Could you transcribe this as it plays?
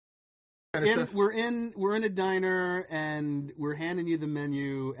We're in a diner and we're handing you the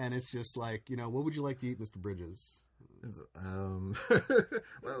menu and it's just like, what would you like to eat, Mr. Bridges? Well,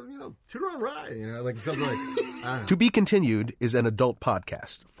 tutor on rye, like something like, I don't know. To Be Continued is an adult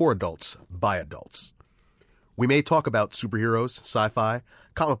podcast for adults by adults. We may talk about superheroes, sci-fi,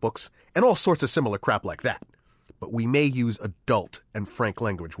 comic books, and all sorts of similar crap like that, but we may use adult and frank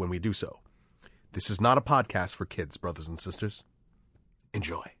language when we do so. This is not a podcast for kids, brothers and sisters.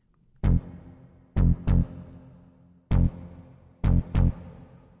 Enjoy.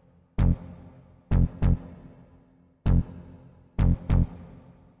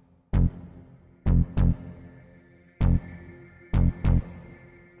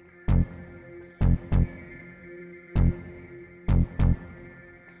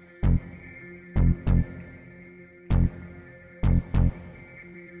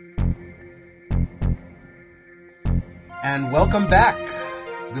 And welcome back.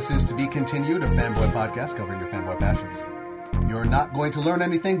 This is To Be Continued, a fanboy podcast covering your fanboy passions. You're not going to learn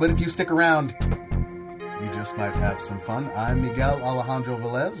anything, but if you stick around, you just might have some fun. I'm Miguel Alejandro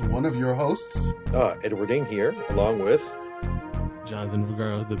Velez, one of your hosts. Edward Ng here, along with Jonathan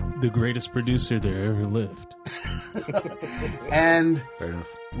Vergara, the greatest producer there ever lived. And Fair enough.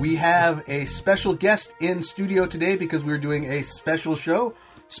 we have a special guest in studio today because we're doing a special show.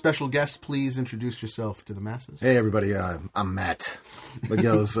 Special guest, please introduce yourself to the masses. Hey, everybody. I'm Matt.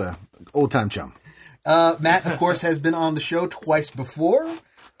 Miguel's old-time chum. Matt, of course, has been on the show twice before.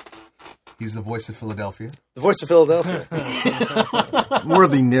 He's the voice of Philadelphia. the voice of Philadelphia. More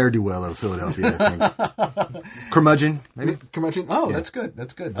of the ne'er-do-well of Philadelphia, I think. Curmudgeon, maybe? Curmudgeon? Oh, Yeah. That's good.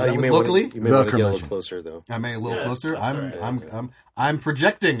 That's good. You may locally? want to get a little curmudgeon. closer, though. I may a little closer. right. I'm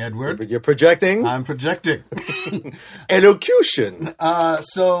projecting, Edward. But you're projecting I'm projecting. elocution.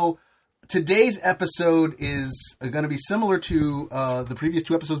 So today's episode is going to be similar to the previous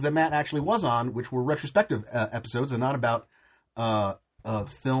two episodes that Matt actually was on, which were retrospective episodes and not about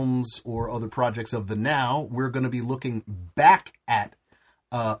films or other projects of the now. We're going to be looking back at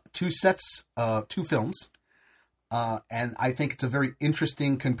two films. And I think it's a very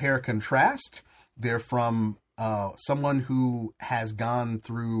interesting compare-contrast. They're from someone who has gone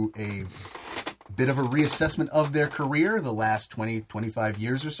through a bit of a reassessment of their career the last 20, 25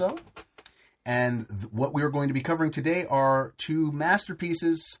 years or so. And what we are going to be covering today are two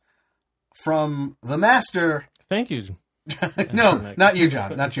masterpieces from the master. Thank you. No, not you,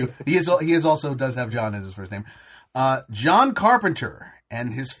 John. Not you. He also does have John as his first name. John Carpenter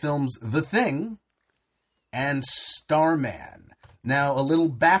and his films The Thing and Starman. Now, a little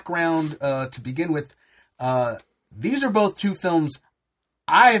background to begin with. These are both two films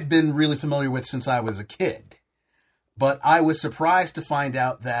I've been really familiar with since I was a kid. But I was surprised to find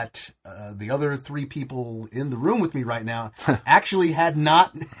out that the other three people in the room with me right now actually had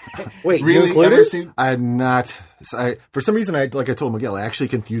not Wait, really you included? ever seen... I had not. For some reason, like I told Miguel, I actually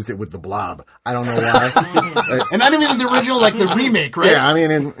confused it with The Blob. I don't know why. And not even the original, like the remake, right? Yeah, I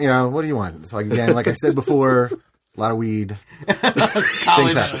mean, and, what do you want? It's like, again, like I said before, a lot of weed.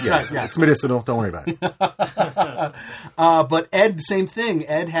 Things happen. Yeah, Right, yeah. It's medicinal. Don't worry about it. But Ed, same thing.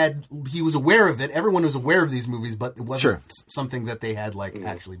 Ed he was aware of it. Everyone was aware of these movies, but it wasn't Sure. something that they had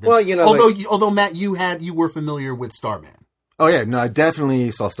actually been. Well, although Matt, you were familiar with Starman. Oh, yeah. No, I definitely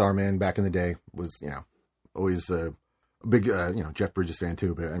saw Starman back in the day. Was, always a big, Jeff Bridges fan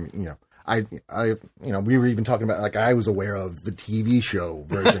too. But I mean, we were even talking about, like, I was aware of the TV show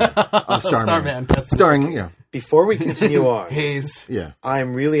version of Starman. Starring, Before we continue on, Hayes. yeah.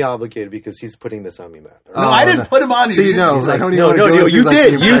 I'm really obligated because he's putting this on me, Matt. No, I didn't put him on you. See, no, He's I like, don't even want to go No, into, you like,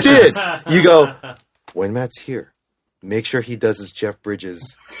 did. the You did. impressions. You go, when Matt's here, make sure he does his Jeff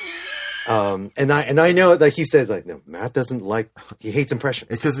Bridges. And I know, like he said, like, no, Matt doesn't he hates impressions.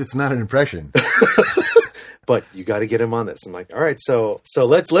 It's because it's not an impression. But you got to get him on this. I'm like, all right, so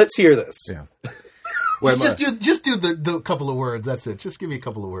let's hear this. Yeah. just do the couple of words. That's it. Just give me a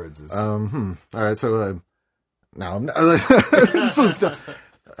couple of words. All right, so now I'm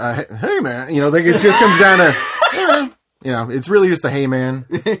hey man, it just comes down to it's really just a hey man,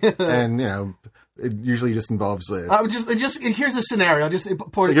 and it usually just involves here's a scenario.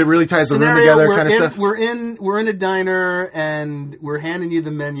 it really ties the room together, kind of stuff. We're in a diner and we're handing you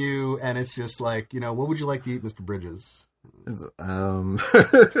the menu, and it's just like, what would you like to eat, Mr. Bridges?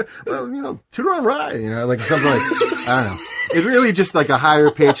 Well, tutor on rye, like something like, I don't know. It's really just like a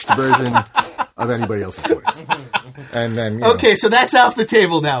higher pitched version of anybody else's voice. And then, okay, so that's off the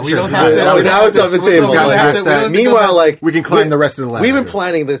table now. We Sure. don't have to. Now it's off the table. We don't have to- Meanwhile, like, we can climb the rest of the ladder. We've been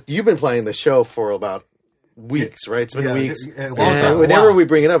planning this. You've been planning the show for about weeks, right? It's been weeks. a long And time. whenever Wow. we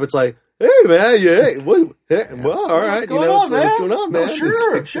bring it up, it's like, Hey man, hey, well, all right, Going on, man? what's going on, man?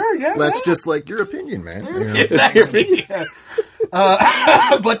 No, sure, yeah. That's man. just like your opinion, man. You know? Exactly.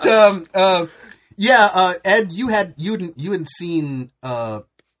 But Ed, you had seen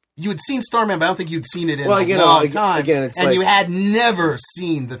Starman, but I don't think you'd seen it in a long time. Again, it's and like, you had never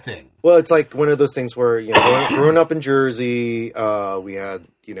seen The Thing. Well, it's like one of those things where growing up in Jersey, we had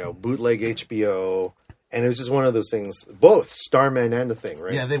bootleg HBO, and it was just one of those things. Both Starman and The Thing,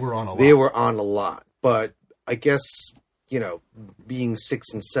 right? Yeah, they were on a lot. They were on a lot, but I guess being 6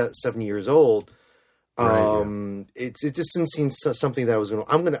 and 7 years old. It just didn't seem something that I was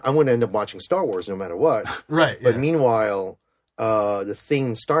I'm gonna end up watching Star Wars no matter what. Right. But meanwhile, The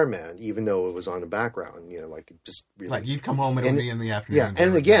Thing, Starman, even though it was on the background, it just really, like you'd come home and it'd be in the afternoon. Yeah,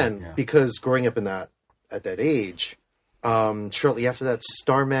 and again, because growing up at that age, shortly after that,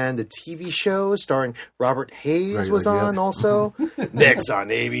 Starman, the TV show starring Robert Hayes, was on also. Next on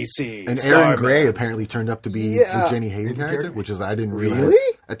ABC. And Starman. Aaron Gray apparently turned up to be the Jenny Hayden character, which is I didn't realize.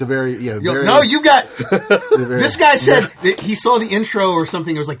 Really? At the very no, you got this guy said that he saw the intro or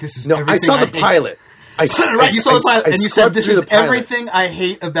something. It was like, this is everything I saw the pilot. You saw the pilot, and you said this is everything I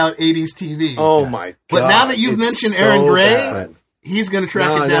hate about 80s TV. Oh my god! But now that you've mentioned Aaron Gray, he's going to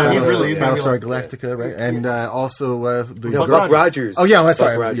track it down. He's really Battlestar Galactica, right? And also Buck Rogers. Oh yeah, that's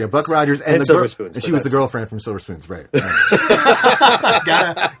right. Yeah, Buck Rogers and Silver Spoons. And she was the girlfriend from Silver Spoons, right?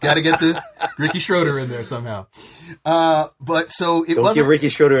 Gotta get the Ricky Schroeder in there somehow. But so it Don't wasn't. give Ricky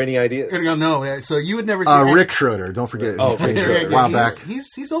Schroeder any ideas. No, so you would never see Rick Schroeder. Don't forget. Oh, a while back.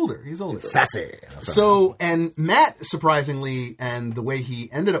 He's older. He's older. Sassy. So, and Matt, surprisingly, and the way he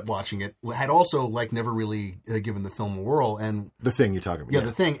ended up watching it, had also never really given the film a whirl. And The Thing you're talking about. Yeah,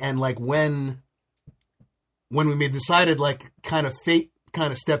 The Thing. And when we decided, kind of fate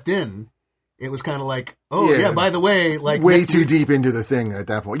kind of stepped in, it was kind of like, by the way, way too deep into The Thing at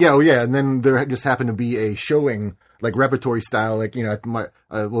that point. Yeah, and then there just happened to be a showing, repertory style, at my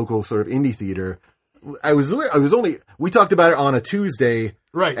local sort of indie theater. We talked about it on a Tuesday,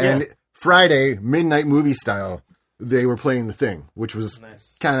 right? And Friday, midnight movie style, they were playing The Thing, which was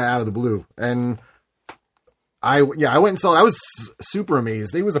kind of out of the blue. And I went and saw it. I was super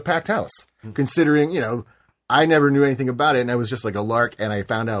amazed. It was a packed house, considering, I never knew anything about it, and I was just like a lark, and I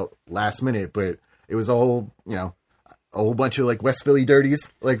found out last minute, but it was a whole bunch of West Philly dirties.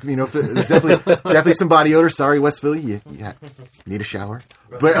 There's definitely some body odor. Sorry, West Philly, you need a shower.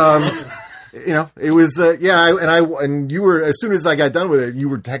 But it was and you were, as soon as I got done with it, you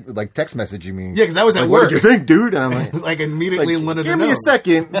were text messaging me. Yeah, because I was at work. What did you think, dude? And I'm immediately wanted to know. Give me a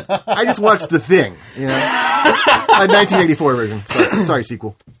second. I just watched The Thing. A 1984 version. Sorry,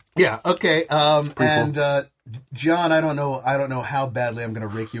 sequel. Yeah. Okay. And John, I don't know how badly I'm going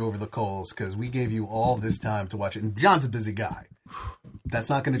to rake you over the coals, because we gave you all this time to watch it, and John's a busy guy. That's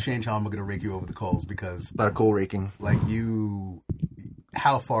not going to change how I'm going to rake you over the coals, because about a coal raking.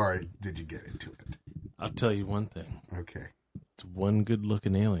 How far did you get into it? I'll tell you one thing. Okay. It's one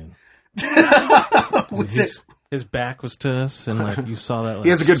good-looking alien. What's his back was to us, and you saw that. He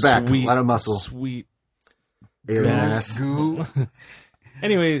has a good back, sweet, a lot of muscle. Sweet alien ass. Goo.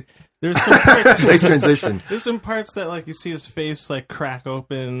 Anyway, there's some parts. Nice transition. There's some parts that you see his face crack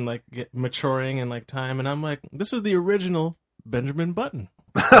open, get maturing in time, and I'm like, this is the original Benjamin Button.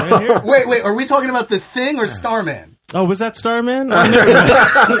 Right here. Wait, are we talking about The Thing or Starman? Oh, was that Starman? Sorry.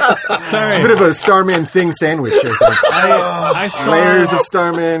 It's a bit of a Starman Thing sandwich. I saw layers of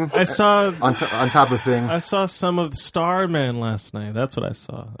Starman. I saw on top of Thing. I saw some of Starman last night. That's what I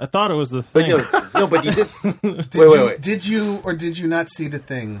saw. I thought it was The Thing. But you did. Wait. Did you or did you not see The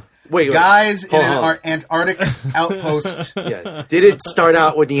Thing? Wait. Guys in an Antarctic outpost. Yeah. Did it start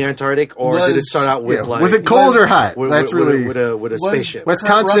out with the Antarctic, or did it start out with was it cold or hot? That's really with a spaceship.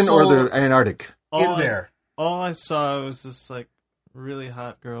 Wisconsin or the Antarctic? In there. All I saw was this really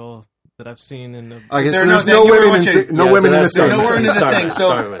hot girl that I've seen in the. I guess there's no women in The Thing. No women in The Thing.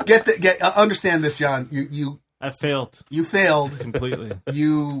 So understand this, John. I failed. You failed completely.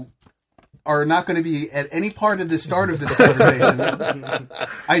 You are not going to be at any part of the start of this conversation.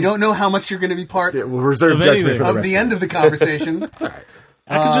 I don't know how much you're going to be part we'll reserve judgment of the end of the conversation. All right.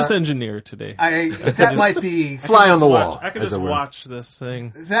 I could just engineer today. That might be fly on the wall. I could just watch this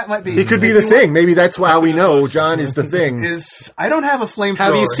thing. That might be. It could be The Thing. Maybe that's why we know John is The Thing. I don't have a flamethrower.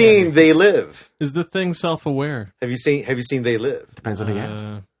 Have you seen They Live? Is The Thing self-aware? Have you seen They Live? Depends on who you ask.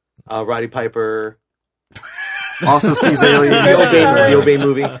 Roddy Piper. Also sees aliens. The Obey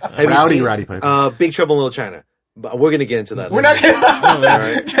movie. Roddy Piper. Big Trouble in Little China. But we're going to get into that. We're not going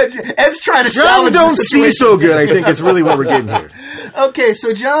to. Ed's trying to John salvage don't the see so good. I think it's really what we're getting here. Okay,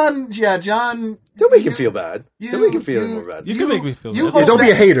 so John. Don't make him feel bad. Don't make him feel more bad. You can make me feel bad. hold Don't be a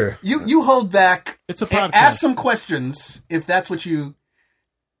back- hater. You hold back. It's a podcast. Ask some questions if that's what you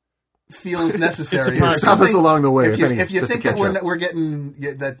feel is necessary. It's a podcast. Stop us along the way. If you, if any, if you just to think that catch up. we're getting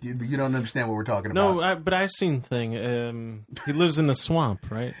that you don't understand what we're talking about. No, but I've seen Thing. He lives in a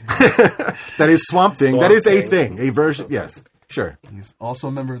swamp, right? That is Swamp Thing. Swamp That is a Thing. thing. A version. Yes. Sure. He's also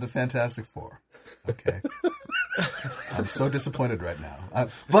a member of the Fantastic Four. Okay. I'm so disappointed right now.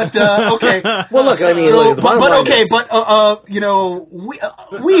 But okay. Well, look, I mean, look, the bottom but line okay, is- but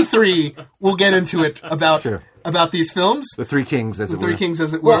we three will get into it about Sure. about these films, The Three Kings, as the it Three were. Kings,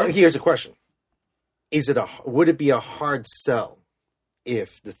 as it were. Well, here's a question: would it be a hard sell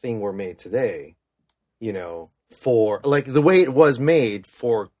if the thing were made today? You know, for like the way it was made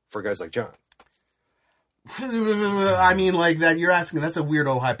for guys like John. I mean, like that. You're asking. That's a weirdo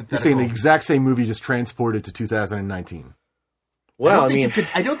You're hypothetical. saying the exact same movie just transported to 2019. Well, I think mean, you could,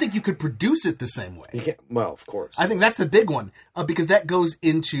 I don't think you could produce it the same way. you can't. Well, of course. I think that's the big one because that goes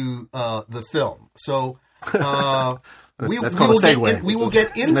into the film. So That's called a segue. we will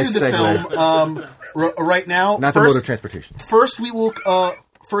get It's a into nice the segue. film right now. Not the mode of transportation. First, we will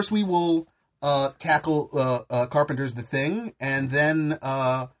tackle Carpenter's The Thing, and then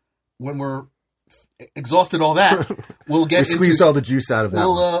when we're exhausted all that, we'll We get squeezed into all the juice out of that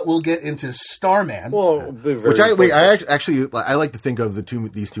one. we'll get into Starman. well, Which I actually I like to think of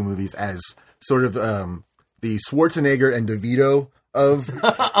these two movies as sort of the Schwarzenegger and DeVito of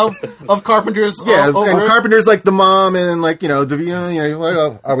of Carpenter's. and over- Carpenter's like the mom, and like DeVito. Like,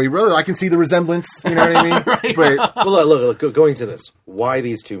 oh, are we really? I can see the resemblance. You know what I mean? Right. But well, look, going to this. Why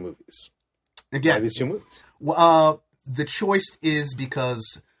these two movies? Why again. these two movies? The choice is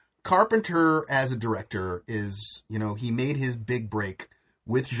because Carpenter, as a director, is he made his big break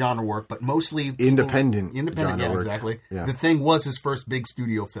with genre work, but mostly Independent Independent, genre yeah, work. exactly. Yeah. The Thing was his first big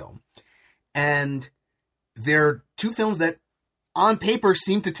studio film, and they're two films that, on paper,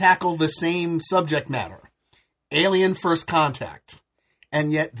 seem to tackle the same subject matter: Alien First Contact,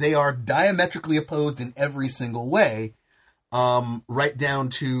 and yet they are diametrically opposed in every single way, right down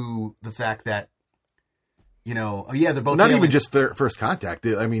to the fact that. They're both not alien. even just First Contact.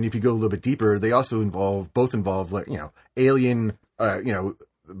 I mean, if you go a little bit deeper, they also involve like alien.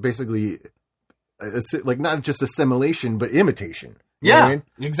 Basically, it's like not just assimilation but imitation. You know what I mean?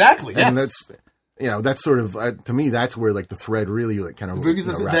 Exactly. And Yes. that's sort of to me that's where like the thread really like kind of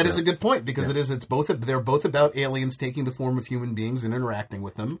That is a good point because it's both they're both about aliens taking the form of human beings and interacting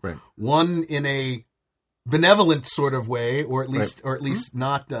with them. Right. One in a benevolent sort of way, or at least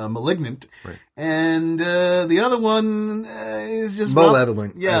not malignant, Right. and the other one is just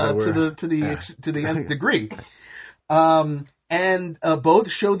malevolent. yeah, as it were. to the nth degree. And both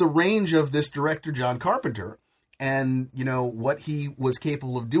show the range of this director, John Carpenter, and what he was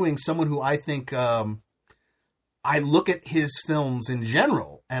capable of doing. Someone who I think I look at his films in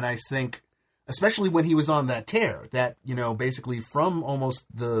general, and I think, especially when he was on that tear, that basically from almost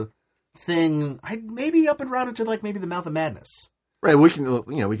the Thing, I maybe up and round to like maybe The Mouth of Madness. Right, we can at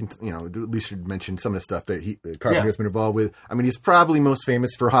least should mention some of the stuff that Carpenter's been involved with. I mean, he's probably most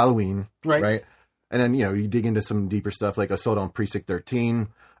famous for Halloween, right? And then you dig into some deeper stuff like Assault on Precinct 13.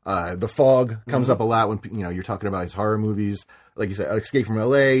 The Fog comes up a lot when you're talking about his horror movies, like you said, Escape from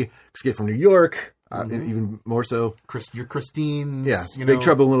L.A., Escape from New York, even more so. Your Christine, Big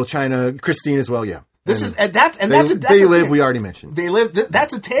Trouble in Little China, Christine as well, yeah. This And is and that's a They Live. tear. We already mentioned. They Live.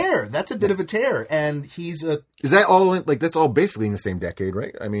 That's a tear. That's a bit of a tear, and he's a. Is that all? That's all basically in the same decade,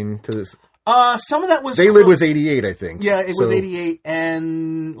 right? I mean, to this. Some of that was. They Live was 88, I think. Yeah, it was So- 88,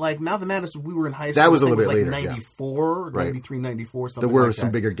 and like Mouth of Madness, we were in high school. That was I a think little it bit was later, like yeah. 94, Right. 93, 94, something There were like some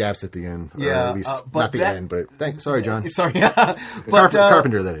that. bigger gaps at the end. Or Yeah, at least but not the that- end, but sorry, John. Sorry, but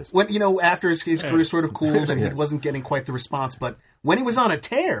Carpenter, that is. when after his career sort of cooled and he wasn't getting quite the response, but when he was on a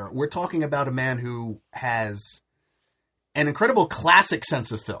tear, we're talking about a man who has an incredible classic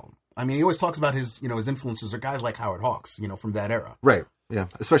sense of film. I mean, he always talks about his influences are guys like Howard Hawks, from that era. Right. Yeah.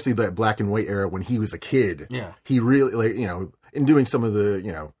 Especially that black and white era when he was a kid. Yeah. He really, in doing some of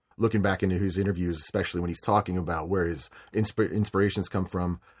the, looking back into his interviews, especially when he's talking about where his inspirations come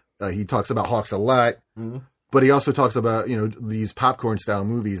from, he talks about Hawks a lot. Mm-hmm. But he also talks about, these popcorn style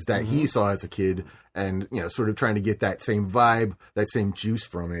movies that he saw as a kid and, sort of trying to get that same vibe, that same juice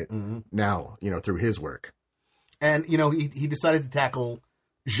from it now, through his work. And, he decided to tackle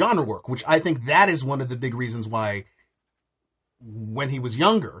genre work, which I think that is one of the big reasons why when he was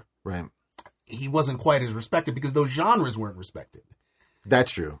younger, Right. he wasn't quite as respected because those genres weren't respected.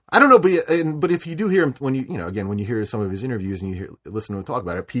 That's true. I don't know, but if you do hear him when when you hear some of his interviews and listen to him talk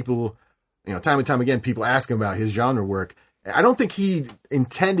about it, people, time and time again, people ask him about his genre work. I don't think he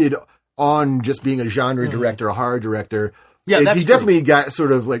intended on just being a genre director, a horror director. Yeah, that's he true. definitely got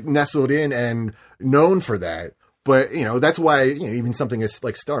sort of like nestled in and known for that. But, you know, that's why, you know, even something as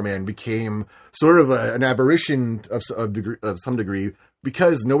like Starman became sort of an aberration of some degree,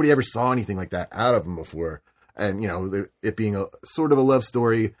 because nobody ever saw anything like that out of him before. And, you know, it being a sort of a love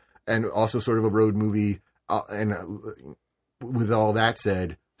story and also sort of a road movie. With all that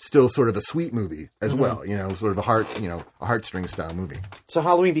said, still sort of a sweet movie as well, you know, sort of a heartstring style movie. So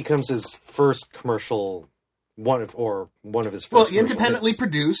Halloween becomes his first commercial, one of his first. Well, commercial independently hits.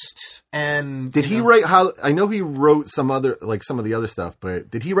 produced, and Did he write? I know he wrote some of the other stuff, but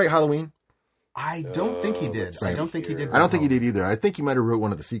did he write Halloween? I don't think he did. I don't think he did. I don't think he did either. I think he might have wrote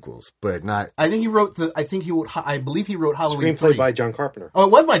one of the sequels, but not. I think he wrote I believe he wrote Halloween Screenplay 3. by John Carpenter Oh,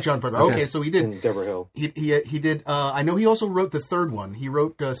 it was by John Carpenter. Okay, so he did. and Deborah Hill. He did. I know he also wrote the third one. He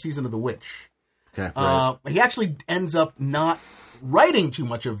wrote Season of the Witch. Okay, right. He actually ends up not writing too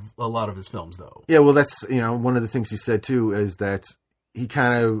much of a lot of his films, though. Yeah, well, that's, you know, one of the things he said too is that he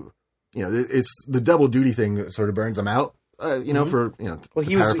kind of, you know, it's the double duty thing that sort of burns him out. You know, for, you know, Well,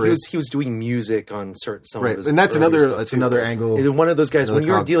 he was doing music on some right, of his, and that's earlier another stuff, too. another angle. He's one of those guys. Another When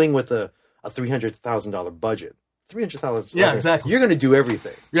you're cog. dealing with a $300,000 budget, $300,000. Yeah, exactly. You're going to do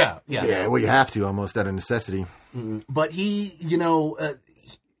everything. Yeah. Yeah, well, you have to almost out of necessity. But he, you know,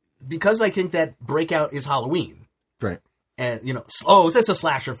 because I think that Breakout is Halloween, Right. and you know, it's a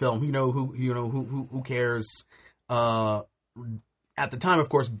slasher film. Who cares? At the time, of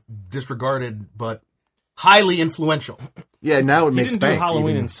course, disregarded, but highly influential. Yeah, now it He makes didn't do bank. Halloween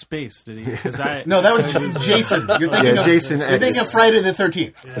even. in space, did he? 'Cause I, No, that was Jason. You're thinking of Jason You're X. thinking of Friday the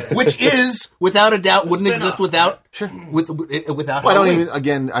 13th, which is without a doubt wouldn't exist without without. Well, I don't Halloween. even.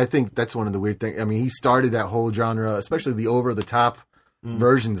 Again, I think that's one of the weird things. I mean, he started that whole genre, especially the over-the-top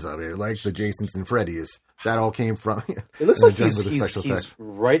versions of it, like the Jasons and Freddy's. That all came from. It looks like with the special he's effects.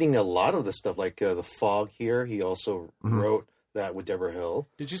 writing a lot of the stuff, like the Fog here. He also wrote that with Deborah Hill.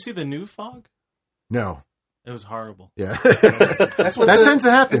 did you see the new Fog? No. It was horrible. Yeah. That's what That tends to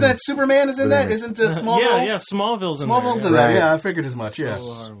happen. Isn't that Superman? Is in that? Isn't Smallville? Yeah, Smallville's in Smallville's there. in that. Right. Yeah, I figured as much. Yeah, So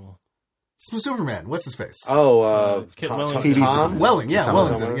horrible. Superman. What's his face? Oh, Kit Tom, Wellington. Tom Welling. Yeah, Tom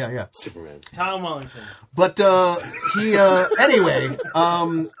Welling's in Welling. it. Yeah. Superman. Tom Wellington. But he anyway,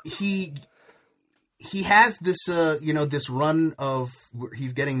 he has this this run of where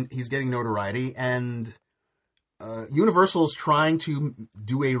he's getting notoriety, and Universal's trying to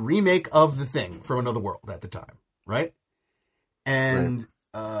do a remake of The Thing from Another World at the time, right? And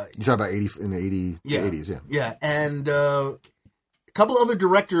You talk about 80 in the 80s, yeah. yeah, and a couple other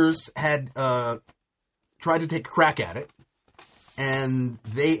directors had tried to take a crack at it, and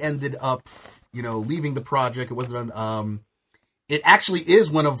they ended up, leaving the project. It wasn't done. It actually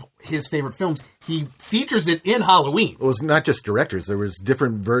is one of his favorite films. He features it in Halloween. Well, it's not just directors. There was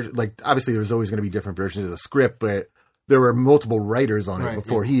different versions. Like, obviously, there's always going to be different versions of the script, but there were multiple writers on it Right,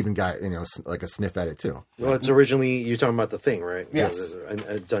 before he even got, like a sniff at it, too. Well, it's originally, you're talking about The Thing, right? Yes.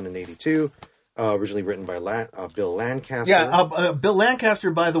 Done in 82. Originally written by Bill Lancaster. Yeah, Bill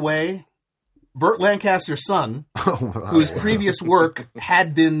Lancaster, by the way, Burt Lancaster's son, whose previous work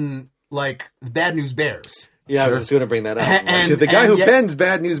had been like Bad News Bears. Yeah, I was just going to bring that up. And- the guy and who yet- pens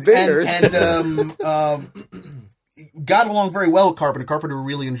Bad News Bears. And got along very well with Carpenter. Carpenter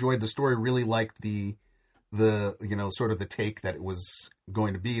really enjoyed the story, really liked the sort of the take that it was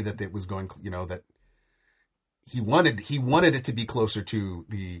going to be, that it was going, that he wanted it to be closer to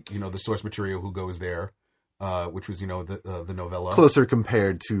the source material Who Goes There, which was the novella, Closer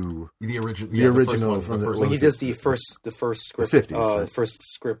compared to the original, the original from the- first Well, one. he does the first script, 50s, right? first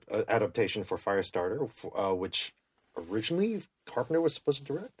script adaptation for Firestarter, which originally Carpenter was supposed to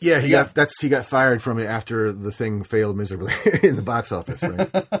direct. Yeah, he got fired from it after The Thing failed miserably in the box office.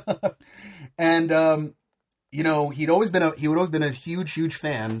 Right? And he'd always been a huge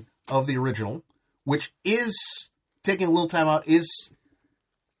fan of the original, which is taking a little time out.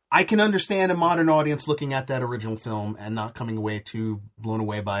 I can understand a modern audience looking at that original film and not coming away too blown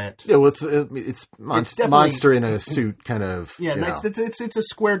away by it. Yeah, well, it's definitely- monster in a suit kind of. Yeah, you know. it's a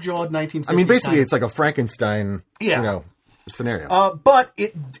square jawed 1950s. I mean, basically, kind of- it's like a Frankenstein. Yeah. Scenario. but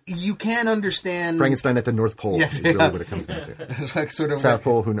you can understand Frankenstein at the North Pole Yes, is really yeah. what it comes down to. It's like sort of South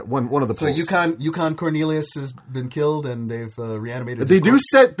Pole, one of the So poles. Yukon Cornelius has been killed, and they've reanimated. They his do corpse.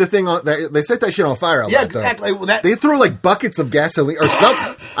 set the thing on. They set that shit on fire. A Yeah, lot, though. exactly. Well, that They throw like buckets of gasoline or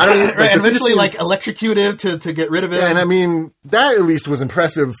something. I don't even. right, and eventually, the like scenes- electrocutive to get rid of it. Yeah, and I mean that at least was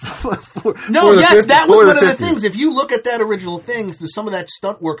impressive. No, yes, that was one of the things. If you look at that original thing, some of that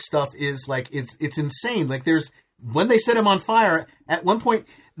stunt work stuff is like it's insane. Like there's when they set him on fire, at one point,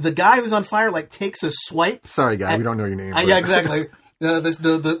 the guy who's on fire like takes a swipe. Sorry, guy, we don't know your name. Yeah, exactly. Whoever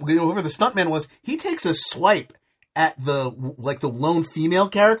the stuntman was, he takes a swipe at the lone female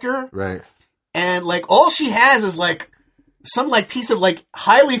character, Right. and like all she has is like some like piece of like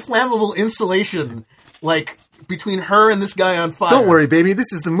highly flammable insulation, like between her and this guy on fire. Don't worry, baby.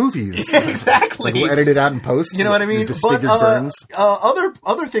 This is the movies. Exactly. Like we'll edit it out in post. You know what I mean? Disfigured But burns.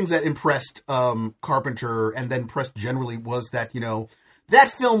 other things that impressed Carpenter and then impressed generally was that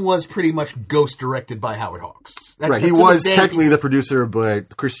that film was pretty much ghost directed by Howard Hawks. Right. He to was this day, technically the producer,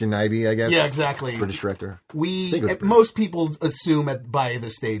 but Christian Nyby, I guess. Yeah, exactly. British director. Most people assume by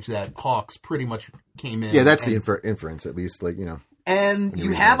this stage that Hawks pretty much came in. Yeah, that's the inference, at least. Like And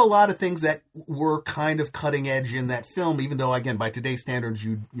you have a lot of things that were kind of cutting edge in that film, even though, again, by today's standards,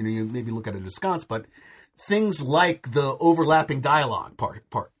 you maybe look at it askance, but things like the overlapping dialogue part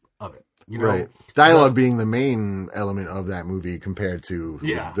of it. Right. Dialogue being the main element of that movie compared to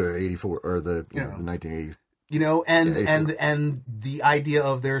the 84 or the 1980. And the idea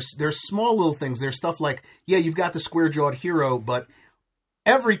of there's small little things. There's stuff like, you've got the square-jawed hero, but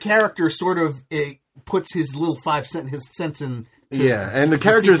every character sort of puts his little his cents in. And the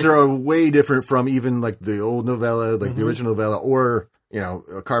characters are way different from even like the old novella, like the original novella, or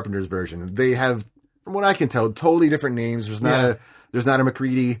Carpenter's version. They have, from what I can tell, totally different names. There's not a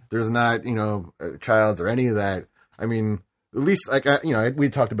MacReady. There's not a Childs or any of that. I mean, at least like we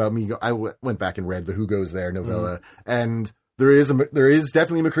talked about me. I went back and read the Who Goes There novella, and there is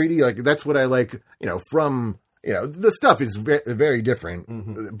definitely MacReady. Like that's what I like. From the stuff is very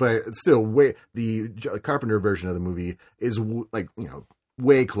different, but still, the Carpenter version of the movie is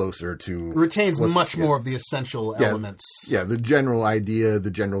way closer to retains much more of the essential elements. Yeah, the general idea,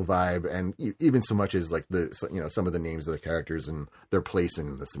 the general vibe, and even so much as like some of the names of the characters and their place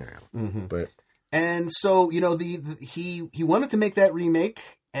in the scenario. But and so he wanted to make that remake,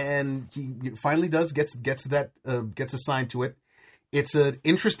 and he finally gets assigned to it. It's an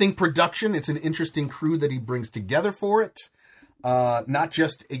interesting production. It's an interesting crew that he brings together for it. Not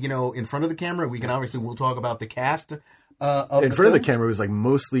just in front of the camera. We'll talk about the cast. In front of the camera was like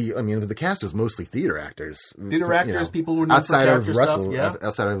mostly. I mean, the cast was mostly theater actors. People who were outside of Russell. Stuff,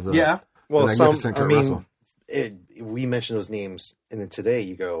 outside of the Well, the magnificent Kurt Russell. We mentioned those names, and then today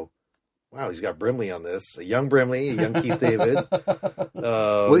you go, "Wow, he's got Brimley on this. A young Brimley, a young Keith David."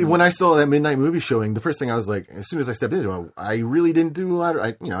 Well, when I saw that midnight movie showing, the first thing I was like, as soon as I stepped into it, I really didn't do a lot.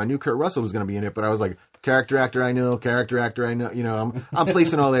 I knew Kurt Russell was going to be in it, but I was like, character actor I know. I'm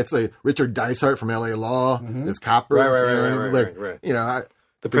placing all that. It's like Richard Dysart from L.A. Law as Copper. Right.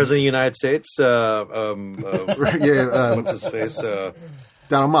 The President of the United States. What's his face?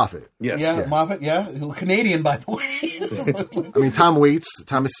 Donald Moffat. Yes. Yeah, Moffat, Canadian, by the way. I mean,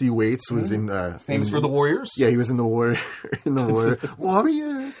 Thomas C. Waits was in... famous for the Warriors? Yeah, he was in the Warriors.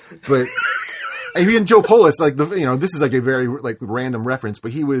 But... And even Joe Polis, this is like a very random reference,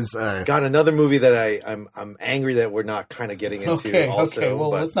 but he was got another movie that I'm angry that we're not kind of getting into. Okay, well,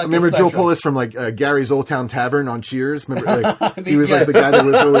 let's not. Remember Joe Polis from Gary's Old Town Tavern on Cheers? Remember, he was the guy that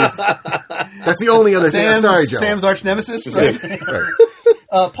was always. That's the only other thing. Sorry, Joe. Sam's arch nemesis, right?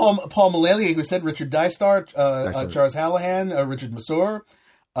 Paul Mullally, who said Richard Dysart, Charles Hallahan, Richard Masur.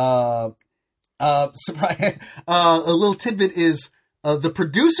 Surprise! A little tidbit is the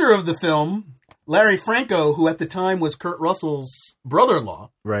producer of the film. Larry Franco, who at the time was Kurt Russell's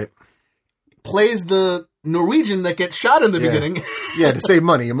brother-in-law, right, plays the Norwegian that gets shot in the beginning. To save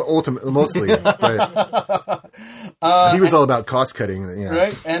money, mostly. But he was all about cost cutting,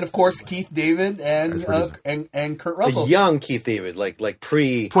 right? And of course, Keith David and Kurt Russell, a young Keith David, like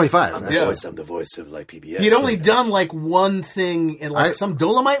pre 25. I'm the voice of PBS. He'd only done one thing in some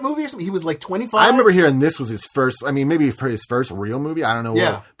Dolomite movie or something. He was 25. I remember hearing this was his first. I mean, maybe for his first real movie. I don't know.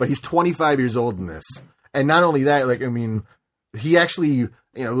 Yeah, but he's 25 years old in this, and not only that, he actually.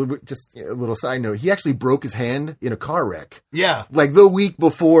 Just a little side note. He actually broke his hand in a car wreck. Yeah, the week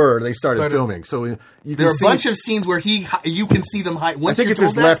before they started filming. So there are a bunch of scenes where you can see them hide. I think it's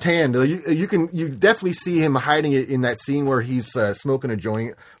his left hand. You definitely see him hiding it in that scene where he's smoking a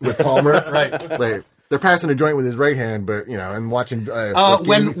joint with Palmer. Right. They're passing a joint with his right hand, but and watching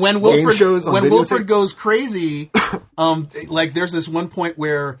when Wilfred goes crazy. There's this one point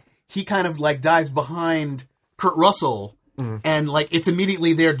where he kind of dives behind Kurt Russell. And it's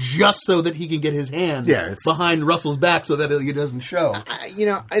immediately there just so that he can get his hand behind Russell's back so that it doesn't show.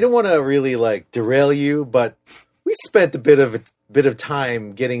 I don't want to really derail you, but we spent a bit of bit of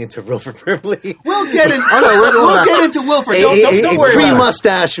time getting into Wilford Brimley. We'll get into Wilford. Don't worry about it.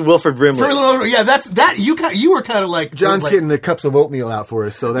 Pre-mustache Wilford Brimley. Yeah, that's that. You were kind of like John's getting the cups of oatmeal out for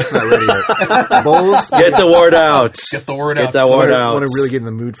us, so that's not ready yet. Bowls, Get the word out. Get the word Get out. that So word I out. want to really get in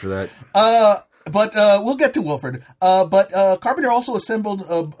the mood for that. But we'll get to Wilford. But Carpenter also assembled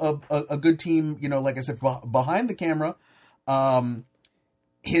a good team. You know, like I said, behind the camera.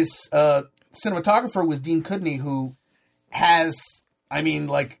 His cinematographer was Dean Cudney, who has, I mean,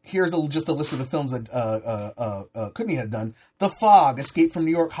 like, here's just a list of the films that Cudney had done: The Fog, Escape from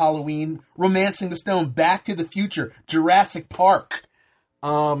New York, Halloween, Romancing the Stone, Back to the Future, Jurassic Park,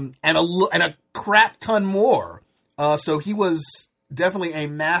 and a crap ton more. So he was definitely a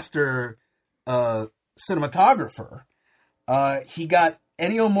master cinematographer. He got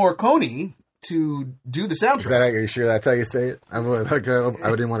Ennio Morricone to do the soundtrack. Are you sure that's how you say it? I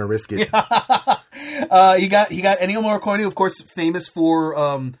didn't want to risk it. He got Ennio Morricone, of course, famous for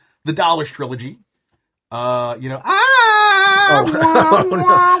the Dollars trilogy. Did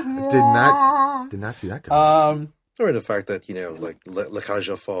not see that coming. Or the fact that, like La Cage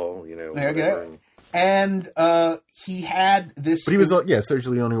aux Folles, Okay. And he had this. But he was, Sergio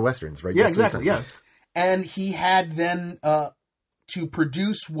Leone westerns, right? Yeah, That's exactly. Yeah, and he had then to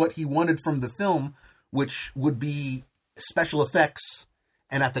produce what he wanted from the film, which would be special effects.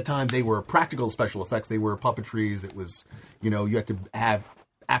 And at the time, they were practical special effects. They were puppetries. It was, you had to have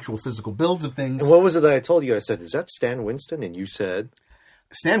actual physical builds of things. And what was it that I told you? I said, is that Stan Winston? And you said...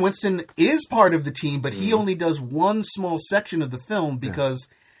 Stan Winston is part of the team, but he only does one small section of the film because...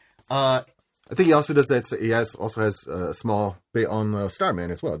 I think he also does that. He also has a small bit on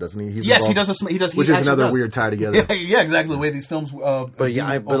Starman as well, doesn't he? He's yes, involved, he does. Which is another weird tie together. Yeah, exactly. The way these films. I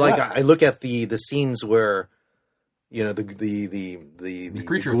look at the scenes where, the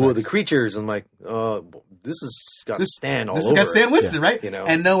creature the effects. creatures. I'm like, this has got Stan all over. This has got Stan Winston, Yeah. right?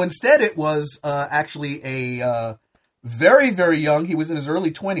 And no, instead it was actually a very, very young. He was in his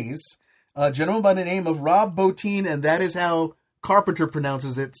early 20s. A gentleman by the name of Rob Bottin, and that is how Carpenter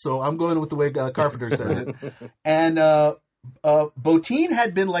pronounces it, so I'm going with the way Carpenter says it. And Bottin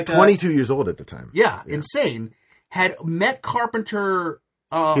had been like 22 years old at the time. Yeah, insane. Had met Carpenter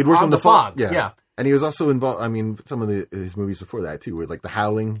He'd worked on The Fog. Yeah. And he was also involved, I mean, some of his movies before that, too, were like The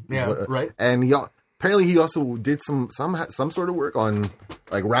Howling. Yeah, right. And apparently he also did some sort of work on,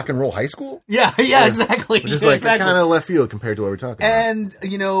 like, Rock and Roll High School. Yeah, exactly. Which is kind of left field compared to what we're talking about. And,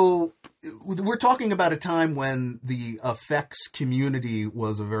 we're talking about a time when the effects community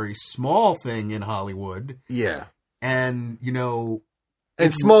was a very small thing in Hollywood. Yeah. And,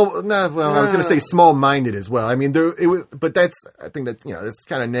 And small, I was going to say small-minded as well. I mean, I think that's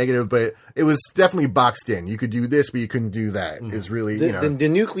kind of negative, but it was definitely boxed in. You could do this, but you couldn't do that. Mm-hmm. Is really, the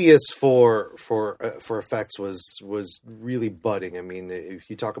nucleus for effects was really budding. I mean, if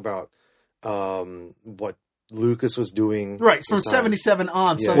you talk about what Lucas was doing, right, from 77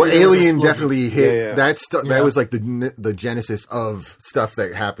 on. Yeah. Well, Alien definitely hit. Yeah. That was like the genesis of stuff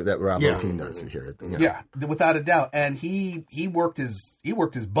that happened that Rob Bottin does here. Yeah, without a doubt. And he worked his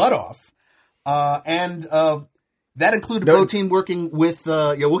butt off, and that included Bottin working with.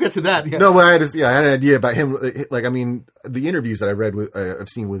 We'll get to that. Yeah. No, well, I had an idea about him. Like, I mean, the interviews that I read I've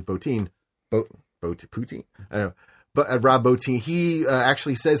seen with Bottin, Poutine, I don't know. But Rob Bottin, he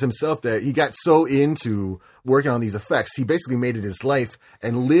actually says himself that he got so into working on these effects, he basically made it his life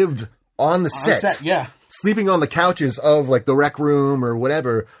and lived on the set. Yeah. Sleeping on the couches of like the rec room or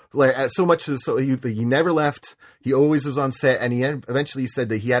whatever, like so much so he never left. He always was on set, and he eventually said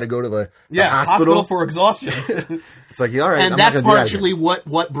that he had to go to the hospital for exhaustion. It's like, all right, and I'm that's not gonna partially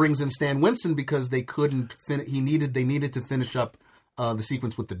what brings in Stan Winston, because they couldn't they needed to finish up the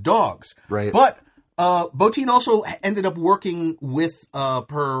sequence with the dogs, right? But Bottin also ended up working with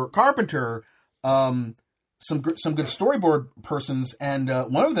per Carpenter some good storyboard persons, and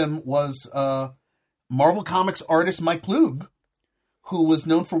one of them was Marvel Comics artist Mike Ploog, who was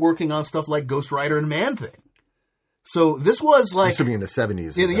known for working on stuff like Ghost Rider and Man-Thing. So this was like... This would be in the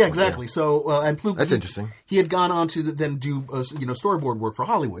 70s. Yeah, exactly. Yeah. So, and Ploog... That's interesting. He had gone on to then do, storyboard work for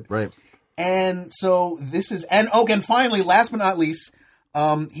Hollywood. Right. And so this is... And finally, last but not least,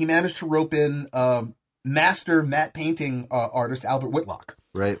 he managed to rope in master matte painting artist Albert Whitlock.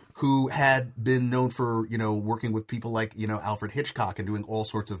 Right. Who had been known for, working with people like, Alfred Hitchcock and doing all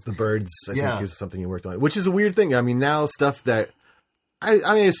sorts of... The Birds, I think, is something he worked on. Which is a weird thing. I mean, now stuff that...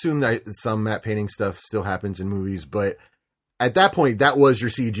 I assume that some matte painting stuff still happens in movies, but at that point, that was your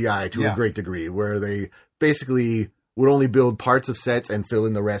CGI to a great degree, where they basically would only build parts of sets and fill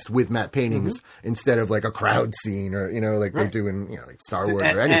in the rest with matte paintings instead of like a crowd scene or, like they do in, like Star Wars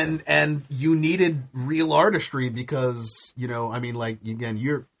or anything. And you needed real artistry because, again,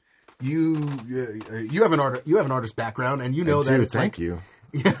 you have an artist background, and Thank you.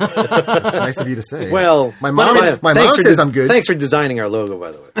 That's nice of you to say. Well, my mom says I'm good. Thanks for designing our logo,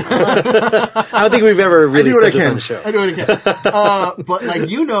 by the way. I don't think we've ever really said this on the show. I do what I can. But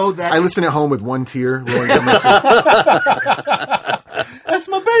that I listen at home with one tear rolling down my cheek. That's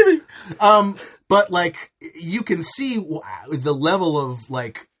my baby. But you can see the level of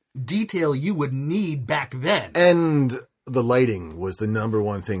detail you would need back then. And the lighting was the number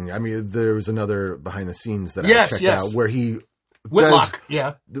one thing. I mean, there was another behind the scenes that I checked out where he Whitlock,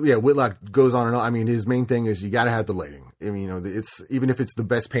 Whitlock goes on and on. I mean, his main thing is you got to have the lighting. I mean, it's even if it's the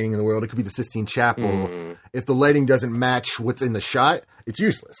best painting in the world, it could be the Sistine Chapel. If the lighting doesn't match what's in the shot, it's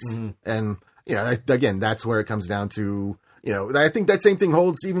useless. And again, that's where it comes down to. I think that same thing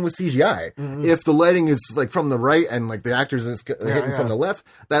holds even with CGI. If the lighting is from the right and the actors is hitting from the left,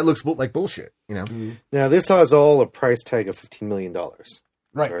 that looks like bullshit. Now this has all a price tag of $15 million.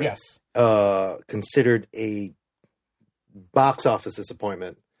 Right. Yes. Considered a box office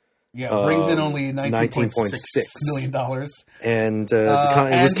disappointment. Yeah, brings in only $19.6 million. And it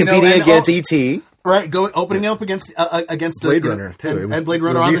was competing against E.T. Right, opening up against Blade Runner too, and Blade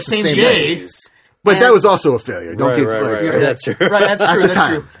Runner on the same day. But that was also a failure. Don't get right. That's true. Right, that's true. That's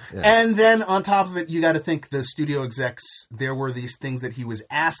true. Yeah. And then on top of it, you got to think the studio execs. There were these things that he was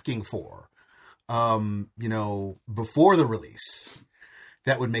asking for, before the release,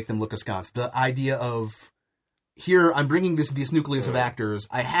 that would make them look askance. The idea of here, I'm bringing this nucleus of actors.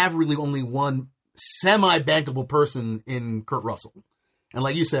 I have really only one semi-bankable person in Kurt Russell, and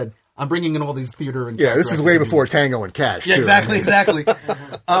like you said, I'm bringing in all these theater and this is way before Tango and Cash. Yeah, exactly.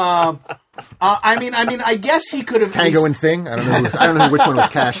 I guess he could have Tango and Thing. I don't know which one was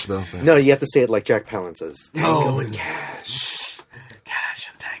Cash though. But. No, you have to say it like Jack Palance says. Tango and Cash, Cash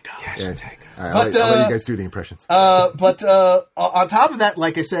and Tango. Cash and Tango. All right, I'll let you guys do the impressions. But on top of that,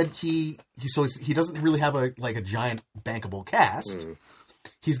 like I said, he doesn't really have a giant bankable cast.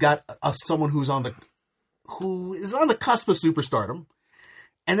 He's got someone who is on the cusp of superstardom.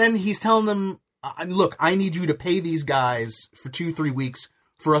 And then he's telling them, look, I need you to pay these guys for 2-3 weeks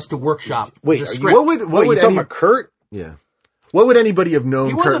for us to workshop the script. What would talking about Kurt? Yeah. What would anybody have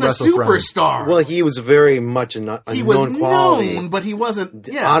known Kurt Russell from? He wasn't a superstar. Well, he was very much a known quality. Known, but he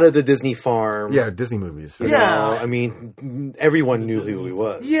wasn't out of the Disney farm. Yeah, Disney movies. I mean, everyone knew who he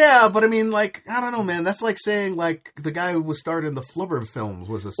was. Yeah, but I mean, I don't know, man. That's like saying the guy who was starred in the Flubber films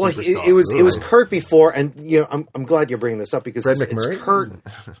was a superstar. Well, it was Kurt before, and I'm glad you're bringing this up because it's Kurt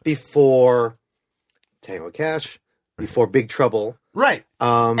before Tango Cash, before Big Trouble. Right.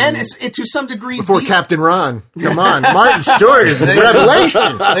 And it's to some degree... Before Captain Ron. Come on. Martin Short is a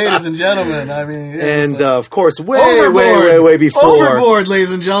revelation. Ladies and gentlemen, I mean... And, of course, way before... Overboard,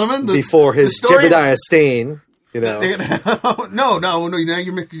 ladies and gentlemen. Before his Jebediah Stane... No, you're mixing...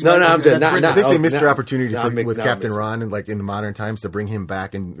 No, I'm just... I think they missed their opportunity with Captain Ron and in the modern times to bring him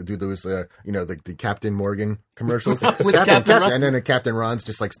back and do those, the Captain Morgan commercials. With Captain Ron. And then Captain Ron's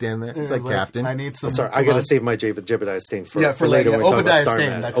just standing there. It's like Captain. I need some... I'm sorry, I got to save my Jebediah Stane for later. Obadiah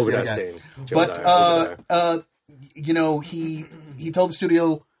Stane. Obadiah Stane. But, he told the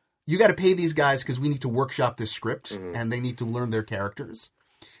studio, you got to pay these guys because we need to workshop this script and they need to learn their characters.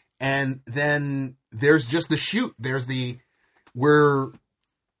 And then there's just the shoot. There's we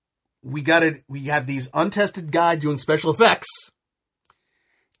have these untested guys doing special effects.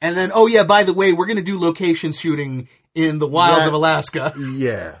 And then, by the way, we're going to do location shooting in the wilds of Alaska.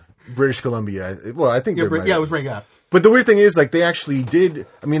 Yeah. British Columbia. Well, I think it was right. Yeah. But the weird thing is, they actually did.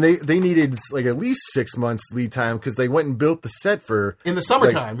 I mean, they needed at least 6 months lead time because they went and built the set for in the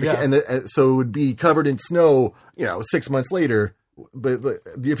summertime. And so it would be covered in snow. 6 months later. But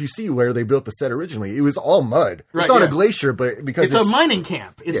if you see where they built the set originally, it was all mud. Right, it's on a glacier, but because it's a mining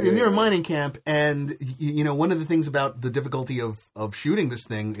camp. It's near a mining camp, and one of the things about the difficulty of shooting this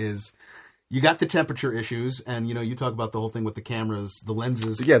thing is you got the temperature issues, and you talk about the whole thing with the cameras, the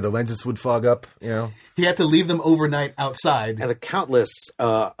lenses. Yeah, the lenses would fog up. He had to leave them overnight outside, and the countless.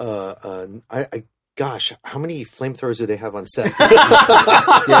 Gosh, how many flamethrowers do they have on set?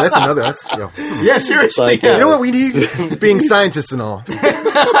 Yeah, that's another. Yeah, seriously. You know what we need? Being scientists and all.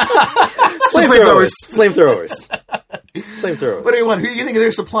 Flamethrowers. What do you want? Who do you think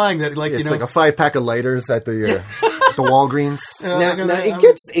they're supplying that? It's like a 5-pack of lighters at the Walgreens. Now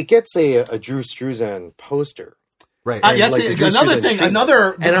it gets a Drew Struzan poster. Right. Another thing,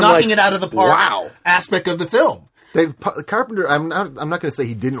 another knocking it out of the park aspect of the film. Carpenter, I'm not going to say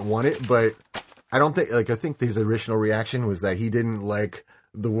he didn't want it, but I don't think, like, I think his original reaction was that he didn't like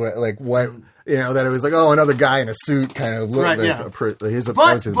the way, like, what, you know, that it was like, oh, another guy in a suit kind of looked Right, like yeah. his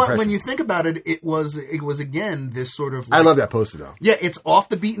But impression. when you think about it, it was again this sort of. I like- love that poster though. Yeah, it's off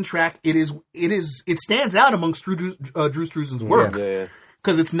the beaten track. It stands out amongst Drew Struzan's work. Yeah.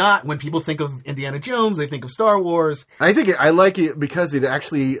 Because it's not, when people think of Indiana Jones, they think of Star Wars. I think I like it because it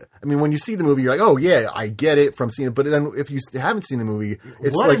actually, I mean, when you see the movie, you're like, oh yeah, I get it from seeing it. But then if you haven't seen the movie,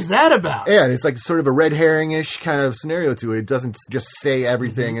 it's What like, is that about? Yeah, and it's like sort of a red herring-ish kind of scenario to it. It doesn't just say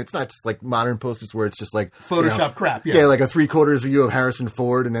everything. It's not just like modern posters where it's just like Photoshop crap, yeah. Yeah, like a 3/4 view of Harrison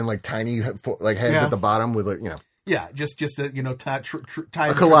Ford and then like tiny like heads Yeah. at the bottom with like, you know, Yeah, just a tie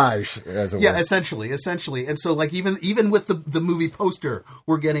a collage as it Yeah, were. essentially. And so, like, even with the movie poster,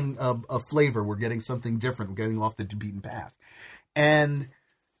 we're getting a flavor. We're getting something different. We're getting off the beaten path. And,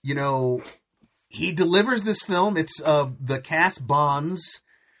 you know, he delivers this film. It's the cast bonds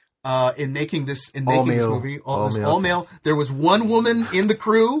in making this movie. All male. There was one woman in the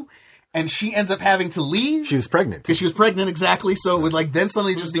crew, and she ends up having to leave. She was pregnant. Because she was pregnant, exactly. So it would, like, then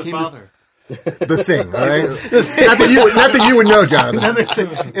suddenly Who's just the became father? The thing, all right? not that you would know, Jonathan.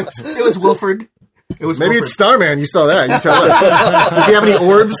 it was Wilford. It was Maybe Wilford. it's Starman. You saw that. You tell us. Does he have any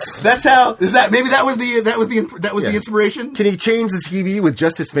orbs? That's how. Is that maybe that was the inspiration? Can he change the TV with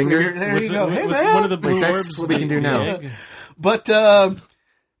just his finger? There Was you go. Hey was man. one of the blue that's orbs what we can do the now. egg? But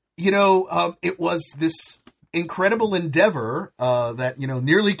you know, it was this incredible endeavor that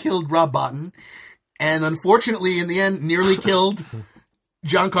nearly killed Rob Bottin, and unfortunately, in the end, nearly killed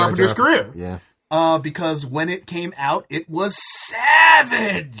John Carpenter's career. Yeah. Because when it came out, it was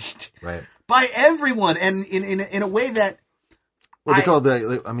savaged Right. by everyone, and in a way that What they called I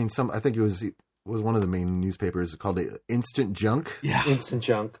think it was one of the main newspapers called it Instant Junk. yeah. Instant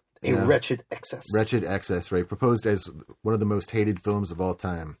junk. A Yeah. wretched excess. Wretched Excess, right? Proposed as one of the most hated films of all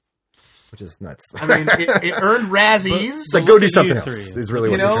time, which is nuts. I mean, it earned Razzies. It's like, go do Look at something you else. three. Is really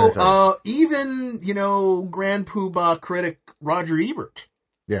what you're trying to tell. Even Grand Poobah critic Roger Ebert,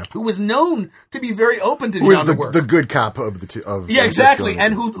 Yeah. who was known to be very open to Who is genre work. the good cop of the two? Of Yeah, of exactly, this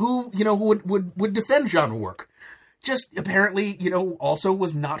and film. who would defend genre work. Just apparently, also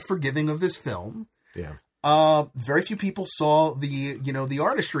was not forgiving of this film. Yeah. Very few people saw the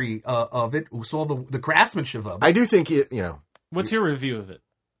artistry of it, who saw the craftsmanship of it. I do think it. What's your review of it?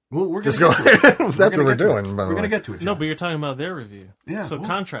 Well, we're Just gonna go. get to it. That's We're what gonna we're get to it. doing. by the We're gonna way. get to it. No, John. but you're talking about their review. Yeah, So well-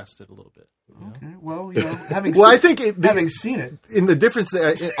 contrast it a little bit. Okay, well, having Well, seen, I think having seen it, in the difference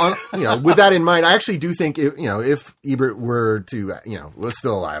that with that in mind, I actually do think if Ebert were to was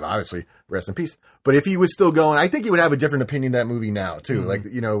still alive, obviously rest in peace. But if he was still going, I think he would have a different opinion of that movie now too. Like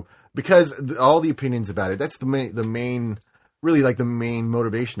because all the opinions about it, that's the main really like the main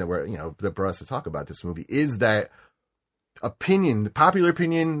motivation that we're that brought us to talk about this movie is that opinion, the popular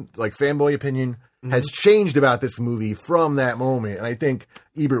opinion, like fanboy opinion. Has changed about this movie from that moment. And I think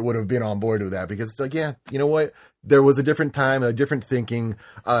Ebert would have been on board with that because it's like, yeah, you know what? There was a different time, a different thinking,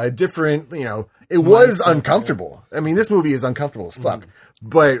 a different, it was uncomfortable. I mean, this movie is uncomfortable as fuck.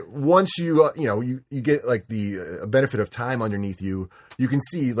 But once you get like the benefit of time underneath you, you can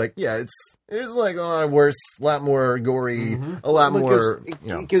see like, yeah, there's like a lot worse, a lot more gory, a lot more,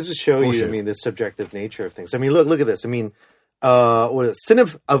 It gives to show you, bullshit. I mean, the subjective nature of things. I mean, look at this. I mean, what is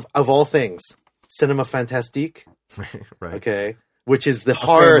cinema of all things? Cinema Fantastique, right. okay, which is the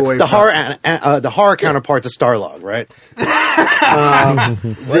horror, fanboy the horror counterpart to Starlog, right?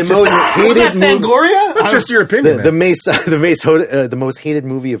 The most was that hated movie, Fangoria? That's just your opinion. the most hated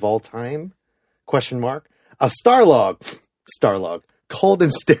movie of all time? Question mark. A Starlog, cold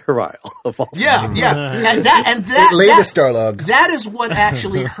and sterile of all. Yeah, and that It laid the Starlog. That is what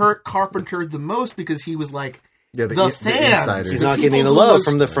actually hurt Carpenter the most because he was like, Yeah, the the fans, insiders. He's the not people getting the who love was-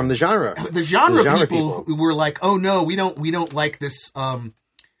 from the genre. the genre, The genre people who were like, oh no, we don't like this.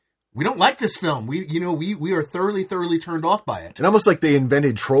 We don't like this film. We are thoroughly turned off by it. And almost like they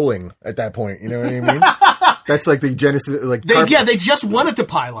invented trolling at that point. You know what I mean? That's like the genesis. Like They just wanted to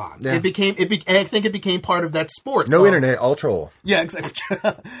pile on. Yeah. I think it became part of that sport. no internet, all troll. Yeah, exactly.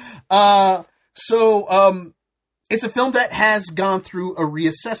 It's a film that has gone through a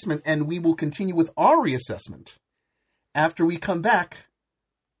reassessment, and we will continue with our reassessment after we come back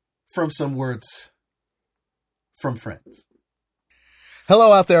from some words from friends.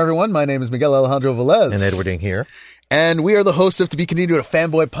 Hello out there, everyone. My name is Miguel Alejandro Velez. And Edward Ing here. And we are the hosts of To Be Continued, a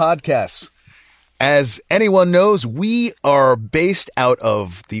Fanboy podcast. As anyone knows, we are based out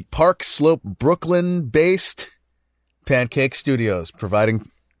of the Park Slope, Brooklyn-based Pancake Studios, providing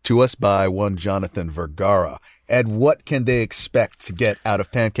to us by one Jonathan Vergara. Ed, what can they expect to get out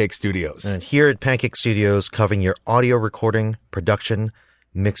of Pancake Studios? And here at Pancake Studios, covering your audio recording, production,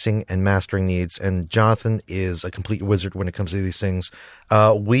 mixing and mastering needs. And Jonathan is a complete wizard when it comes to these things.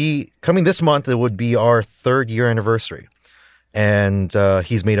 Coming this month, it would be our 3rd year anniversary. And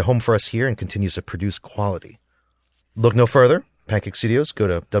he's made a home for us here and continues to produce quality. Look no further. Pancake Studios. Go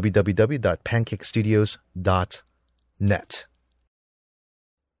to www.pancakestudios.net.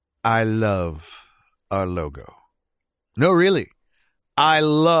 I love our logo. No, really. I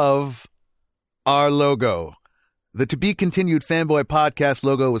love our logo. The To Be Continued Fanboy Podcast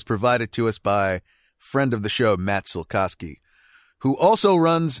logo was provided to us by friend of the show, Matt Silkowski, who also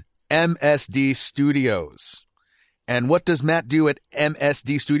runs MSD Studios. And what does Matt do at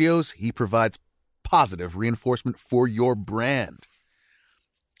MSD Studios? He provides positive reinforcement for your brand.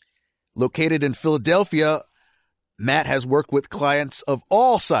 Located in Philadelphia, Matt has worked with clients of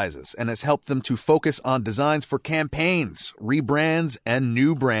all sizes and has helped them to focus on designs for campaigns, rebrands, and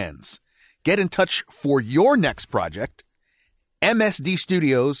new brands. Get in touch for your next project. MSD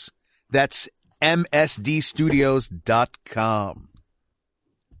Studios. That's msdstudios.com.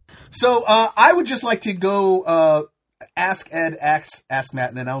 So I would just like to go ask Ed, ask Matt,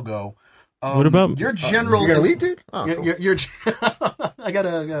 and then I'll go. What about your general? You gonna leave, dude? Oh, cool. Your I got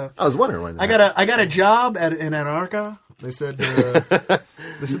a. I was wondering why. I got a job in Antarctica. They said they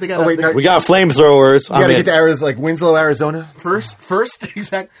got. Oh, wait, no. We got flamethrowers. You gotta get to Arizona, like Winslow, Arizona. First,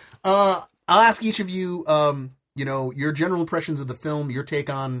 exact. I'll ask each of you, your general impressions of the film, your take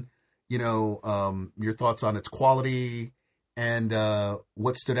on, your thoughts on its quality, and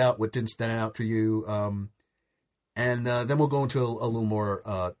what stood out, what didn't stand out to you, and then we'll go into a little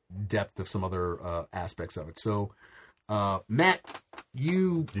more depth of some other aspects of it. So, Matt,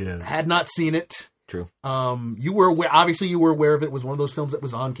 you had not seen it. True. You were aware. Obviously, you were aware of it. It was one of those films that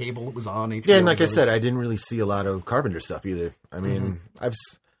was on cable. It was on HBO. Yeah, and like I said, I didn't really see a lot of Carpenter stuff either. I mean,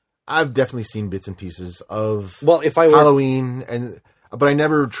 I've definitely seen bits and pieces of if I were Halloween, but I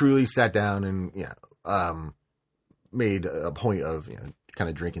never truly sat down and made a point of kind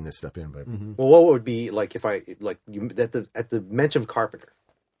of drinking this stuff in. But well, what would be like if I you at the mention of Carpenter?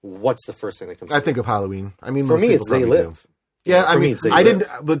 What's the first thing that comes? I think of Halloween. I mean, for me, it's They Live. Yeah, I mean, I didn't.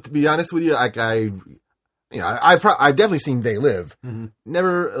 But to be honest with you, like I've definitely seen They Live. Mm-hmm.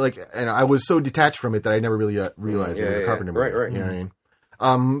 Never and I was so detached from it that I never really realized it was a Carpenter movie. Right. You know what I mean?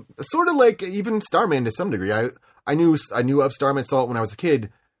 Sort of like even Starman to some degree. I knew of Starman Salt when I was a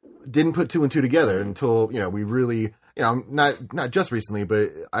kid. Didn't put 2 and 2 together until we really not just recently,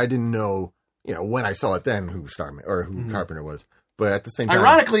 but I didn't know when I saw it then who Starman or who Carpenter was. But at the same time,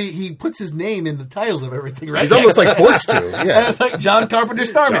 ironically, he puts his name in the titles of everything, right? He's almost like forced to. Yeah, it's like John Carpenter's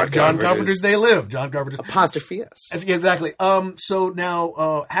Starman, John Carpenter's They Live, John Carpenter's apostrophe S. Exactly. So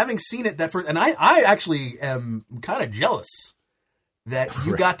now, having seen it that first, and I actually am kind of jealous that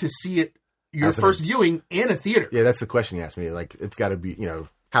you got to see it your first viewing in a theater. Yeah, that's the question you asked me. Like, it's got to be,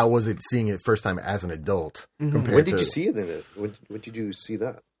 how was it seeing it first time as an adult? Compared When did you see it in it? When did you see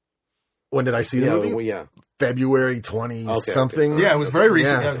that? When did I see the movie? Well, yeah. February 20-something. Okay. Yeah, it was very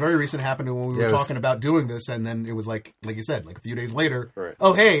recent. Yeah. Yeah, it was very recent. Happened when we were talking about doing this, and then it was like you said, like a few days later. Right.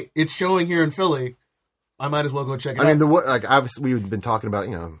 Oh, hey, it's showing here in Philly. I might as well go check it out. I mean, obviously we've been talking about,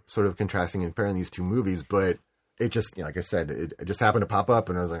 sort of contrasting and comparing these two movies, but it just, like I said, it just happened to pop up,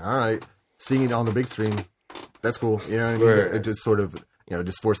 and I was like, all right, seeing it on the big screen, that's cool. You know what I mean? Right. It just sort of,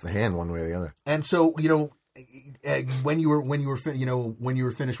 just forced the hand one way or the other. And so, when you were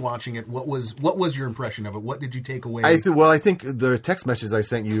finished watching it, what was your impression of it? What did you take away? I think the text messages I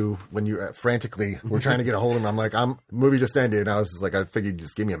sent you when you frantically were trying to get a hold of me, I'm like, movie just ended, and I was just like, I figured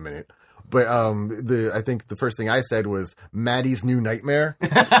just give me a minute. But I think the first thing I said was Maddie's New Nightmare,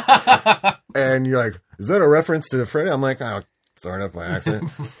 and you're like, is that a reference to Freddy? I'm like, oh, sorry enough by accident.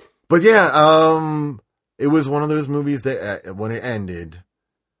 But yeah, it was one of those movies that when it ended,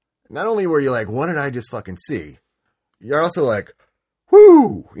 not only were you like, what did I just fucking see? You're also like,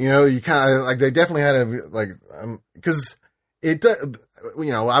 whoo! You kind of like, they definitely had a, because it,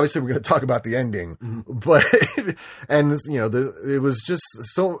 obviously we're going to talk about the ending, but, and, it was just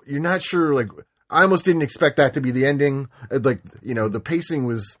so, you're not sure, like, I almost didn't expect that to be the ending. Like, the pacing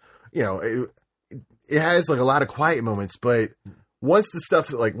was, it has like a lot of quiet moments, but once the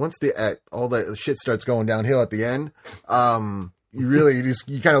stuff, like, once all the shit starts going downhill at the end, you really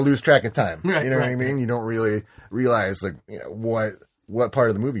you kind of lose track of time. Right, what I mean? You don't really realize like what part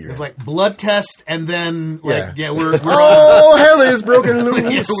of the movie you're It's in. like blood test, and then we're oh, hell is broken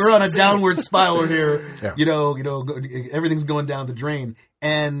loose. we're on a downward spiral here. Yeah. Everything's going down the drain,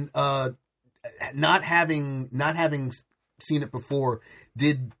 and not having seen it before.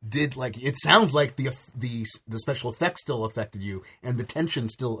 Did like it sounds like the special effects still affected you and the tension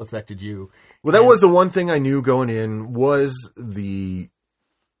still affected you? Well, that was the one thing I knew going in was the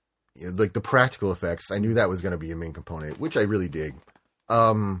like the practical effects, I knew that was going to be a main component, which I really dig.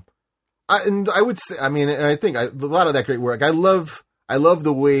 And I would say, I mean, and I think a lot of that great work. I love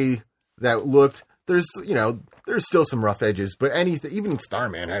the way that looked. There's still some rough edges, but even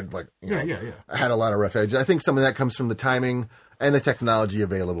Starman had like, had a lot of rough edges. I think some of that comes from the timing and the technology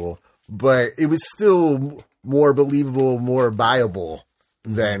available, but it was still more believable, more viable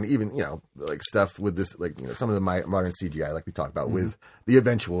than even, like stuff with this, like, some of the modern CGI, like we talked about with the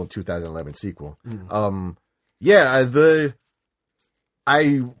eventual 2011 sequel. My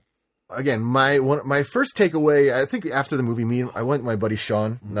first takeaway, I think after the movie, I went with my buddy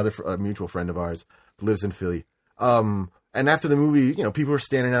Sean, another mutual friend of ours, who lives in Philly. And after the movie, people were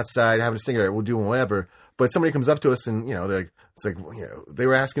standing outside having a cigarette, we're doing whatever. But somebody comes up to us and, they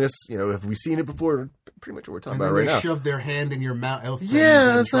were asking us, have we seen it before? Pretty much what we're talking about right now. They shoved their hand in your mouth.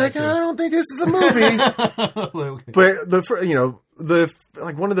 Yeah, it's like, I don't think this is a movie. But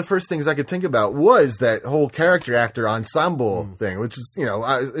one of the first things I could think about was that whole character actor ensemble thing, which is,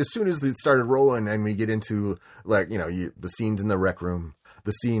 as soon as it started rolling and we get into the scenes in the rec room,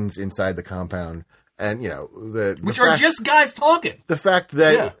 the scenes inside the compound, and which are just guys talking. The fact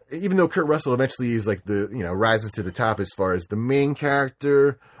that even though Kurt Russell eventually is like rises to the top as far as the main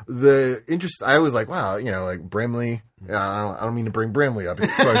character, the interest, I was like, wow, like Brimley. I don't mean to bring Brimley up.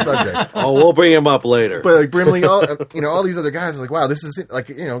 It's a subject. Oh, we'll bring him up later. But like Brimley, all these other guys, like, wow, this is like,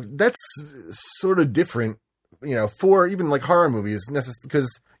 that's sort of different, for even like horror movies,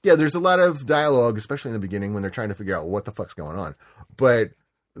 because there's a lot of dialogue, especially in the beginning when they're trying to figure out what the fuck's going on. But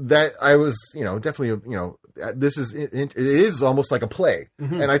that I was, definitely, this is, it is almost like a play.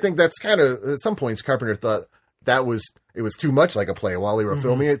 And I think that's kind of, at some points, Carpenter thought it was too much like a play while they were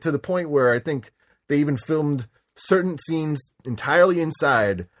filming it, to the point where I think they even filmed certain scenes entirely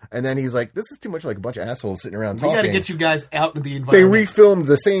inside, and then he's like, this is too much like a bunch of assholes sitting around talking. We got to get you guys out in the environment. They refilmed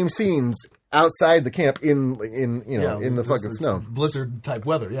the same scenes outside the camp in the fucking snow, blizzard type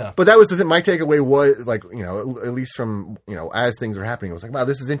weather. Yeah, but that was the thing. My takeaway was like, at least from as things are happening, I was like, wow,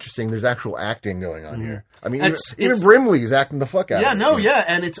 this is interesting. There's actual acting going on here. I mean, even Brimley's acting the fuck out. Yeah, of it,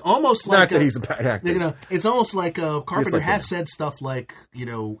 and it's almost like not that he's a bad actor. It's almost like Carpenter has said stuff like,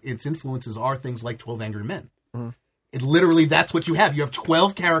 its influences are things like 12 Angry Men. It literally, that's what you have. You have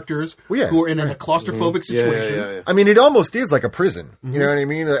 12 characters who are in a claustrophobic situation. Yeah. I mean, it almost is like a prison. You know what I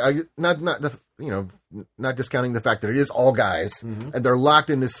mean? Not discounting the fact that it is all guys, and they're locked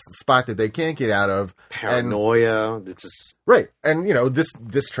in this spot that they can't get out of. Paranoia. It's just... Right. And, this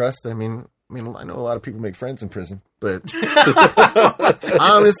distrust, I know a lot of people make friends in prison, but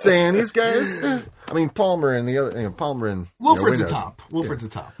I'm just saying, these guys, Palmer and the other, Palmer and... Wilfred's a top. Wilfred's a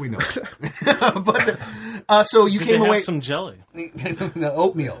top. We know it. But, so you came away... Have some jelly?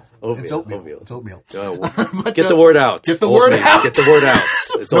 Oatmeal. It's oatmeal. It's oatmeal. Get the word out. Get the word out. Get the word out.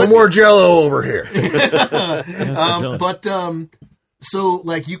 No more Jell-O over here. So,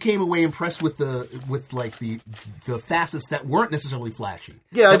 you came away impressed with the facets that weren't necessarily flashy.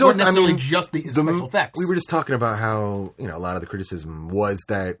 Yeah, I don't necessarily just the special effects. We were just talking about how a lot of the criticism was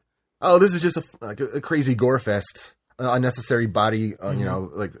that this is just a crazy gore fest, unnecessary body,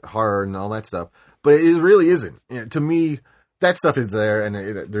 horror and all that stuff. But it really isn't. To me, that stuff is there, and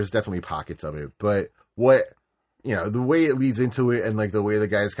there's definitely pockets of it. But what the way it leads into it, and the way the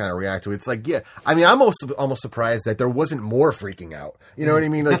guys kind of react to it, it's like, I'm almost surprised that there wasn't more freaking out. You know what I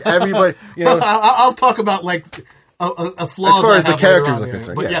mean? Like everybody, I'll talk about a flaw as far as the characters are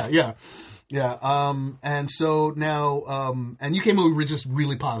concerned. But yeah. And so now, and you came away just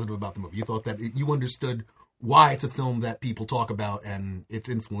really positive about the movie. You thought that you understood why it's a film that people talk about and its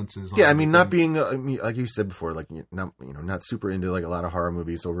influences. Not being like you said before, not super into a lot of horror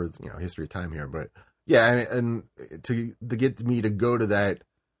movies over history of time here, but. Yeah, and to get me to go to that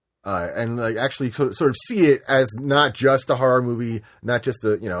and actually sort of see it as not just a horror movie, not just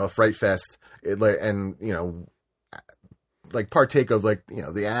a fright fest, partake of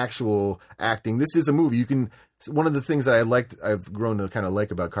the actual acting. This is a movie. One of the things that I've grown to kind of like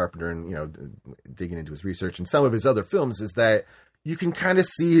about Carpenter, and digging into his research and some of his other films, is that you can kind of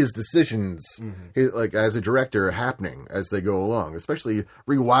see his decisions, as a director, happening as they go along. Especially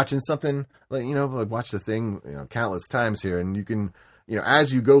rewatching something, watch The Thing, countless times here, and you can,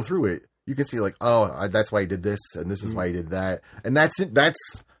 as you go through it, you can see that's why he did this, and this is why he did that, and that's it.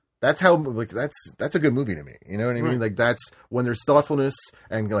 That's how that's a good movie to me. You know what I mean? Right. That's when there's thoughtfulness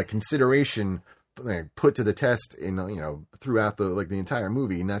and consideration put to the test in throughout the entire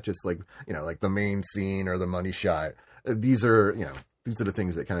movie, not just the main scene or the money shot. These are the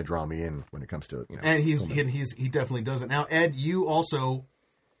things that kind of draw me in when it comes to and he definitely does it. Now, Ed, you also,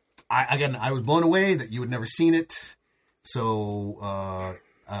 I was blown away that you had never seen it. So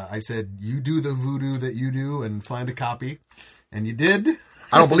I said, you do the voodoo that you do and find a copy. And you did.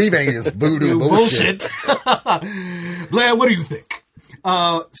 I don't believe any of this voodoo bullshit. Blair, what do you think?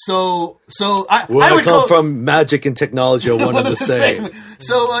 So I I would come go from magic and technology are one and the same.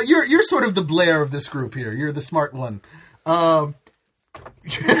 So you're sort of the Blair of this group here. You're the smart one. All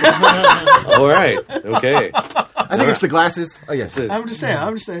right. Okay. I think it's the glasses. Oh yeah, I'm just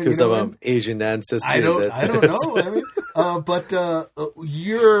saying. Because you know, of Asian ancestry. I don't know. I mean, but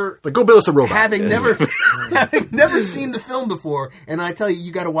you're like go build us a robot. having never seen the film before, and I tell you,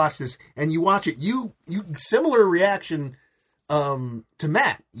 you got to watch this. And you watch it, you similar reaction to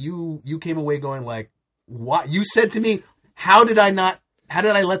Matt. You came away going like, what? You said to me, how did I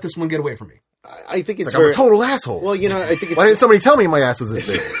let this one get away from me? I think it's I'm a total asshole. Well, you know, I think it's, why didn't somebody tell me my ass was this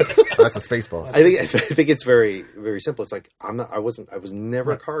big? That's a Spaceballs. I think it's very, very simple. It's like I was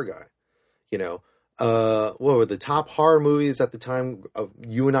never a car guy. You know, what were the top horror movies at the time of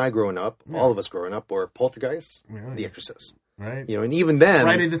you and I growing up? Yeah. All of us growing up were Poltergeist, The Exorcist, right? You know, and even then,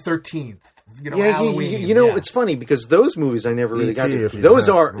 Friday the 13th. You know, yeah, Halloween, you know, it's funny because those movies I never really got to. Those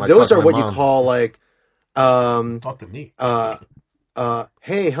those are what you call like. Talk to me.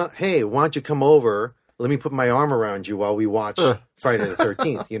 Hey, why don't you come over? Let me put my arm around you while we watch Friday the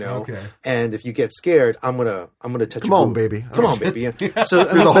 13th, you know? Okay. And if you get scared, I'm gonna touch Come your on, boob. baby. Come on, baby. Yeah. So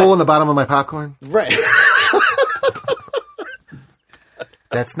There's a hole in the bottom of my popcorn. Right.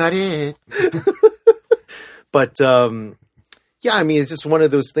 That's not it. But yeah, I mean, it's just one of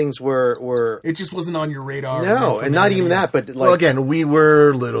those things where it just wasn't on your radar. No, and not even that, but like, well, again, we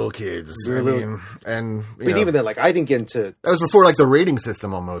were little kids. We were little, and but even then, like, I didn't get into that was before like the rating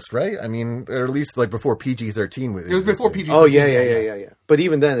system almost, right? I mean, or at least like before PG-13. It was before PG-13. Oh yeah. But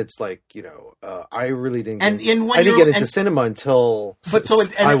even then, it's like, you know, I really didn't. I didn't get into cinema until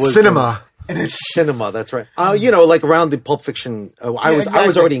I was cinema. Cinema, that's right. You know, like around the Pulp Fiction. I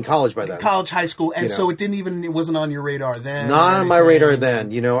was already in college by then. College, high school, and so it wasn't on your radar then. Not on my radar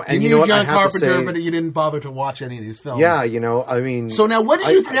then, you know. And you know knew what, John Carpenter, but you didn't bother to watch any of these films. Yeah, you know, I mean. So now, what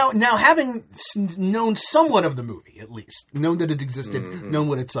did you now having known somewhat of the movie, at least known that it existed, known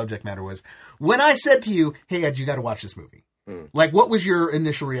what its subject matter was? When I said to you, "Hey Ed, you got to watch this movie," like what was your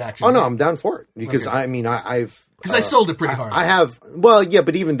initial reaction? Oh no, I'm down for it because I mean I've. Because I sold it pretty hard. I have, well, yeah,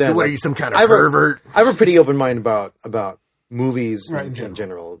 but even then, so what are you, some kind of pervert? I have a pretty open mind about movies in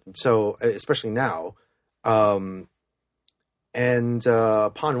general. So especially now, and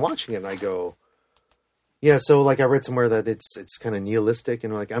upon watching it, I go, yeah. So like I read somewhere that it's kind of nihilistic,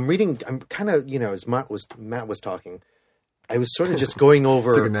 and like I'm kind of, you know, as Matt was talking, I was sort of just going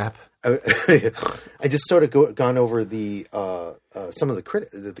over. Took a nap. I just sort of gone over the some of the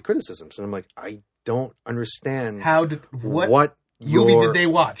criticisms, and I'm like, I don't understand what movie did they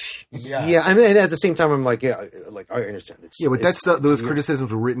watch? Yeah. I mean, at the same time, I'm like, I understand. But those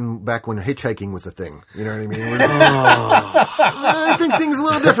criticisms were written back when hitchhiking was a thing. You know what I mean? I think things are a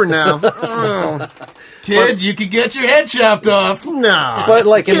little different now. Kid, you could get your head chopped off. No, but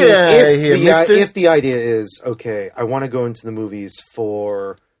like, I mean, if the idea is okay, I want to go into the movies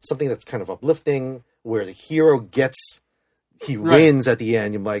for something that's kind of uplifting, where the hero wins at the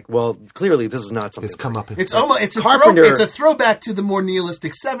end. You're like, well, clearly this is not something. It's come up. It's a throwback to the more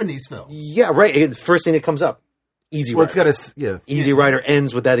nihilistic 70s films. Yeah, right. First thing that comes up, Easy Rider. Well, it's got Easy Rider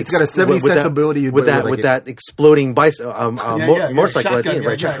ends with that. It's got a 70s sensibility with that exploding motorcycle at the end,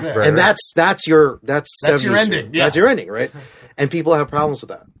 right? Yeah. And that's your ending. Yeah. That's your ending, right? And people have problems with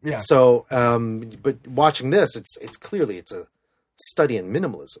that. Yeah. So, but watching this, it's clearly it's a study in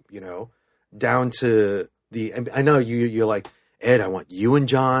minimalism. You know, down to I know you're like, Ed, I want you and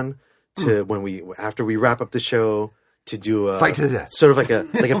John to after we wrap up the show to do a fight to the death, sort of like a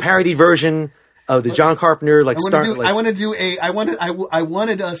parody version of the John Carpenter I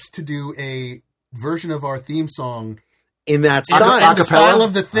wanted us to do a version of our theme song in that style, in the style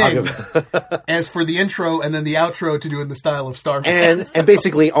of The Thing, as for the intro and then the outro to do in the style of Starman. And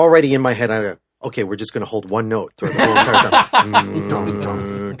basically already in my head, I go, okay, we're just going to hold one note throughout the whole entire time.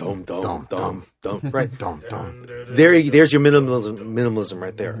 Right. There's your minimalism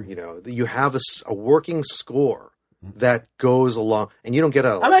right there. You know, you have a working score that goes along, and you don't get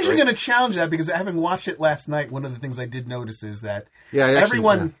out. I'm actually going to challenge that because having watched it last night, one of the things I did notice is that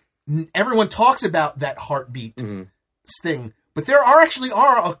everyone talks about that heartbeat thing, but there are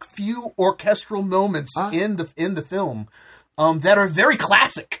a few orchestral moments in the film that are very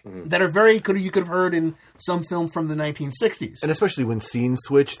classic, that are very you could have heard in some film from the 1960s. And especially when scenes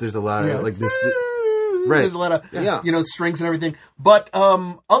switch, there's a lot of like this. Right. There's a lot of strings and everything. But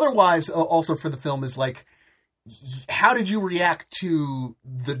otherwise, also for the film is like, how did you react to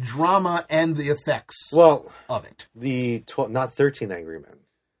the drama and the effects? Well, of it. The not 13 Angry Men.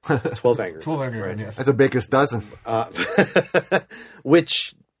 12 Angry 12 Angry Men, right? yes. That's a baker's dozen.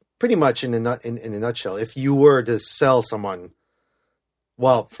 Which pretty much in a nutshell, if you were to sell someone,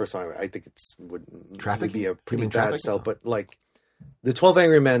 well, first of all, I think would be a pretty bad sell, but like the 12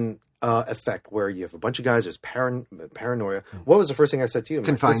 Angry Men effect where you have a bunch of guys, there's paranoia. What was the first thing I said to you?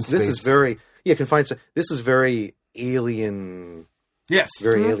 Confined This is space. very, confined. This is very alien. Yes.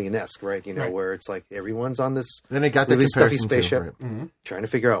 Very alien-esque, right? You know, Right. where it's like everyone's on this Then they got the really stuffy comparison too, spaceship, right. trying to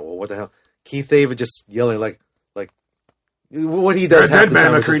figure out, well, what the hell? Keith David just yelling like what he does. You're a half dead the man,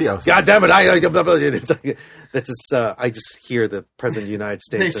 time is McCready. just, God damn it! It's like, that's just. I just hear the president of the United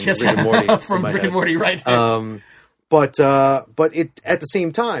States and Yes, Rick and Morty from in my Rick head. and Morty, right? But it at the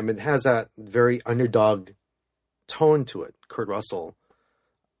same time it has that very underdog tone to it. Kurt Russell.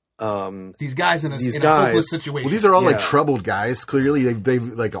 These guys in a these hopeless guys- situation. Well, these are all like Yeah. troubled guys. Clearly, they've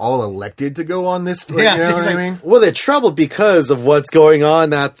like all elected to go on this. Like, Yeah, you know what I exactly. mean? Well, they're troubled because of what's going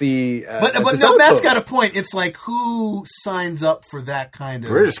on at the. But at this no, Matt's outpost. got a point. It's like who signs up for that kind of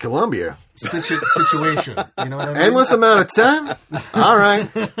British Columbia. situation? You know what I mean? Endless amount of time. All right.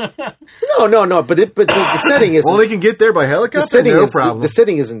 No. But the setting is Well, they can get there by the helicopter. setting No is problem. the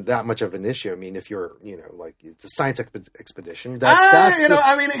setting isn't that much of an issue. I mean, if you're like it's a science expedition, that's you know, just-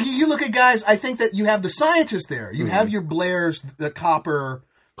 I mean, you look at guys. I think that you have the scientists there. You have your Blairs, the Copper,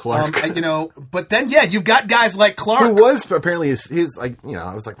 Clark. you know. But then, you've got guys like Clark. Who was apparently his like, you know,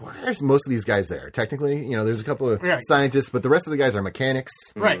 I was like, why are most of these guys there? Technically, you know, there's a couple of Right. scientists, but the rest of the guys are mechanics.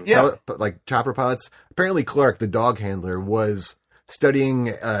 Right, yeah. Like chopper pods. Apparently Clark, the dog handler, was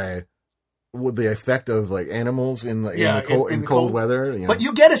studying what the effect of like animals in the cold, cold weather. You know? But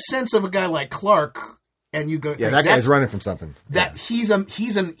you get a sense of a guy like Clark, and you go, yeah, that guy's running from something. That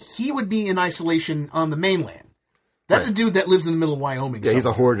he would be in isolation on the mainland. That's a dude that lives in the middle of Wyoming. Yeah, he's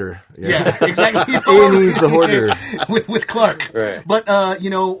a somewhere. hoarder. Yeah, exactly. And he's the hoarder. with Clark. Right. But you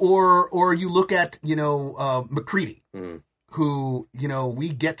know, or you look at, you know, McCready, who, you know, we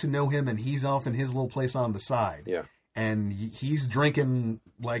get to know him, and he's off in his little place on the side. Yeah. And he's drinking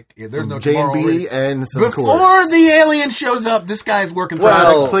like there's no J tomorrow. and B and some Before Coors. the alien shows up, this guy's working.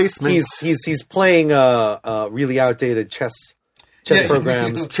 Well, placement. he's playing really outdated chess Yeah.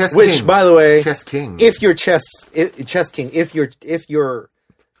 programs. Chess which, King. by the way, Chess King. if your chess king, if your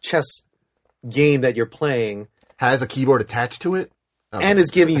chess game that you're playing has a keyboard attached to it. and is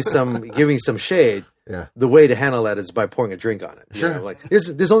giving you some shade, Yeah. the way to handle that is by pouring a drink on it. You Sure. know, like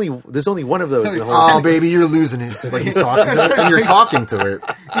there's only one of those. In the whole Oh, baby, you're losing it. Like he's talking to it, and you're talking to it.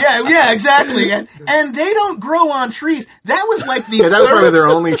 Yeah, exactly. And they don't grow on trees. That was like the Yeah, that was third, probably their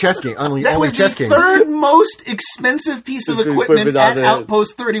only chess game. Only was chess the game. third most expensive piece of equipment Equipment on at it.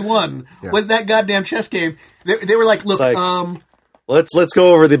 Outpost 31 was that goddamn chess game. They were like, look, like, Let's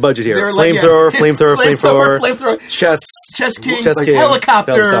go over the budget here. They're like, Flamethrower, chess King, king,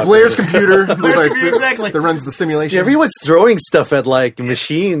 helicopter. Blair's computer, like, exactly. that runs the simulation. Yeah, everyone's throwing stuff at like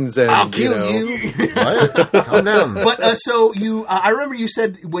machines and I'll kill you. What? Calm down. But so you, I remember you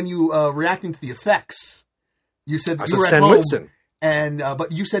said when you reacting to the effects, you said I you said were at Stan home, Winston. and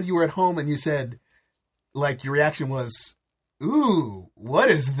but you said you were at home, and you said like your reaction was, "Ooh, what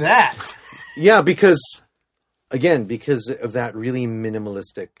is that?" Yeah, because of that really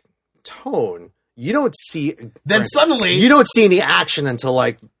minimalistic tone, you don't see. Then suddenly you don't see any action until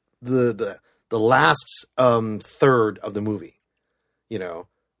like the last third of the movie. You know,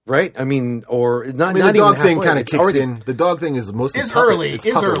 right? I mean, or not. I mean, not the dog even thing halfway. kind of It's kicks already- in. The dog thing is mostly Is puppet- early. it's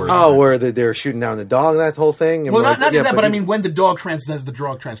Is puppet early. work. Oh, where they're shooting down the dog, that whole thing. And well, like, not just that, but I you- mean when the dog does the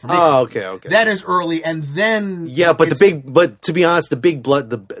dog transformation. Oh, okay. That is early, and then Yeah, but but to be honest, the big blood,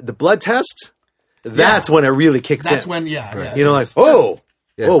 the blood test, that's when it really kicks in. that's when yeah, You know, like, whoa,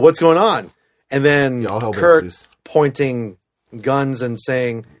 Yeah. what's going on? And then all hell breaks Kurt loose. pointing guns and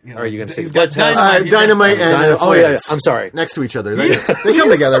saying, "Are you going to take he's the blood got test?" dynamite. Dynamite and Oh yeah, flares I'm sorry. next to each other. They come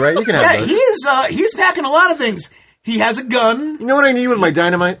together, right? You can have those. he's packing a lot of things. He has a gun. You know what I need with my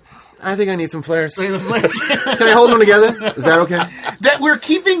dynamite? I think I need some flares. Can that I hold them together? Is that okay? we're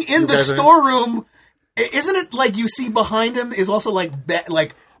keeping in the guys are- storeroom. Isn't it like you see behind him is also like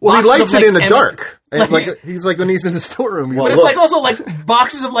Well, he boxes lights of, it like, in the M- dark. And like- like he's like when he's in the storeroom. He's But like, it's like also like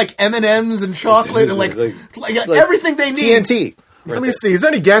boxes of like M&Ms and chocolate and like everything they need. TNT. let me see. Is there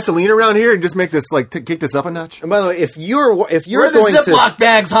any gasoline around here? And just make this like kick this up a notch. And by the way, if you're Where are the going Ziploc to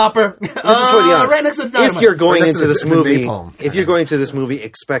bags, Hopper? this is for the honest. right next to the dynamite. if you're going Right next into to this the movie, napalm. if you're going to this movie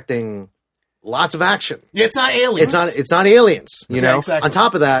expecting lots of action, yeah, it's not aliens. it's not aliens. You Yeah, know. exactly. On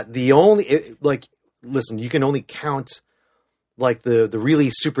top of that, listen, you can only count like the really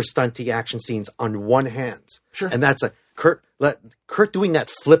super stunty action scenes on one hand. Sure. And that's Kurt Kurt doing that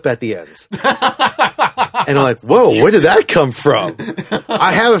flip at the end. And I'm like, whoa, where did that come from?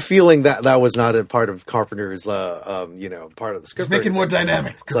 I have a feeling that was not a part of Carpenter's, part of the script. It's making more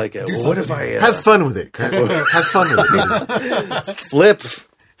dynamic. It's like, what if I... Have fun with it. Kurt. Have fun with it. flip,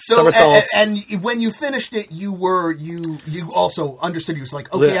 somersaults. And when you finished it, you also understood. You was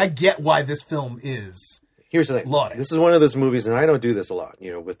like, okay, I get why this film is. Here's the thing. Lauded. This is one of those movies, and I don't do this a lot,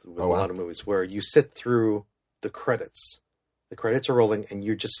 with a lot of movies, where you sit through the credits. The credits are rolling, and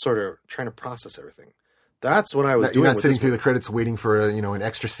you're just sort of trying to process everything. That's what I was doing. You're not sitting through the credits waiting for an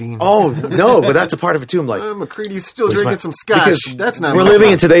extra scene. Oh no, but that's a part of it too. I'm like, McCready's still drinking some scotch. Because that's not. We're living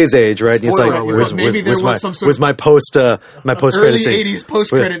in today's age, right? It's like, alert. Maybe there was some sort where's my post early credit scene? 80s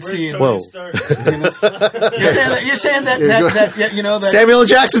post credit scene. Whoa. You're saying that Samuel L.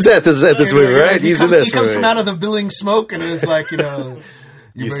 Jackson's at this movie, right? He's in this. He comes from out of the billowing smoke, and it's like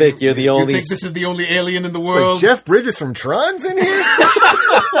You think you're the only? You think this is the only alien in the world? Like Jeff Bridges from Tron's in here?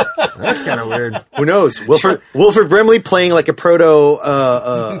 That's kind of weird. Who knows? Wilford Brimley playing like a proto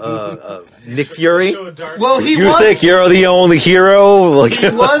Nick Fury. Well, You think you're the only hero? He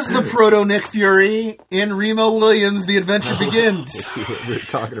was the proto Nick Fury in Remo Williams' The Adventure Begins. We were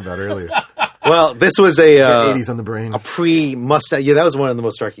talking about earlier. Well, this was The 80s on the brain. a pre-mustache. Yeah, that was one of the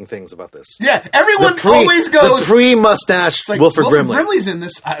most striking things about this. Yeah, everyone always goes the pre-mustache like, Wilford Brimley. Brimley's in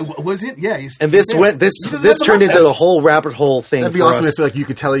this. Was it? Yeah, And this turned into the whole rabbit hole thing. That'd be for awesome us. if like you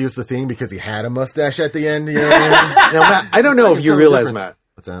could tell he was the thing because he had a mustache at the end. You know what I mean? Now, Matt, I don't know if you realize, Matt.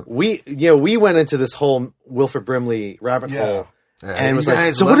 What's that? We went into this whole Wilford Brimley rabbit hole. Yeah, And you was like,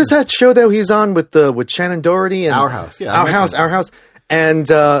 guys so love what is that show that he's on with Shannon Doherty and Our House? Yeah, I Our House. And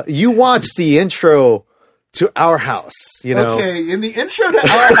you watched the intro to Our House, Okay, in the intro to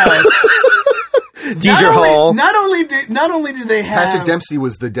Our House, Deidre Hall. Not only do they have Patrick Dempsey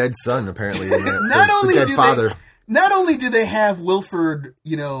was the dead son, apparently. the dead father. Not only do they have Wilford,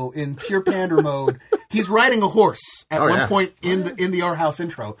 in pure pander mode, he's riding a horse at one point in the Our House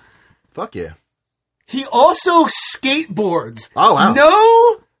intro. Fuck yeah. He also skateboards. Oh, wow.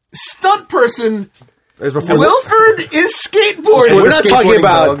 No stunt person. There's before Wilford is skateboarding. We're not talking skateboarding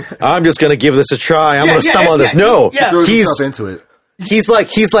about. dog. I'm just going to give this a try. I'm going to stumble on this. yeah, No, yeah. throws he's himself into it. he's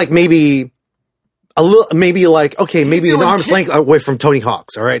like maybe a little, maybe like okay, maybe an doing arm's length away from Tony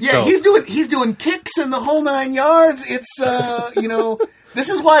Hawk's. All right, Yeah, so he's doing kicks in the whole 9 yards. It's this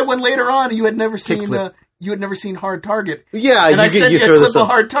is why when later on you had never seen Hard Target. yeah, and I sent you a throw clip this of up.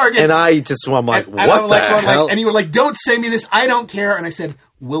 Hard Target, and I'm like, and what I'm the like, hell? and you were like, don't send me this. I don't care. And I said,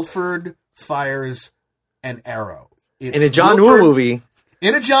 Wilford fires an arrow. It's in a John Woo Wilford- movie.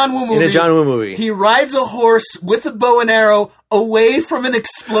 In a John Woo movie. In a John Woo movie. He rides a horse with a bow and arrow away from an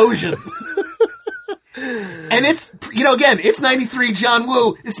explosion. And it's, again, it's 93 John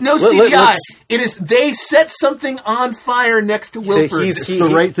Woo. It's no CGI. It is, they set something on fire next to Wilford. It's the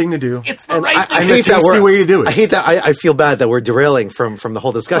right thing to do. It's the right thing. I And hate a that tasty way to do it. I hate that. I feel bad that we're derailing from the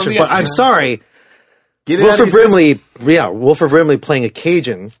whole discussion. From the But I'm essence. sorry. Get it out of Wilford your Brimley, Wilford Brimley playing a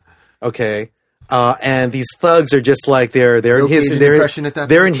Cajun, okay, and these thugs are just like they're in Real his Cajun impression at that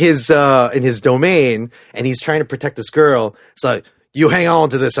they're point? in his domain, and he's trying to protect this girl. It's like, you hang on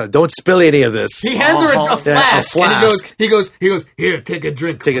to this, don't spill any of this. He hands her a flask, and flask. he goes, here, take a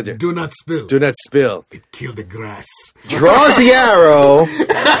drink. Take a drink. Do not spill. Do not spill. Kill the grass. Draws the arrow.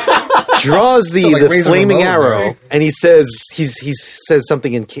 Draws the like Razor flaming Ramon, arrow, right? and he says says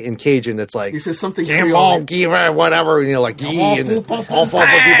something in Cajun that's like, He says something "Come Creole. on, give her whatever," like "Gee," and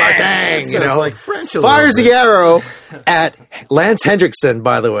bang, Sounds like French a little fires bit. the arrow at Lance Hendrickson.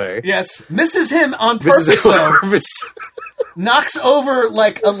 By the way, Yes, misses him on this is purpose, though. purpose. Knocks over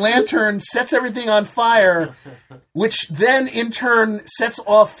like a lantern, sets everything on fire, which then in turn sets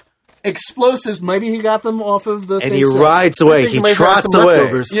off explosives. Maybe he got them off of the And thing he set. rides I away. think He might have trots some away,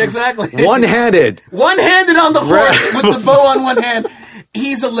 leftovers. Yeah, exactly. one-handed. One-handed on the horse Right. with the bow on one hand.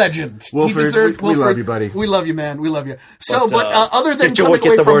 He's a legend. Wilford, he deserves. we love you, buddy. We love you, man. We love you. So, But, other than get your- coming get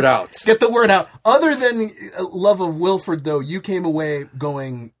away the from- word out. Get the word out. Other than love of Wilford, though, you came away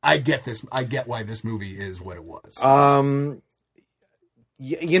going, "I get this. I get why this movie is what it was."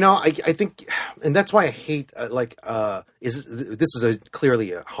 I think, and that's why I hate this is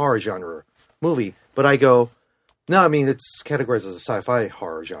clearly a horror genre movie, but I go, no, I mean it's categorized as a sci-fi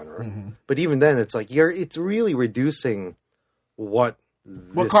horror genre, but even then, it's like it's really reducing what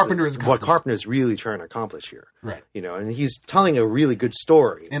Carpenter is what Carpenter is really trying to accomplish here, Right. And he's telling a really good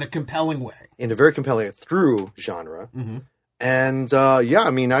story in a compelling way. in a very compelling through genre, and I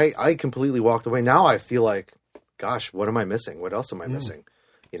mean, I completely walked away. Now I feel like, gosh, what am I missing? What else am I missing?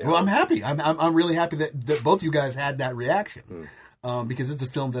 Well, I'm happy. I'm really happy that both you guys had that reaction. because it's a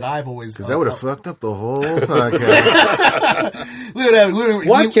film that I've always... Because that would have fucked up the whole podcast.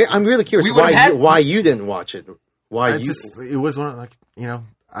 I'm really curious why you didn't watch it. It was one of, like, you know,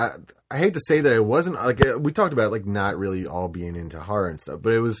 I hate to say that it wasn't, like, we talked about, like, not really all being into horror and stuff,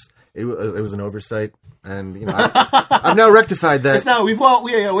 but it was an oversight, and, you know, I've now rectified that.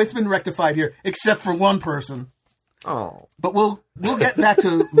 It's been rectified here, except for one person. Oh. But we'll get back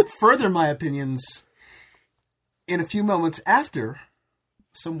to further my opinions in a few moments after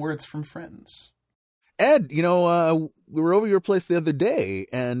some words from friends. Ed, you know, we were over your place the other day,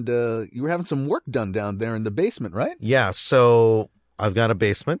 and you were having some work done down there in the basement, right? Yeah, so I've got a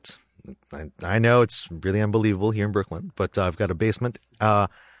basement. I know it's really unbelievable here in Brooklyn, but I've got a basement,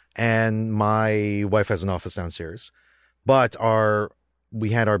 and my wife has an office downstairs. But we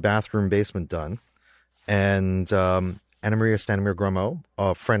had our bathroom basement done, and Anna Maria Stanimir Grummo,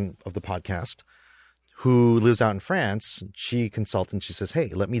 a friend of the podcast, who lives out in France, she consulted. She says, "Hey,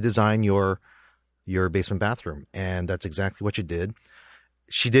 let me design your basement bathroom," and that's exactly what she did.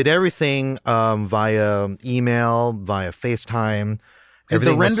 She did everything via email, via FaceTime.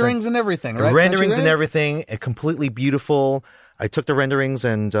 The renderings and everything, right? The renderings and everything, completely beautiful. I took the renderings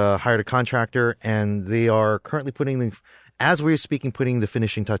and hired a contractor, and they are currently as we're speaking, putting the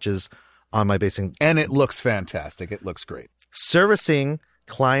finishing touches on my basement. And it looks fantastic. It looks great. Servicing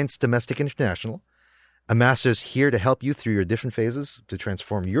clients, domestic and international. Amasta's here to help you through your different phases to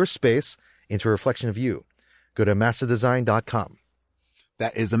transform your space into a reflection of you. Go to amastadesign.com.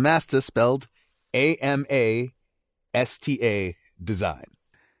 That is Amasta, spelled Amasta design.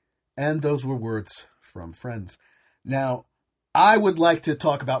 And those were words from friends. Now, I would like to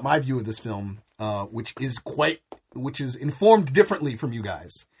talk about my view of this film, which is informed differently from you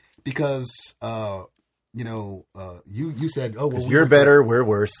guys, because you said, "Oh, well, you're better, we're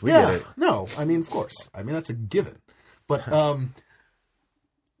worse." We get it. No, I mean, of course, I mean that's a given. But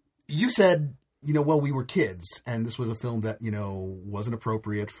you said, well, we were kids, and this was a film that wasn't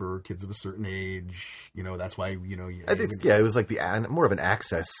appropriate for kids of a certain age. That's why it was like more of an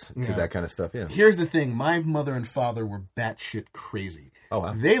access to that kind of stuff. Yeah. Here's the thing: my mother and father were batshit crazy. Oh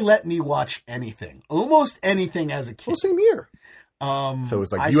wow. They let me watch anything, almost anything, as a kid. Well, same here. So it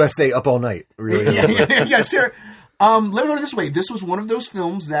was like USA Up All Night. Really? Yeah, sure. Let me put it this way: this was one of those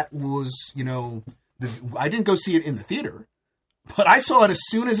films that was, I didn't go see it in the theater. But I saw it as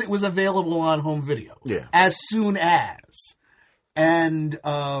soon as it was available on home video. Yeah. As soon as. And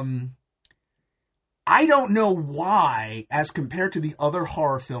I don't know why, as compared to the other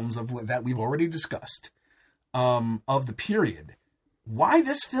horror films that we've already discussed, of the period, why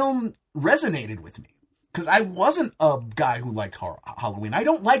this film resonated with me. Because I wasn't a guy who liked Halloween. I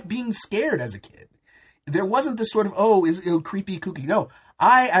don't like being scared as a kid. There wasn't this sort of, is it creepy, kooky. No.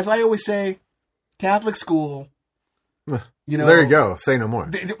 As I always say, Catholic school... there you go. Say no more.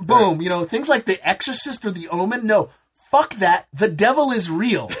 Boom. Right. Things like The Exorcist or The Omen. No, fuck that. The devil is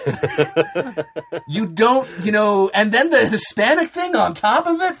real. You don't, and then the Hispanic thing on top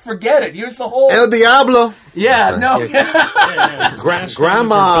of it. Forget it. Here's the whole El Diablo. Yeah, no.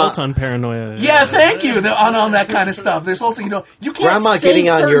 Grandma built on paranoia. Yeah, thank you. On that kind of stuff. There's also, you can't Grandma say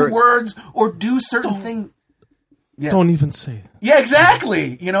certain words or do certain things. Yeah. Don't even say it. Yeah,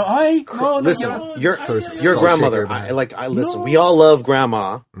 exactly. Listen, your grandmother. Listen. No. We all love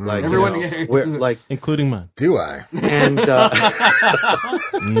grandma. Like everyone, including mine. Do I? And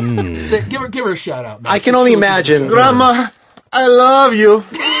say, give her a shout out. Man. I can only imagine, Grandma. I love you.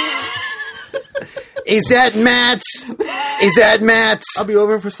 Is that Matt? I'll be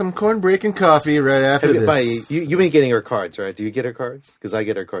over for some cornbread and coffee right after this. Buddy, you've been getting her cards, right? Do you get her cards? Because I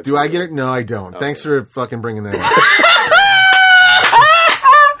get her cards. Do I get it? No, I don't. Okay. Thanks for fucking bringing that up.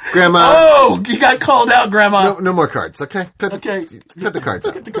 Grandma. Oh, you got called out, Grandma. No more cards, okay? Cut the cards out. Cut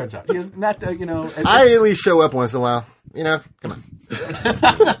the cards out. He is not, I at least show up once in a while. Come on.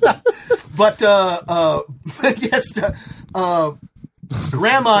 But, yes,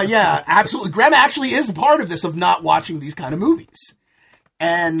 Grandma, yeah, absolutely. Grandma actually is part of this, of not watching these kind of movies.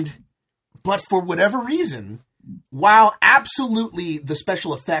 But for whatever reason, while absolutely the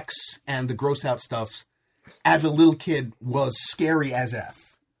special effects and the gross out stuff as a little kid was scary as F,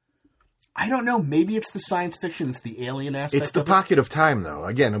 I don't know, maybe it's the science fiction, it's the alien aspect. It's the pocket of time, though.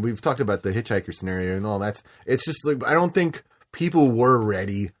 Again, we've talked about the hitchhiker scenario and all that. It's just like, I don't think people were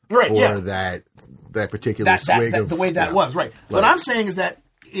ready for that particular swig of... The way that was, right. What I'm saying is that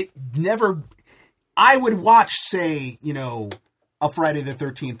it never... I would watch, say, a Friday the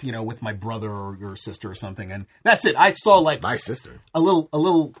 13th, with my brother or your sister or something, and that's it. I saw, like... My sister. A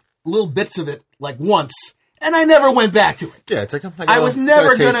little bits of it, like, once, and I never went back to it. Yeah, it's like... I was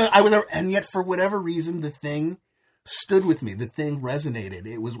never gonna... and yet, for whatever reason, The Thing stood with me. The Thing resonated.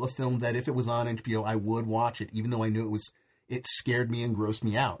 It was a film that if it was on HBO, I would watch it, even though I knew it scared me and grossed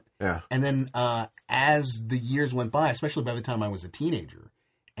me out. Yeah. And then as the years went by, especially by the time I was a teenager,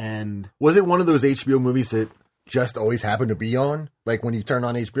 and Was it one of those HBO movies that just always happened to be on? Like when you turn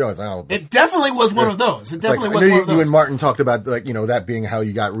on HBO, it's like, oh, it definitely was one of those. It it's like, definitely I was know one of those. you and Martin talked about like that being how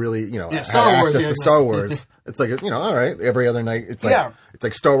you got really had Star Wars, access yeah, to Star Wars. It's like all right, every other night it's like it's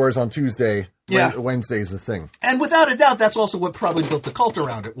like Star Wars on Tuesday. Yeah. Wednesday's the thing. And without a doubt, that's also what probably built the cult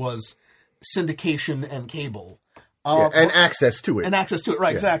around it was syndication and cable. And access to it. And access to it,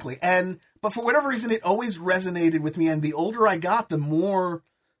 right, exactly. But for whatever reason, it always resonated with me. And the older I got, the more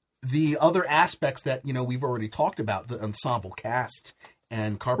the other aspects that, we've already talked about, the ensemble cast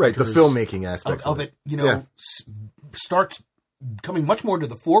and Carpenter's... Right, the filmmaking aspects of it, starts coming much more to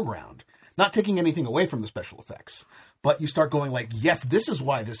the foreground. Not taking anything away from the special effects. But you start going like, yes, this is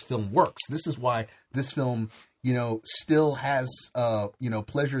why this film works. This is why this film, still has,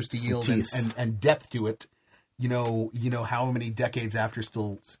 pleasures to yield and depth to it. How many decades after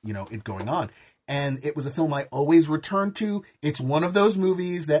still, it going on. And it was a film I always returned to. It's one of those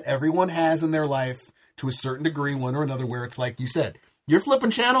movies that everyone has in their life to a certain degree, one or another, where it's like you said, you're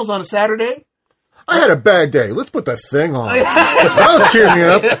flipping channels on a Saturday. I had a bad day. Let's put the Thing on. That'll cheer me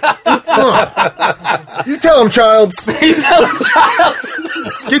up. Huh. You tell him, Childs. Get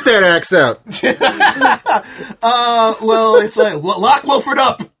that axe out. Well, it's like, lock Wilford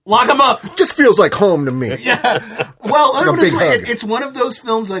up. Lock him up. Just feels like home to me. Yeah. Well, like a big hug. It's one of those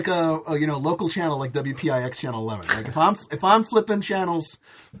films like a local channel like WPIX Channel 11. Like if I'm flipping channels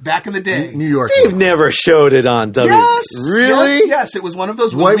back in the day, New York. They've never showed it on W. Yes, Really? Yes, it was one of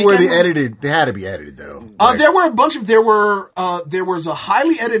those. What were they edited? They had to be edited though. There were a bunch of there was a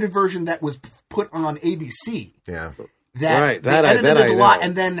highly edited version that was put on ABC. Yeah. That edited it a lot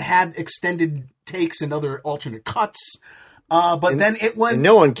and then had extended takes and other alternate cuts. But then it went. And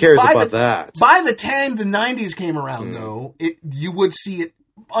no one cares about that. By the time the 90s came around, though, you would see it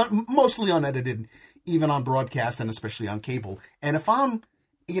mostly unedited, even on broadcast and especially on cable. And if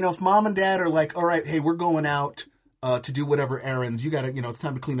if mom and dad are like, all right, hey, we're going out to do whatever errands, you got to, it's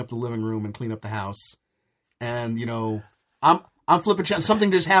time to clean up the living room and clean up the house. And, I'm flipping channels,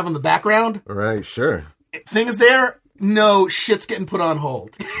 something to just have in the background. All right, sure. Things there. No, shit's getting put on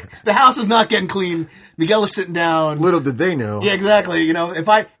hold. The house is not getting clean. Miguel is sitting down. Little did they know. Yeah, exactly.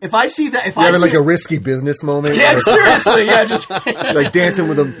 If I see that, You're having like a risky business moment. Yeah, seriously. Yeah, just like dancing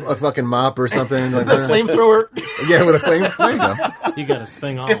with a fucking mop or something. Like the flamethrower. Yeah, with a flame. There you go. You got his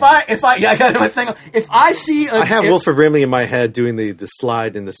thing on. I got my thing on. If I see, I have Wilford Brimley in my head doing the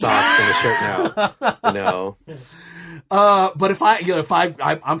slide in the socks and the shirt now. But if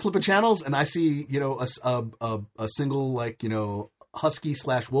I'm flipping channels and I see, a single husky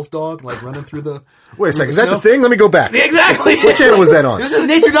 / wolf dog running through the. Wait a second, is that the Thing? Let me go back. Exactly. What channel was that on? This is a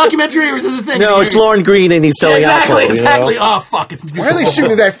nature documentary or is this a Thing? No, it's Lauren Green and he's selling exactly, apples. Exactly. Oh fuck! Why are they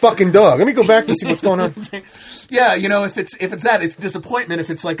shooting at that fucking dog? Let me go back to see what's going on. Yeah, if it's that, it's disappointment. If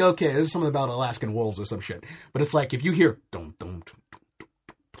it's like, okay, this is something about Alaskan wolves or some shit. But it's like if you hear dum dum,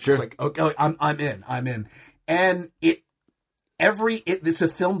 sure. It's like okay, I'm in. And it's a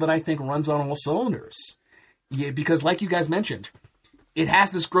film that I think runs on all cylinders. Yeah, because like you guys mentioned, it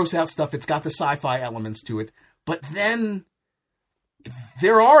has this gross out stuff. It's got the sci-fi elements to it. But then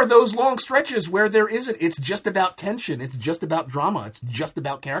there are those long stretches where there isn't. It's just about tension. It's just about drama. It's just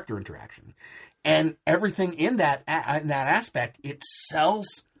about character interaction. And everything in that aspect, it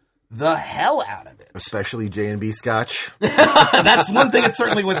sells the hell out of it. Especially J&B Scotch. That's one thing it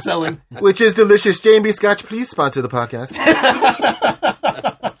certainly was selling. Which is delicious. J&B Scotch, please sponsor the podcast.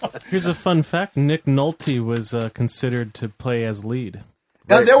 Here's a fun fact. Nick Nolte was considered to play as lead.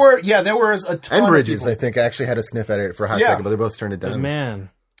 Right. There was a ton and Bridges, of people. I think, actually had a sniff at it for a hot second, but they both turned it down. But man,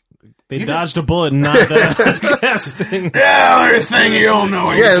 they dodged a bullet and not casting. Yeah, everything you don't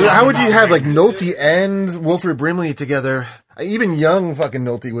know. Yeah, how would you have Nolte and Wilford Brimley together? Even young fucking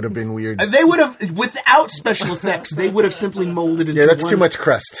Nolte would have been weird. They would have, without special effects, they would have simply molded into that's too much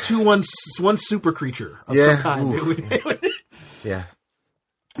crust. One super creature of some kind. Yeah.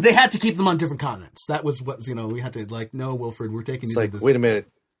 They had to keep them on different continents. That was what, we had to, no, Wilford, we're taking you to this. It's wait a minute.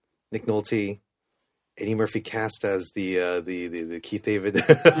 Nick Nolte, Eddie Murphy cast as the Keith David.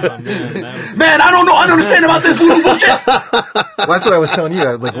 Oh, man, man, I don't know. I don't understand about this voodoo bullshit. Well, that's what I was telling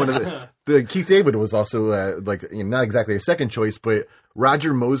you. One of the Keith David was also not exactly a second choice, but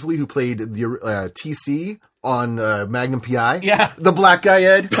Roger Mosley, who played the TC on Magnum PI. Yeah, the black guy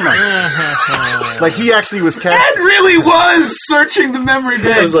Ed. Come on, he actually was cast. Ed really was searching the memory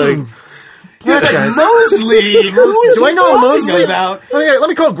banks. He was like, guys. Mosley. Who is Do he I know talking Mosley? about? Let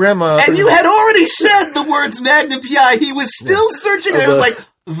me call Grandma. And you had already said the words Magnum PI. He was still searching. And it was like,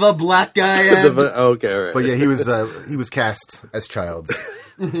 the black guy. Okay, all right. But yeah, he was cast as Childs,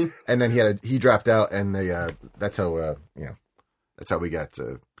 and then he dropped out, and that's how that's how we got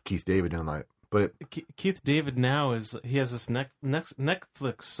Keith David on that. But Keith David now he has this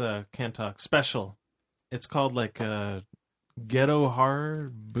Netflix Can't Talk special. It's called like Ghetto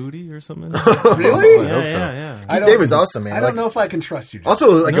Horror Booty or something. Really? Yeah. Keith David's awesome, man. I don't know if I can trust you, John.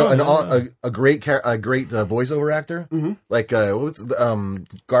 Also, like No. a great voiceover actor. Like what's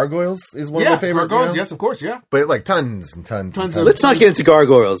Gargoyles is one of my favorite. Gargoyles, you know? yes, of course, yeah. But like tons and tons. Tons and of- Let's not get into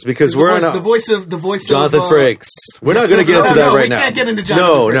gargoyles because we're on the voice of Jonathan of, Frakes. We're not going to get into no, that right we now. can't get into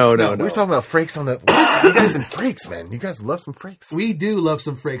Jonathan Frakes, No. no. We're talking about Frakes on the. You guys and Frakes, man. You guys love some Frakes. We do love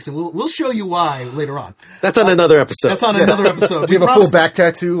some Frakes, and we'll show you why later on. That's on another episode. That's on another episode. Do you have a full back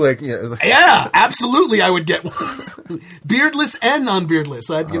tattoo? Like Yeah, absolutely. I would get one, beardless and non-beardless.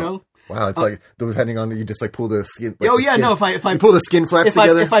 Wow, it's like depending on you just like pull the skin. Like Oh the yeah, skin, no. If I you pull the skin flaps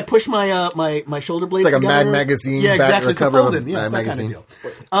together. if I push my my shoulder blades, It's like a together, Mad Magazine Yeah, back- exactly. the It's a cover of a fold-in. Yeah, Mad it's that kind of Magazine.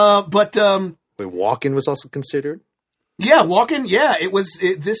 deal. But Wait, Walken was also considered. yeah, Walken. Yeah,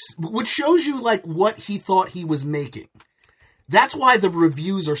 this, which shows you like what he thought he was making. That's why the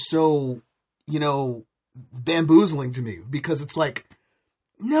reviews are so, bamboozling to me, because it's like,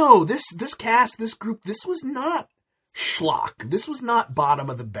 no, this cast, this group, this was not schlock. This was not bottom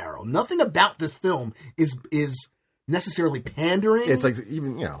of the barrel. Nothing about this film is necessarily pandering. It's like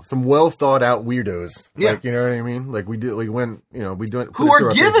even some well thought out weirdos. Yeah. Like, you know what I mean? Like we do. Like when we do it. who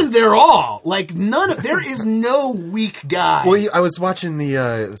are given their all. Like there is no weak guy. Well, I was watching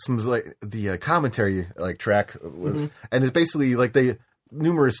the commentary track, and it's basically like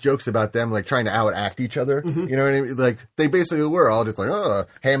numerous jokes about them like trying to outact each other. You know what I mean? Like they basically were all just like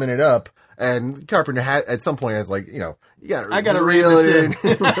hamming it up. And Carpenter at some point has I gotta reel this in.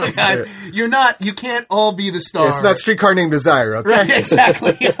 You can't all be the star. It's not Streetcar Named Desire, okay? Right,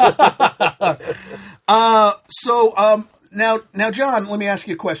 exactly. Now, John, let me ask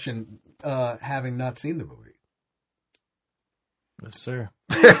you a question. Having not seen the movie, Yes, sir.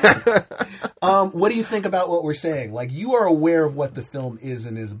 what do you think about what we're saying? Like, you are aware of what the film is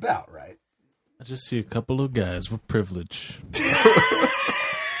and is about, right? I just see a couple of guys with privilege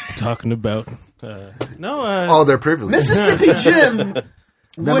talking about All their privilege. Mississippi Jim would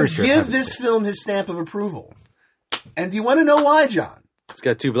Membership. give this film his stamp of approval. And do you want to know why, John? It's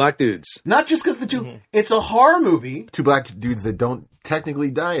got two black dudes. Not just because the two. It's a horror movie. Two black dudes that don't technically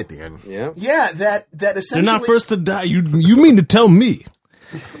die at the end. Yeah. Yeah, that they're essentially. not first to die. You mean to tell me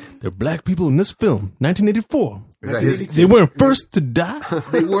there are black people in this film, 1984? Is that his? They weren't first to die.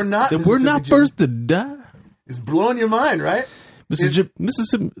 They were not. They were not Mississippi Jim. first to die. It's blowing your mind, right?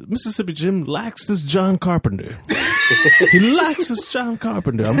 Mississippi Jim lacks this John Carpenter. He lacks this John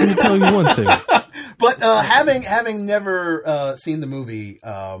Carpenter. I'm going to tell you one thing. But having never seen the movie,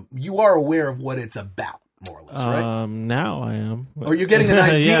 you are aware of what it's about, more or less, right? Now I am. Or you're getting an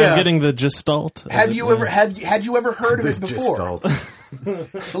idea. Yeah, I'm getting the gestalt. of Had it, you yeah. ever had you ever heard of it before? Gestalt.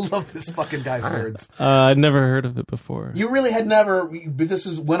 I love this fucking guy's words. I'd never heard of it before. You really had never. But this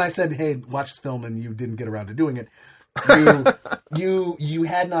is when I said, "Hey, watch this film," and you didn't get around to doing it. You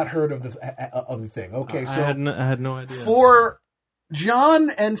had not heard of the thing. Okay, so I had no idea. for John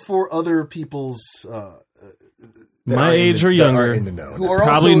and for other people's My age or That younger, are in the know. who are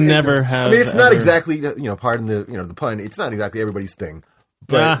probably also never ignorant. have. I mean, it's not ever- exactly pardon the pun. It's not exactly everybody's thing,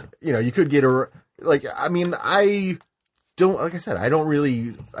 but you could get I mean, I don't like I said. I didn't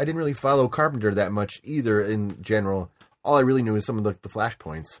really follow Carpenter that much either. In general, all I really knew is some of the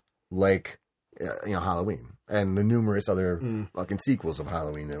flashpoints, like Halloween and the numerous other fucking sequels of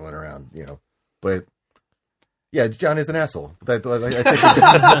Halloween that went around. But. Yeah, John is an asshole. I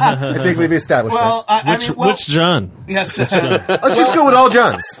think we've established Well, that. Which John? Yes, Let's just go with all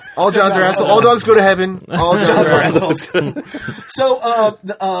Johns. All Johns are assholes. All dogs go to heaven. All Johns are assholes. So,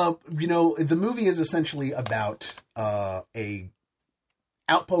 the movie is essentially about a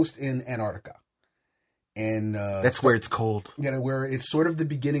outpost in Antarctica, and That's where it's cold. where it's sort of the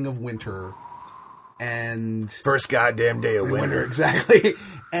beginning of winter, and First goddamn day of winter. exactly.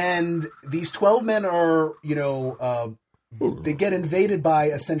 And these 12 men are, they get invaded by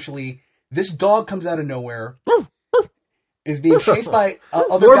essentially this dog comes out of nowhere, is being chased by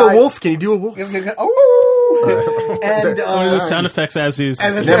other Or guys. the wolf. Can you do a wolf? Oh! And The sound effects as he's.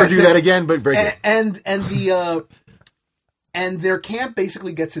 and Never do that again, but very good. and their camp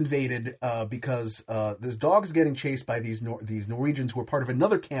basically gets invaded because this dog is getting chased by these Norwegians who are part of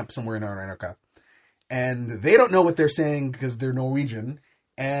another camp somewhere in Antarctica, and they don't know what they're saying because they're Norwegian,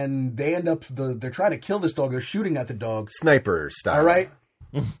 and they end up they're trying to kill this dog. They're shooting at the dog. Sniper style. All right,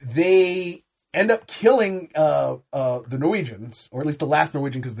 they end up killing the Norwegians, or at least the last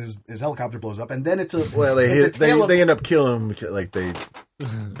Norwegian, because his helicopter blows up, and then it's a Well, they end up killing him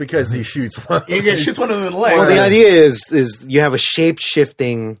because he shoots one. He shoots one of them in the leg. Well, the idea is you have a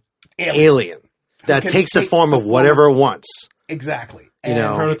shape-shifting alien that can takes the take form the of whatever it wants. Exactly. You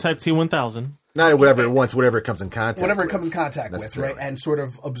know. Prototype T-1000. Not whatever it wants, whatever it comes in contact Whatever it with. comes in contact with, right? And sort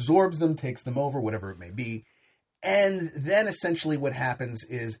of absorbs them, takes them over, whatever it may be. And then essentially what happens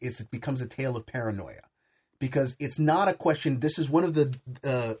is it becomes a tale of paranoia. Because it's not a question, this is one of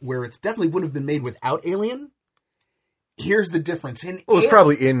the, where it's definitely wouldn't have been made without Alien. Here's the difference. It was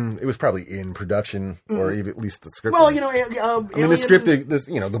probably in production, or even at least the script. Well, I mean, Alien, the script,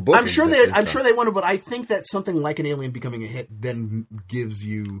 the book. I'm sure they wanted, but I think that something like an Alien becoming a hit then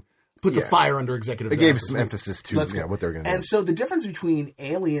puts a fire under executive. It gave some emphasis to what they're going to do. And so the difference between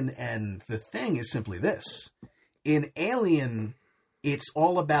Alien and The Thing is simply this: in Alien, it's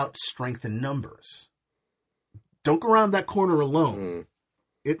all about strength in numbers. Don't go around that corner alone.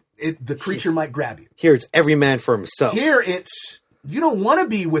 The creature might grab you. Here, it's every man for himself. Here, it's you don't want to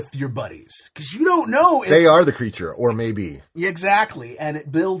be with your buddies because you don't know if they are the creature, or maybe exactly. And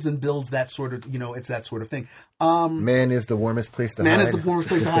it builds and builds that sort of it's that sort of thing. Man is the warmest place to hide. Man is the warmest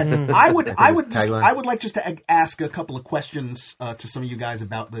place to hide. I would like just to ask a couple of questions to some of you guys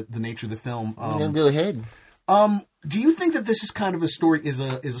about the nature of the film. Go ahead. Do you think that this is kind of a story is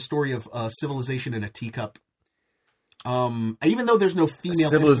a story of civilization in a teacup? Even though there's no female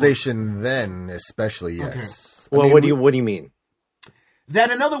civilization, then especially yes. Okay. Well, what do you mean?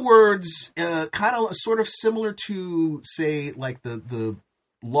 That, in other words, kind of sort of similar to, say, like the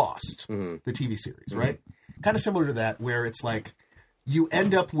Lost, the TV series, right? Kind of similar to that, where it's like you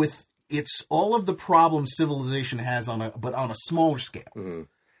end up with it's all of the problems civilization has but on a smaller scale.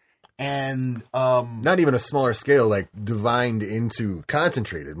 And not even a smaller scale, like divined into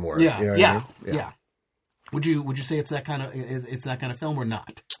concentrated more. Yeah, you know what I mean? Yeah. Would you say it's that kind of film or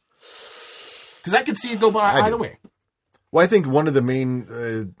not? Because I could see it go by either way. Well, I think one of the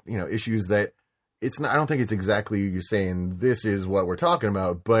main issues that it's not. I don't think it's exactly you saying this is what we're talking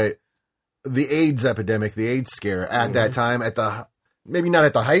about, but the AIDS epidemic, the AIDS scare at that time, maybe not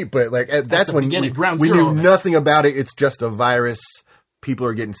at the height, but that's when we knew nothing about it. It's just a virus. People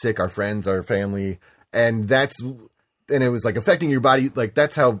are getting sick. Our friends, our family, and it was like affecting your body. Like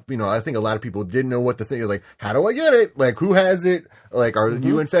that's how I think a lot of people didn't know what the thing is. Like, how do I get it? Like, who has it? Like, are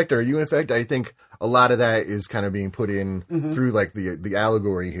you infected? Are you infected? I think a lot of that is kind of being put in through like the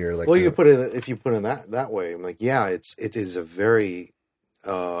allegory here. Like, you put it if you put it that way. I'm like, yeah, it is a very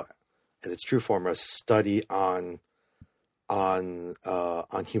in its true form a study on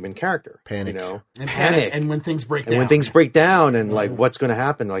human character, panic, and panic, and when things break down, and like what's going to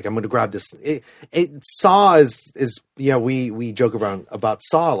happen. Like I'm going to grab this. Saw is we joke around about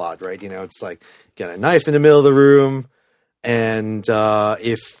Saw a lot, right? It's like got a knife in the middle of the room, and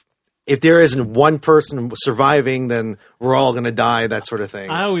if there isn't one person surviving, then we're all going to die. That sort of thing.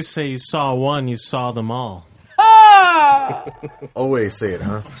 I always say you saw one, you saw them all. Always say it,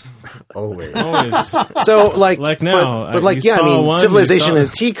 huh? Always. So like now, but like civilization in a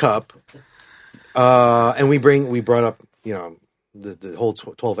teacup. And we brought up the whole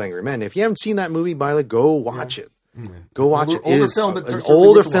 12 Angry Men. If you haven't seen that movie, go watch it. Go watch it. It's an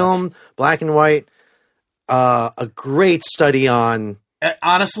older film, black and white. A great study on.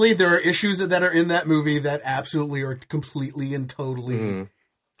 Honestly, there are issues that are in that movie that absolutely are completely and totally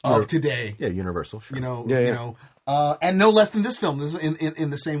of today. Yeah, universal. Sure. And no less than this film. This is in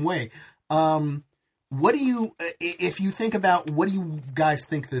the same way. What do you, if you think about, what do you guys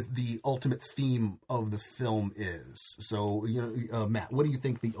think that the ultimate theme of the film is? So, Matt, what do you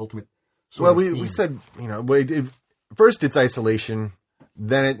think the ultimate? We said, first it's isolation.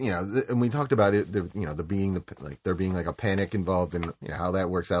 Then it, and we talked about it. There being like a panic involved, and how that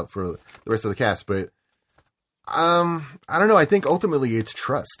works out for the rest of the cast. But I don't know. I think ultimately it's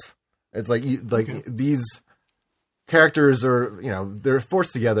trust. It's like these characters are, they're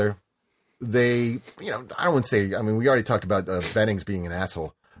forced together. They, I don't want to say. I mean, we already talked about Bennings being an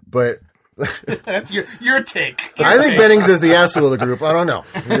asshole, but that's your take. I think Bennings is the asshole of the group. I don't know.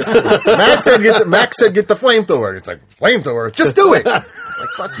 Max said get the flamethrower. It's like, flamethrower, just do it. Like,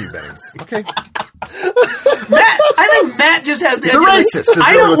 fuck you, Bennings. Okay. I think Matt just has the idea. Racist.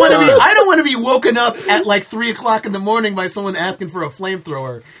 I don't want to be woken up at like 3:00 in the morning by someone asking for a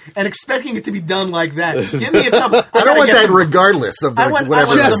flamethrower and expecting it to be done like that. Give me a couple. I don't want that regardless of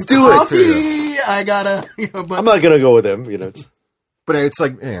whatever. Just do it. I gotta. I'm not gonna go with him. But it's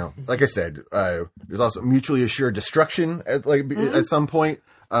like, like I said, there's also mutually assured destruction at some point.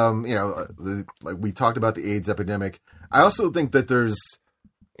 Like we talked about the AIDS epidemic. I also think that there's,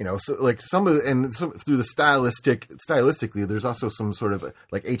 through the stylistically, there's also some sort of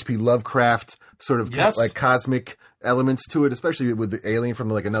like H.P. Lovecraft sort of like cosmic elements to it, especially with the alien from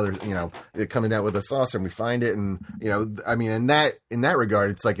like another, coming out with a saucer and we find it. And, in that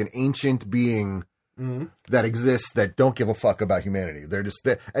regard, it's like an ancient being that exists that don't give a fuck about humanity. They're just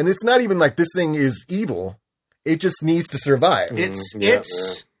there. And it's not even like this thing is evil. It just needs to survive. It's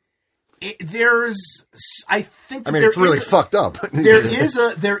really fucked up.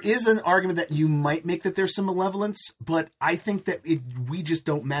 there is an argument that you might make that there's some malevolence, but I think that we just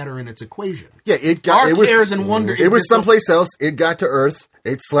don't matter in its equation. Yeah, cares and wonder. It was someplace else. It got to Earth.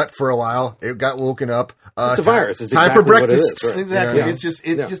 It slept for a while. It got woken up. It's a virus. It's time exactly for breakfast. What it is, right? Exactly. Yeah.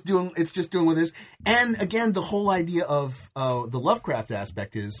 It's just doing what it is. And again, the whole idea of the Lovecraft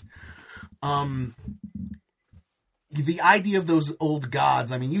aspect is, the idea of those old gods.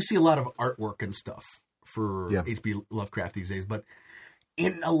 I mean, you see a lot of artwork and stuff for H.P. Lovecraft these days, but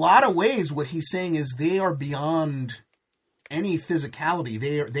in a lot of ways, what he's saying is they are beyond any physicality.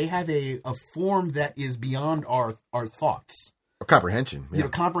 They have a form that is beyond our thoughts. Or comprehension. Yeah.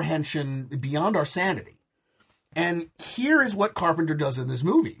 Comprehension beyond our sanity. And here is what Carpenter does in this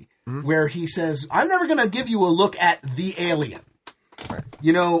movie, where he says, I'm never going to give you a look at the alien. Right.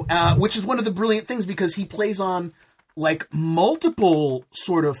 Which is one of the brilliant things because he plays on like multiple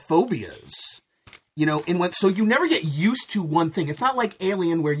sort of phobias, so you never get used to one thing. It's not like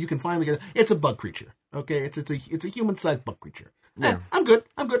Alien where you can finally get, it's a bug creature. Okay. It's a human-sized bug creature. Yeah. I'm good.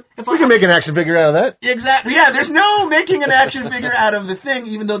 We can make an action figure out of that. Exactly. Yeah. There's no making an action figure out of the thing,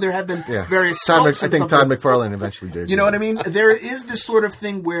 even though there have been various I think Todd McFarlane eventually did. You know what I mean? There is this sort of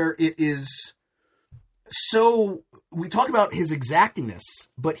thing where it is so, we talk about his exactingness,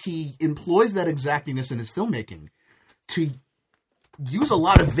 but he employs that exactingness in his filmmaking to use a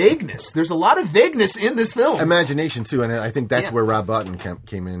lot of vagueness. There's a lot of vagueness in this film. Imagination, too, and I think that's where Rob Bottin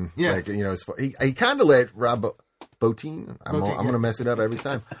came in. Yeah. He kind of let Rob Bottin, I'm going to mess it up every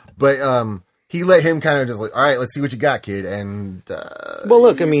time, but he let him kind of just like, all right, let's see what you got, kid, and that's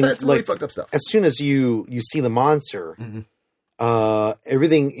really fucked up stuff. As soon as you see the monster,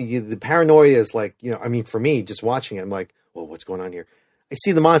 everything, the paranoia is like, for me, just watching it, I'm like, well, what's going on here? I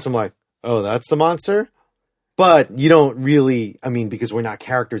see the monster, I'm like, oh, that's the monster? But you don't really, because we're not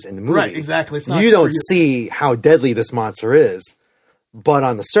characters in the movie. Right, exactly. It's not you don't see how deadly this monster is. But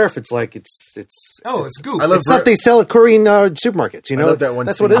on the surface, it's like, it's goop. It's stuff they sell at Korean supermarkets, I love that one.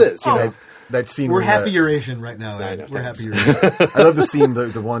 That's what it is. That scene. We're happy you're Asian right now. We're happy you're Asian. I love the scene,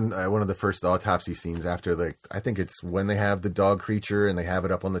 the one of the first autopsy scenes after I think it's when they have the dog creature and they have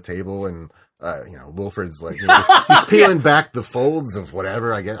it up on the table and Wilfred's like he's peeling back the folds of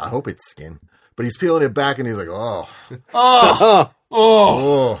whatever. I hope it's skin, but he's peeling it back and he's like,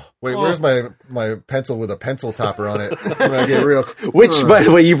 wait, where's my pencil with a pencil topper on it? I get real. Which, by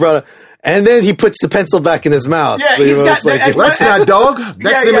the way, you brought up. And then he puts the pencil back in his mouth. Yeah, he's got that's not dog.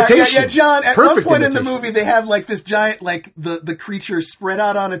 That's imitation. Yeah, John. At one point in the movie, they have like this giant, like the creature spread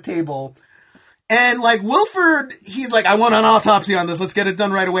out on a table, and like Wilford, he's like, I want an autopsy on this. Let's get it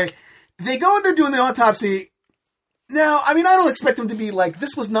done right away. They go and they're doing the autopsy. Now, I don't expect them to be like,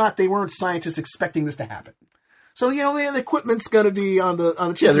 this was not. They weren't scientists expecting this to happen. So the equipment's going to be on the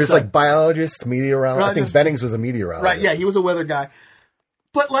yeah. There's like biologists, meteorologists. I think Bennings was a meteorologist. Right? Yeah, he was a weather guy.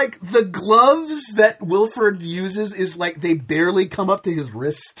 But, like, the gloves that Wilford uses is, like, they barely come up to his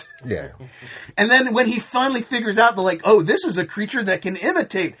wrist. Yeah. And then when he finally figures out, they're like, oh, this is a creature that can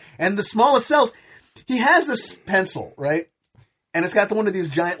imitate. And the smallest cells, he has this pencil, right? And it's got one of these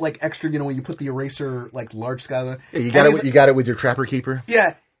giant, like, extra, when you put the eraser, like, large scale. Yeah, you got it with your Trapper Keeper?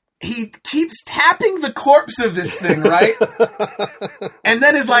 Yeah. He keeps tapping the corpse of this thing, right? And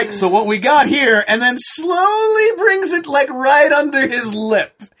then is like, so what we got here? And then slowly brings it like right under his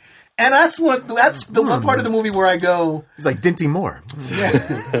lip. And that's the one part of the movie where I go, he's like Dinty Moore.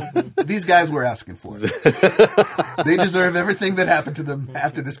 Yeah. These guys were asking for it. They deserve everything that happened to them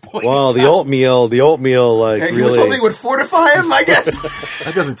after this point. Well, the oatmeal, like, he was hoping it would fortify him, I guess.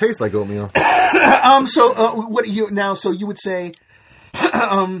 That doesn't taste like oatmeal. So you would say,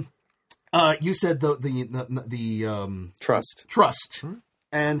 you said the trust,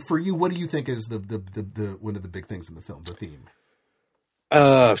 and for you, what do you think is the one of the big things in the film, the theme?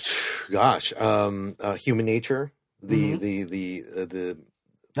 Human nature, the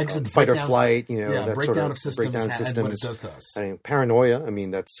like I said, fight or flight, that breakdown sort of breakdown systems. What it does to us. Paranoia.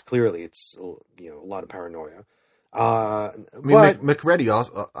 That's clearly it's a lot of paranoia. McReady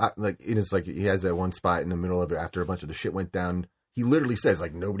also he has that one spot in the middle of it after a bunch of the shit went down. he literally says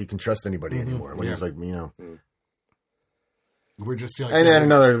like nobody can trust anybody anymore. When he's like, We're just like, and then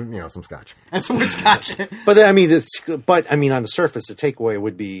another, some scotch. and some scotch. But then, on the surface, the takeaway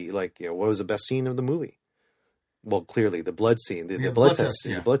would be like, what was the best scene of the movie? Well, clearly the blood scene, the blood test,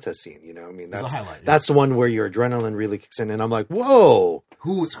 yeah. the blood test scene. That's a highlight. Yeah. That's the one where your adrenaline really kicks in, and I'm like, whoa.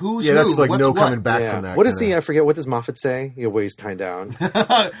 Who's Yeah, that's like What's no what? coming back Yeah. from that. What does he? I forget. What does Moffat say? Where he's tied down.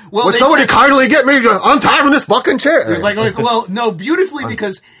 Well, Would they somebody took- kindly get me to untie from this fucking chair? It's like, well, no, beautifully,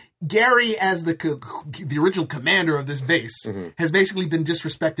 because Gary, as the original commander of this base, has basically been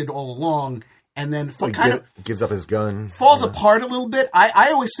disrespected all along, and then kind of gives up his gun. falls apart a little bit.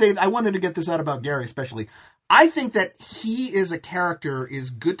 I always say, I wanted to get this out about Gary especially. I think that he is a character is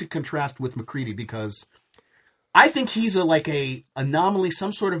good to contrast with McCready, because I think he's a anomaly,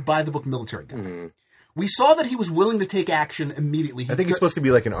 some sort of by the book military guy. We saw that he was willing to take action immediately. I think he's supposed to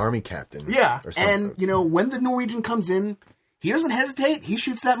be like an army captain. Yeah, or something. and when the Norwegian comes in, he doesn't hesitate. He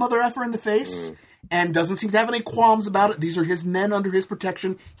shoots that mother effer in the face and doesn't seem to have any qualms about it. These are his men under his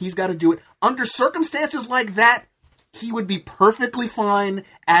protection. He's got to do it. Under circumstances like that, he would be perfectly fine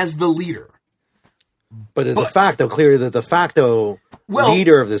as the leader. But the de facto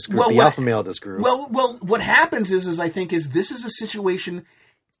leader of this group, the alpha male of this group. Well, what happens is I think this is a situation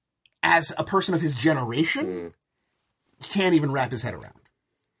as a person of his generation, he can't even wrap his head around.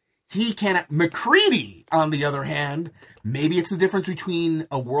 He cannot. McCready, on the other hand, maybe it's the difference between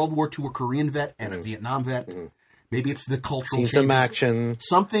a World War II or Korean vet and a Vietnam vet. Maybe it's the cultural Seen changes. some action.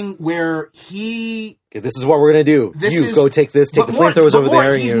 Something where he... Okay, this is what we're going to do. Go take this, take the flamethrowers over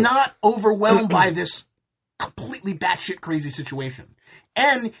there. He's not overwhelmed by this completely batshit crazy situation.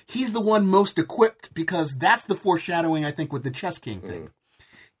 And he's the one most equipped, because that's the foreshadowing, I think, with the Chess King thing.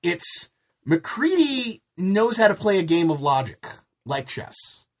 It's McCready knows how to play a game of logic, like chess.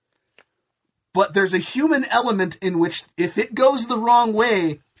 But there's a human element in which, if it goes the wrong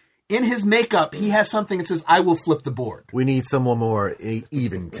way, in his makeup, he has something that says, I will flip the board. We need someone more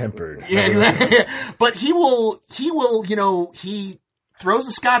even-tempered. Yeah, exactly. But he will, he throws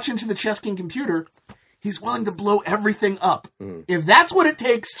the scotch into the Chess King computer. He's willing to blow everything up. If that's what it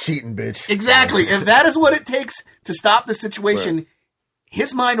takes... Cheating, bitch. Exactly. If that is what it takes to stop the situation,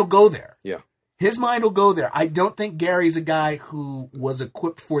 his mind will go there. Yeah. His mind will go there. I don't think Gary's a guy who was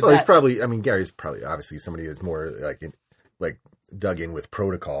equipped for Well, that. he's probably... Gary's probably obviously somebody who's more like dug in with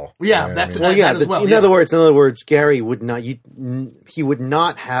protocol. Yeah, You know that's what I mean? that as well. In other words, Gary would not. He would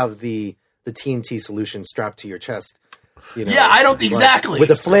not have the TNT solution strapped to your chest. Yeah, I don't exactly with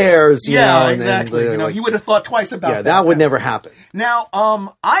the flares. Exactly. He would have thought twice about that. Yeah, that would never happen. Now,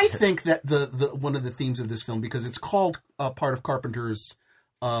 I think that the one of the themes of this film, because it's called part of Carpenter's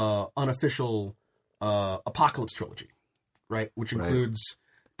unofficial Apocalypse trilogy, right, which includes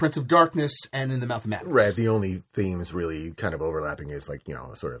Prince of Darkness and In the Mouth of Madness. Right. The only themes really kind of overlapping is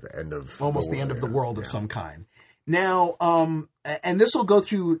sort of end of almost the end of the world of some kind. Now, and this will go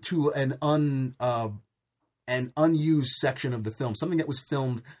through to an unused section of the film, something that was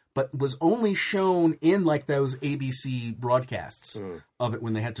filmed but was only shown in those ABC broadcasts of it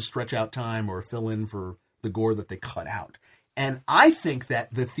when they had to stretch out time or fill in for the gore that they cut out. And I think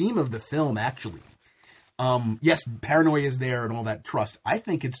that the theme of the film actually, yes, paranoia is there and all that trust. I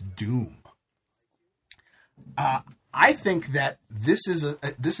think it's doom. I think that this is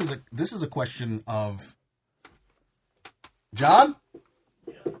a question of John.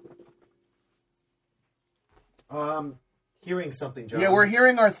 Hearing something, John. Yeah, we're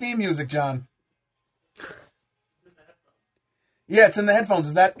hearing our theme music, John. Yeah, it's in the headphones.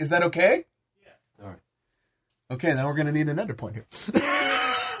 Is that okay? Yeah. All right. Okay, now we're going to need another point here.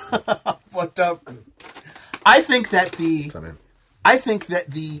 But I think that the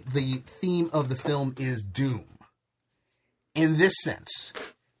theme of the film is doom. In this sense,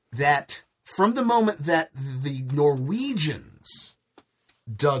 that from the moment that the Norwegians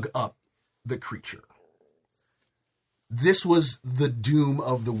dug up the creature, this was the doom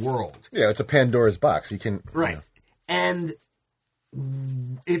of the world. Yeah, it's a Pandora's box. You can... Right. And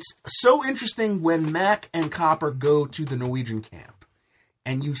it's so interesting when Mac and Copper go to the Norwegian camp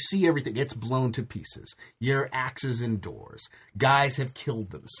and you see everything. It's blown to pieces. Your axes indoors. Guys have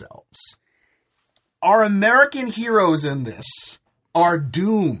killed themselves. Our American heroes in this are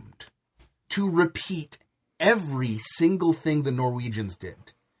doomed to repeat every single thing the Norwegians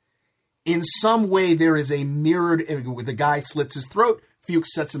did. In some way, there is a mirrored... The guy slits his throat.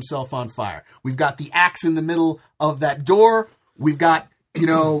 Fuchs sets himself on fire. We've got the axe in the middle of that door. We've got,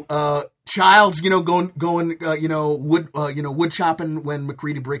 Childs, going, wood chopping when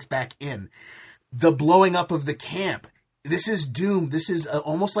McCready breaks back in. The blowing up of the camp. This is doom. This is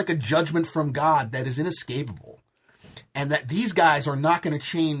almost like a judgment from God that is inescapable. and that these guys are not going to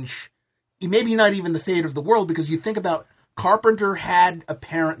change, maybe not even the fate of the world, because you think about Carpenter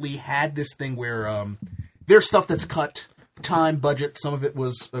apparently had this thing where there's stuff that's cut, time, budget, some of it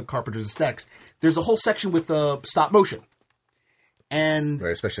was Carpenter's aesthetics. There's a whole section with stop motion. And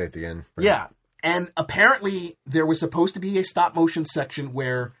Right, especially at the end. Right. yeah, and apparently there was supposed to be a stop motion section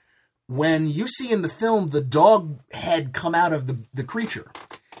where when you see in the film the dog head come out of the creature,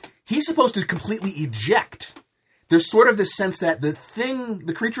 he's supposed to completely eject. There's sort of this sense that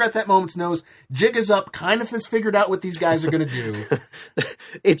the creature at that moment knows jig is up, kind of has figured out what these guys are going to do.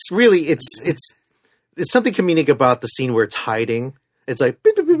 It's really it's something comedic about the scene where it's hiding. It's like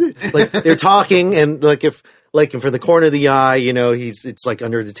beep, beep, beep, beep. Like they're talking, and like if from the corner of the eye, it's like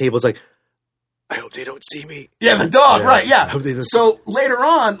under the table. It's like, I hope they don't see me. Yeah, the dog, Yeah. right? Yeah. I hope they don't So later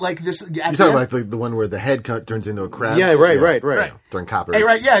on, like this, You're talking about the one where the head turns into a crab? Yeah, right. During Coppers. Hey,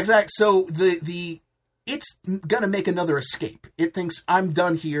 right, yeah, exactly. So it's gonna make another escape. It thinks I'm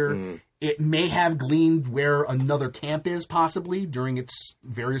done here. It may have gleaned where another camp is, possibly during its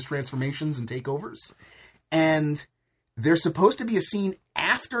various transformations and takeovers. And there's supposed to be a scene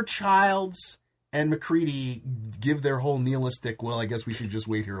after Childs and MacReady give their whole nihilistic, well, I guess we should just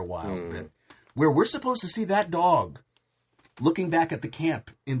wait here a while bit, where we're supposed to see that dog looking back at the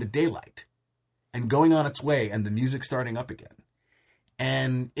camp in the daylight and going on its way, and the music starting up again.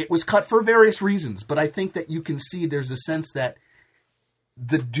 And it was cut for various reasons, but I think that you can see there's a sense that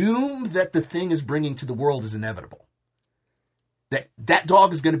the doom that the thing is bringing to the world is inevitable. That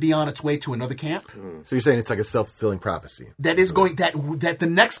dog is going to be on its way to another camp. So you're saying it's like a self-fulfilling prophecy. That is going that the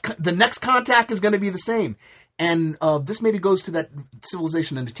next contact is going to be the same. And this maybe goes to that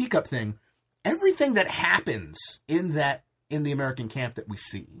civilization and the teacup thing. Everything that happens in the American camp that we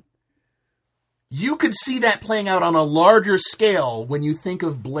see, you could see that playing out on a larger scale when you think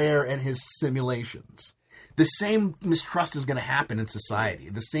of Blair and his simulations. The same mistrust is going to happen in society.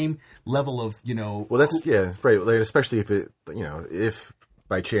 The same level of, Well, that's, yeah, right. Like, especially if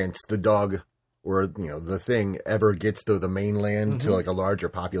by chance the dog or, the thing ever gets to the mainland to like a larger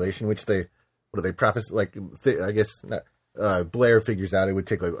population, which what do they preface? Like, I guess Blair figures out it would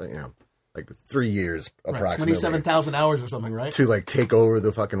take like 3 years approximately. 27,000 hours or something, right? To like take over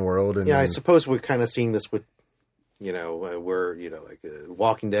the fucking world. And Yeah, I suppose we're kind of seeing this with, we're, like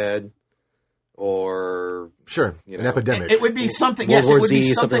Walking Dead or... Sure, an epidemic. It would be something, World yes, War it would be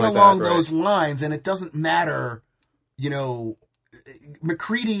Z, something like along that, right? those lines, and it doesn't matter,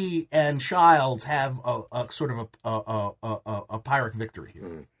 MacReady and Childs have a sort of a Pyrrhic victory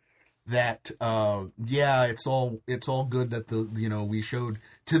here. That it's all good that we showed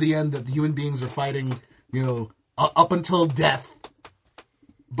to the end that the human beings are fighting up until death,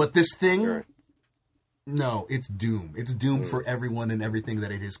 but this thing, Right. no, it's doom. It's doom for everyone and everything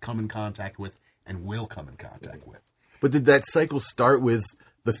that it has come in contact with and will come in contact with. But did that cycle start with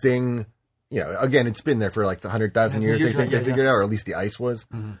the thing? Again, it's been there for like 100,000 years. I think they figured out, or at least the ice was.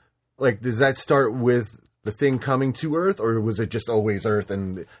 Like, does that start with the thing coming to Earth, or was it just always Earth,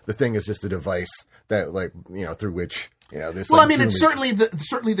 and the thing is just a device that, like, through which this? Well, like, I mean, doom it's is-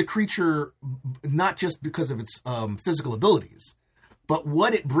 certainly the creature, not just because of its physical abilities, but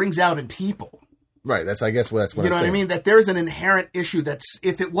what it brings out in people. right. That's, I guess, that's what You know I'm what I saying. mean? That there's an inherent issue that's,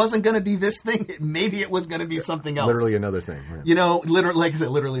 if it wasn't going to be this thing, maybe it was going to be something else. Literally another thing. Right. Literally, like I said,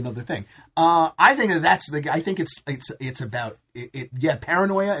 literally another thing. I think I think it's about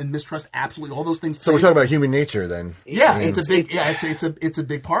paranoia and mistrust. Absolutely, all those things. So we're talking about human nature then. Yeah, it's a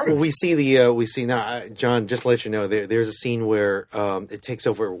big part of it. We see now, John, just to let you know, there's a scene where it takes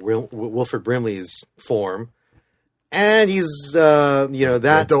over Wilford Brimley's form, and he's,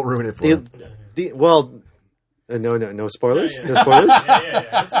 Yeah, don't ruin it for him. No spoilers? Yeah. No spoilers?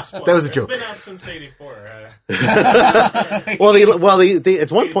 Yeah. It's a spoiler. That was a joke. It's been out since '84. Well, they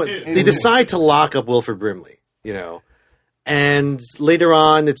at one point, 82. they decide to lock up Wilford Brimley, and later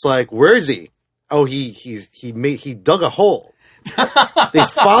on, it's like, where is he? Oh, he dug a hole. They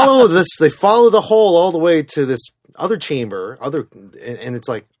follow the hole all the way to this other chamber, and it's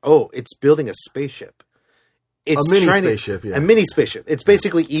like, oh, it's building a spaceship. It's A mini trying to- spaceship, yeah. A mini spaceship. It's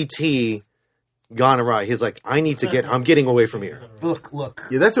basically E.T. gone awry. He's like, I'm getting away from here. Look.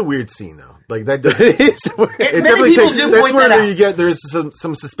 Yeah, that's a weird scene though. Like that does. It's- It Many definitely people takes. do That's point where that out. there's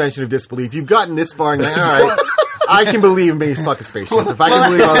some suspension of disbelief. You've gotten this far, and all right, I can believe maybe fuck a spaceship. If I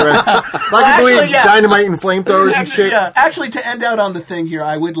can believe all the rest, if I can believe actually, yeah. dynamite and flamethrowers and shit. Yeah, actually, to end out on the thing here,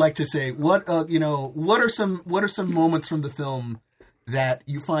 I would like to say what are some moments from the film that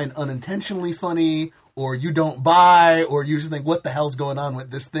you find unintentionally funny, or you don't buy, or you just think, what the hell's going on with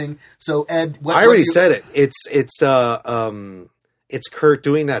this thing? So, Ed, I already said it. it's Kurt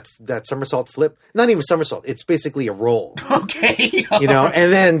doing that somersault flip. Not even somersault. It's basically a roll. Okay. You know,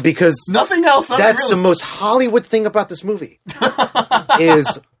 and then because Nothing else. that's the most Hollywood thing about this movie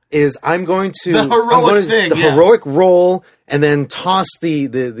is I'm going to The heroic thing, the yeah. heroic roll and then toss the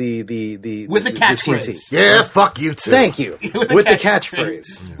With the catchphrase. TNT. Yeah, fuck you too. Thank you. With the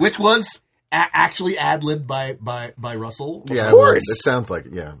catchphrase. Which was actually ad-libbed by Russell. Yeah, Of course. It sounds like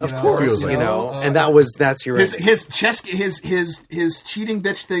it. Yeah, Of course, Feels like you it. know, and that's your His cheating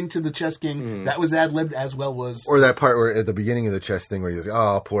bitch thing to the chess king, that was ad-libbed as well was... Or that part where at the beginning of the chess thing where he's like,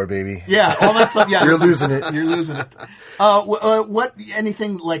 "Oh, poor baby." Yeah, all that stuff. Yeah, You're losing it. You're losing it. What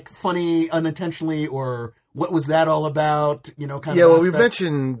anything like funny unintentionally, or what was that all about? You know, kind Yeah, of. well, we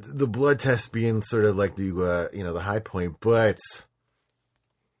mentioned the blood test being sort of like the the high point, but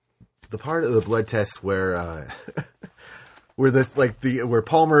the part of the blood test where where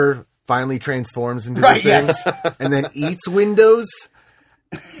Palmer finally transforms into Right, the thing yes. and then eats Windows,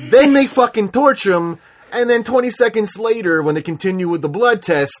 then they fucking torch him, and then 20 seconds later, when they continue with the blood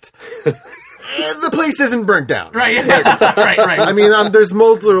test, the place isn't burnt down. Right, yeah. right. I mean, there's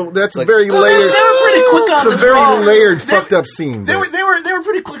multiple. That's very They layered. were pretty quick on It's a the very draw. layered, fucked up scene. They but- were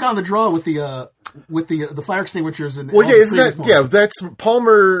pretty quick on the draw with the fire extinguishers and Well, all yeah, the isn't that previous ones. that's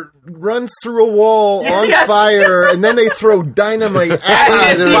Palmer runs through a wall on Yes. fire, and then they throw dynamite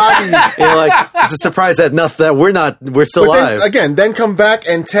at his body. You're like, it's a surprise that we're still But alive. then come back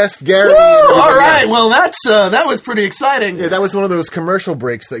and test Gary. Woo! and everybody All right, else. well that was pretty exciting. Yeah, that was one of those commercial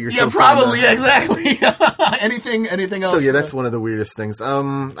breaks that you're. Yeah, so fond probably. of. Yeah, exactly. anything else? So yeah, that's one of the weirdest things. I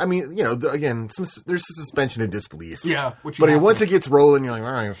mean, again, there's a suspension of disbelief. Yeah, which you But have once to. it gets rolling, you're like,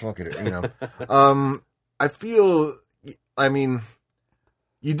 all right, fuck it. I feel, I mean,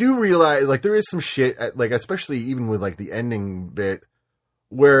 you do realize, like, there is some shit, like, especially even with, like, the ending bit,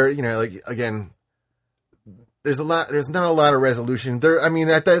 where, like, again, there's not a lot of resolution. There, I mean,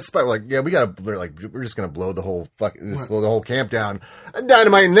 at that spot, we're we're just gonna blow the whole blow the whole camp down.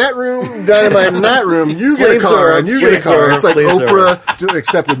 Dynamite in that room, dynamite in that room. You get a car, and you get a car. It's like Oprah,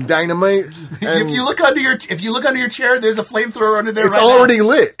 except with dynamite. And If you look under your chair, there's a flamethrower under there. it's right already now.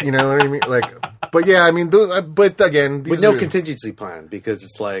 lit. You know what I mean? Like, but yeah, I mean, those. But again, With these no are- contingency plan, because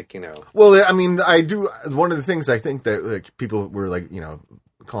it's like, Well, I mean, I do. One of the things I think that like people were like,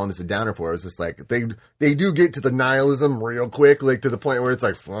 calling this a downer for is just like they do get to the nihilism real quick, like to the point where it's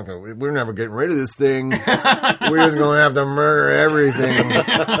like, fuck it, we're never getting rid of this thing. We're just gonna have to murder everything,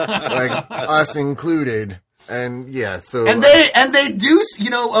 like us included. And yeah, so And they do.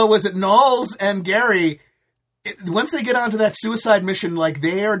 Was it Knowles and Gary? Once they get onto that suicide mission, like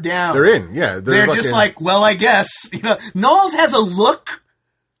they are down. they're in. Yeah, They're just fucking- like, well, I guess. Knowles has a look,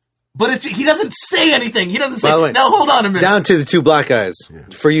 but he doesn't say anything. He doesn't say. By the way, Now hold on a minute. down to the two black guys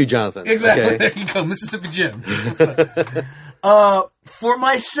for you, Jonathan. Exactly. Okay? There you go, Mississippi Jim. For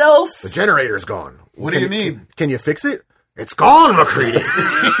myself, the generator's gone. What do you mean? Can you fix it? It's gone, McCready.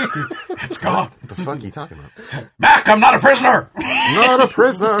 it's gone. What the fuck are you talking about? Mac, I'm not a prisoner. Not a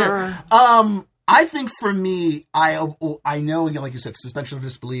prisoner. I think for me, I know, like you said, suspension of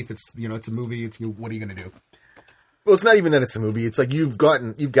disbelief. It's it's a movie. What are you going to do? Well, it's not even that it's a movie. It's like you've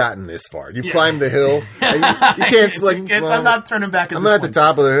gotten this far. You've climbed the hill. And you can't like. I'm not turning back. I'm at the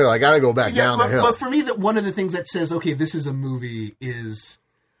top of the hill. I got to go back down the hill. But for me, one of the things that says, okay, this is a movie is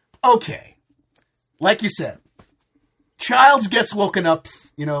okay. Like you said, Childs gets woken up.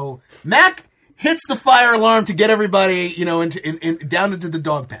 Mac hits the fire alarm to get everybody, down into the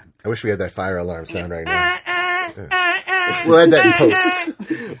dog pen. I wish we had that fire alarm sound right now. We'll add that in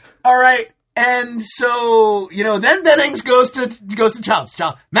post. All right. And so, then Bennings goes to Childs.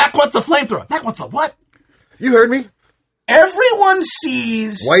 Mac wants the flamethrower. Mac wants the what? You heard me. Everyone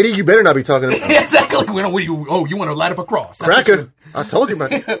sees. Whitey, you better not be talking about Exactly. You want to light up a cross. That's what Cracker. I told you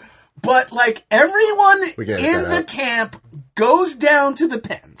about it. But, like, everyone We can edit in that the out. camp goes down to the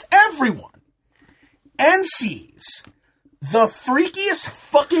pens. Everyone. And sees the freakiest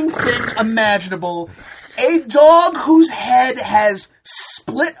fucking thing imaginable. A dog whose head has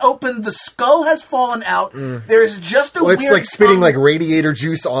split open. The skull has fallen out. There's just a Well, it's weird like spitting tongue. like radiator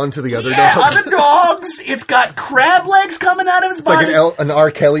juice onto the other Yeah, dogs. other dogs. It's got crab legs coming out of its It's like body. an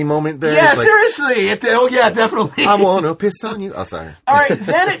R. Kelly moment there. Yeah, It's like, seriously. definitely. I want to piss on you. Oh, sorry. All right,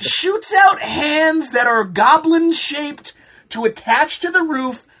 then it shoots out hands that are goblin-shaped to attach to the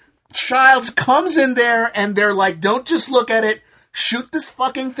roof. Childs comes in there, and they're like, don't just look at it. Shoot this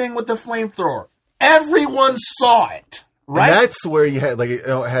fucking thing with the flamethrower. Everyone saw it, right? And that's where you had like it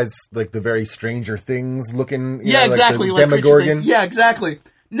has like the very Stranger Things looking. Yeah, exactly. Like the Creature Demogorgon. thing. Yeah, exactly.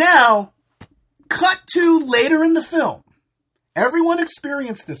 Now, cut to later in the film. Everyone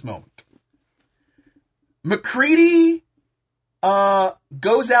experienced this moment. McCready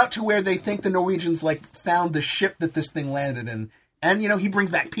goes out to where they think the Norwegians like found the ship that this thing landed in, and he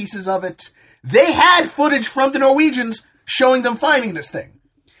brings back pieces of it. They had footage from the Norwegians showing them finding this thing.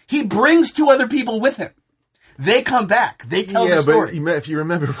 He brings 2 other people with him. They come back. They tell the story. But if you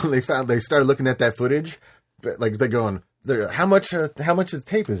remember when they started looking at that footage, like they're going, how much of the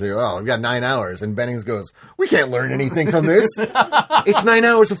tape is there? Oh, we've got 9 hours. And Bennings goes, we can't learn anything from this. It's 9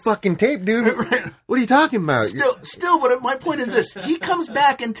 hours of fucking tape, dude. What are you talking about? Still, but my point is this. He comes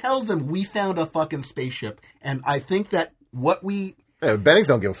back and tells them, we found a fucking spaceship. And I think that Bennings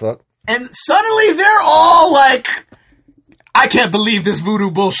don't give a fuck. And suddenly they're all like, I can't believe this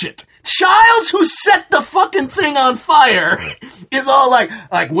voodoo bullshit. Childs, who set the fucking thing on fire, is all like,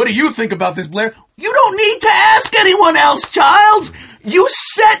 what do you think about this, Blair? You don't need to ask anyone else, Childs. You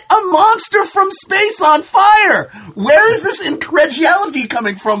set a monster from space on fire. Where is this incredulity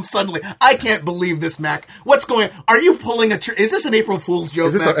coming from suddenly? I can't believe this, Mac. What's going on? Are you pulling is this an April Fool's joke,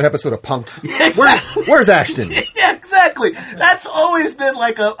 Is this Mac? an episode of Punk'd? Yeah, exactly. Where's Ashton? Yeah, exactly. That's always been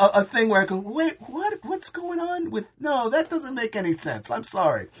like a thing where I go, wait, what's going on with, no, that doesn't make any sense. I'm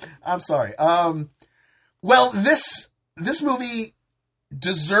sorry. Well, this movie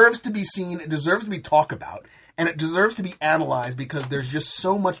deserves to be seen. It deserves to be talked about. And it deserves to be analyzed because there's just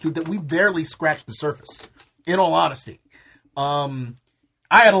so much to it that we barely scratched the surface, in all honesty. I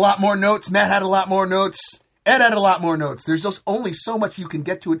had a lot more notes. Matt had a lot more notes. Ed had a lot more notes. There's just only so much you can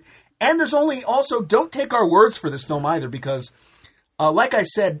get to it. And there's also, don't take our words for this film either because, like I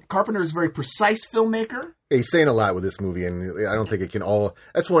said, Carpenter is a very precise filmmaker. He's saying a lot with this movie, and I don't think it can all.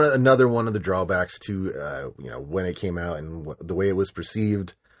 That's another one of the drawbacks to when it came out and the way it was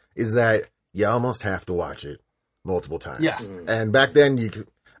perceived is that you almost have to watch it multiple times. Yeah. And back then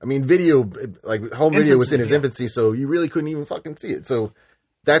video, like home video was in its infancy, so you really couldn't even fucking see it. So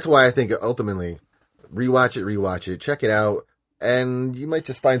that's why I think ultimately rewatch it, check it out, and you might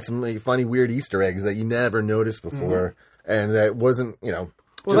just find some funny, weird Easter eggs that you never noticed before, and that wasn't, or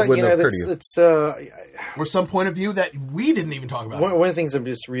some point of view that we didn't even talk about. One of the things I'm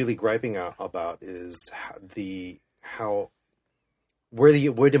just really griping about is where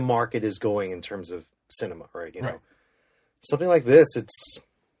the market is going in terms of cinema, right? Right. Something like this, it's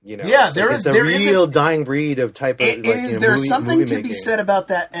it's a real dying breed of type of. There's something movie to be said about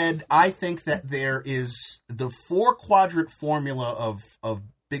that, Ed. I think that there is the 4-quadrant formula of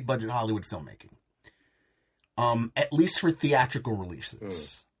big budget Hollywood filmmaking. At least for theatrical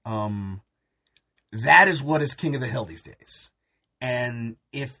releases, that is what is king of the hill these days. And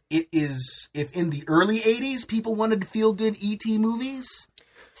if in the early 80s people wanted to feel good E.T. movies,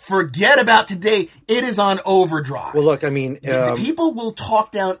 forget about today. It is on overdrive. Well, look, I mean, people will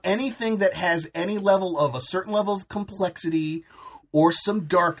talk down anything that has any level of a certain level of complexity or some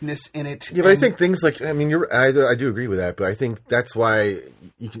darkness in it. Yeah, but I think things like, I do agree with that, but I think that's why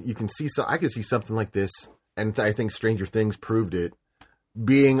you can see I could see something like this, and I think Stranger Things proved it,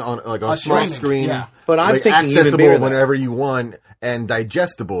 being on a small screen, but I'm thinking accessible whenever you want and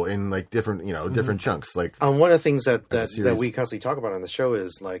digestible in different different chunks. Like one of the things that we constantly talk about on the show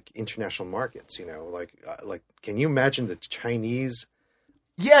is like international markets. Like can you imagine the Chinese?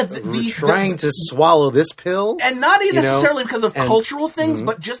 Yeah, trying to swallow this pill, and not even necessarily because of cultural things,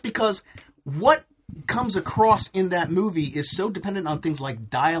 but just because what comes across in that movie is so dependent on things like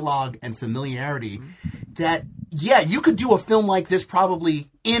dialogue and familiarity that, you could do a film like this probably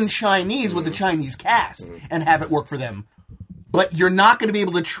in Chinese with the Chinese cast and have it work for them. But you're not going to be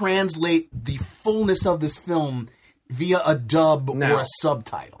able to translate the fullness of this film via a dub or a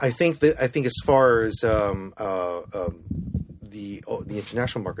subtitle. I think as far as the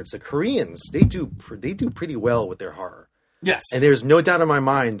international markets, the Koreans, they do pretty well with their horror. Yes, and there's no doubt in my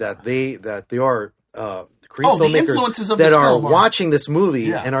mind that they are Korean filmmakers that are watching this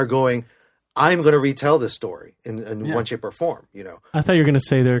movie and are going, I'm going to retell this story in one shape or form. I thought you were going to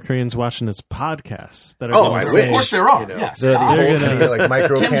say there are Koreans watching this podcast that are. Oh, of course there are. Yes, they're like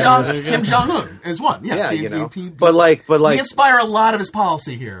micro cameras. Kim Jong-un is one. Yes, but we inspire a lot of his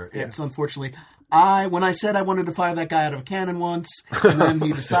policy here. It's unfortunately. When I said I wanted to fire that guy out of a cannon once, and then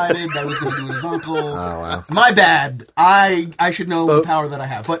he decided that was going to do with his uncle. Oh, wow. My bad. I should know the power that I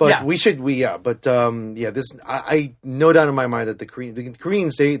have. But we should. This I no doubt in my mind that the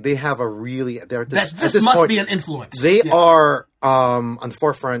Koreans they have a really this must be an influence. They are on the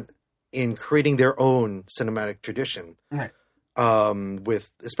forefront in creating their own cinematic tradition. Right.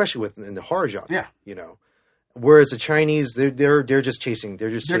 Especially in the horror genre. Yeah. Whereas the Chinese, they're just chasing. They're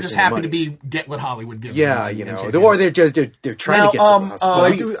just happy money. to get what Hollywood gives. Yeah, or they're trying to get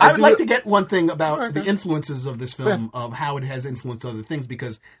to I would like to get one thing about the influences of this film, of how it has influenced other things,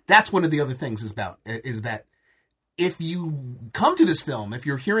 because that's one of the other things is that if you come to this film, if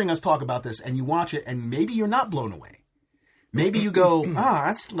you're hearing us talk about this and you watch it and maybe you're not blown away, maybe you go,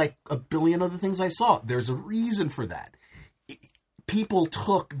 that's like a billion other things I saw. There's a reason for that. People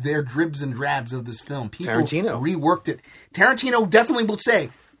took their dribs and drabs of this film. People Tarantino reworked it. Tarantino definitely will say,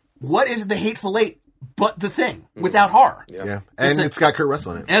 what is The Hateful Eight but The Thing without horror? Yeah. And it's got Kurt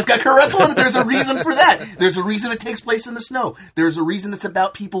Russell in it. And it's got Kurt Russell in it. There's a reason for that. There's a reason it takes place in the snow. There's a reason it's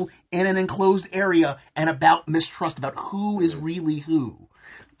about people in an enclosed area and about mistrust, about who is really who.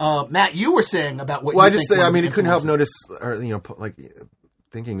 Matt, you were saying about what Well, you I just think say, one I of the mean, it couldn't help influences- notice, or, like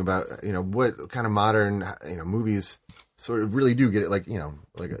thinking about, what kind of modern, movies sort of really do get it, like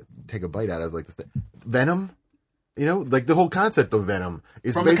take a bite out of, like, Venom. Like the whole concept of Venom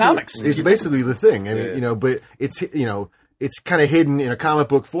is From the comics. It's basically The Thing. I mean, but it's it's kind of hidden in a comic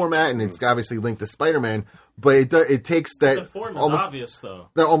book format, and it's obviously linked to Spider-Man. But it takes that The form is almost obvious, though.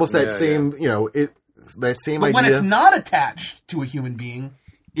 that same that same But idea. when it's not attached to a human being,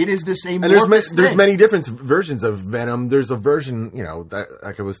 it is the same. And amorphous there's thing. many different versions of Venom. There's a version, that,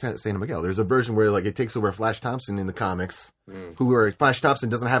 like I was saying to Miguel, there's a version where like it takes over Flash Thompson in the comics, Flash Thompson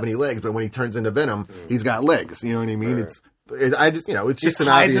doesn't have any legs, but when he turns into Venom, he's got legs. You know what I mean? Right. It's just it an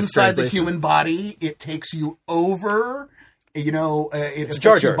hides obvious inside the translation. human body. It takes you over. It's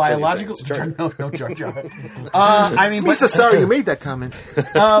Jar your Jar, biological. that's what you're saying. No, Jar Jar. I mean, Lisa, sorry you made that comment.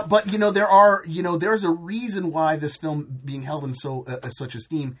 but there's a reason why this film being held in such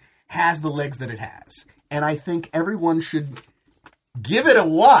esteem has the legs that it has, and I think everyone should give it a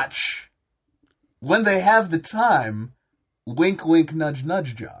watch when they have the time. Wink, wink, nudge,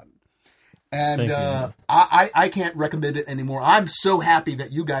 nudge, John. And Thank you. I can't recommend it anymore. I'm so happy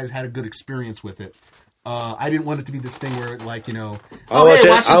that you guys had a good experience with it. I didn't want it to be this thing where, like,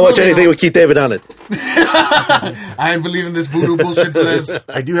 I'll watch anything with Keith David on it. I ain't believing this voodoo bullshit for this.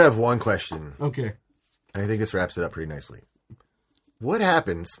 I do have one question. Okay. And I think this wraps it up pretty nicely. What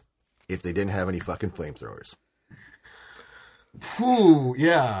happens if they didn't have any fucking flamethrowers? Whew,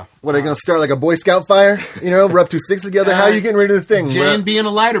 yeah. What, are they going to start like a Boy Scout fire? Rub two sticks together? How are you getting rid of the thing? J and B and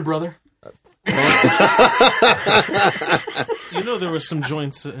a lighter, brother. There were some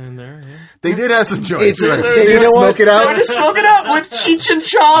joints in there. Yeah. They did have some joints. It's- Right. they- They you just know smoke what? it They're out. just smoking out with Cheech and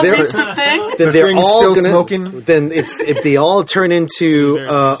Chong. They're- It's the thing. Then The they're thing's all still gonna, smoking? Then if they all turn into Very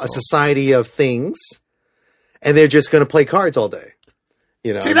a peaceful. society of things, and they're just going to play cards all day.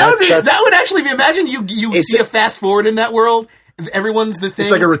 See, that would actually be. Imagine you It's see a a- fast forward in that world. Everyone's the thing.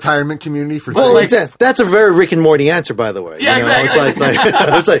 It's like a retirement community for Well, things. that's a very Rick and Morty answer, by the way. Yeah, exactly.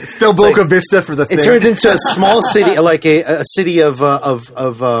 It's it's like Still Boca Vista for the thing. it turns into a small city, like a city of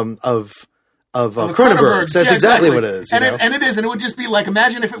Cronenberg's. That's Yeah, exactly what it is. And it is, and it would just be like,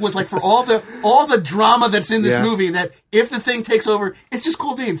 imagine if it was like for all the drama that's in this Yeah. movie, that if the thing takes over, it's just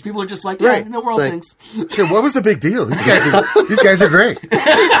cool beans. People are just like, Right. no, we're all It's like- things. Shit, what was the big deal? These guys are great.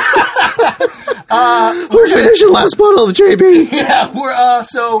 We're finishing last bottle of JB. Yeah,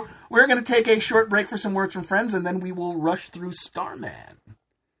 we're going to take a short break for some words from friends, and then we will rush through Starman.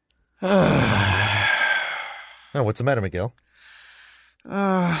 Oh, what's the matter, Miguel?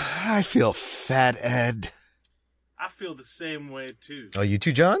 I feel fat, Ed. I feel the same way, too. Oh, you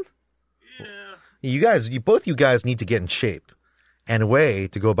too, John? Yeah. Both you guys need to get in shape. And a way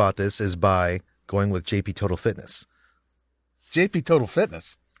to go about this is by going with JP Total Fitness. JP Total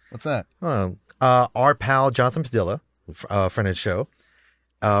Fitness. What's that? Our pal Jonathan Padilla, friend of the show,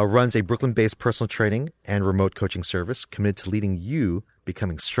 runs a Brooklyn-based personal training and remote coaching service committed to leading you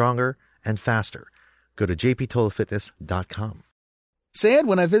becoming stronger and faster. Go to jptotalfitness.com. Say, Ed,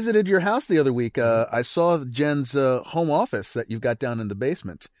 when I visited your house the other week, I saw Jen's home office that you've got down in the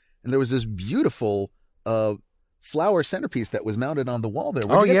basement. And there was this beautiful flower centerpiece that was mounted on the wall there.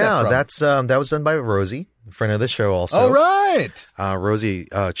 Where'd you get that from? that was done by Rosie, friend of the show also. Oh, right. Rosie,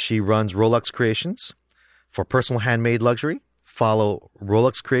 she runs Rolex Creations for personal handmade luxury. Follow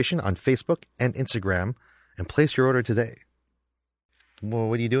Rolex Creation on Facebook and Instagram and place your order today. Well,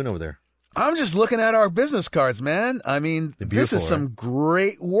 what are you doing over there? I'm just looking at our business cards, man. I mean, They're this is beautiful, some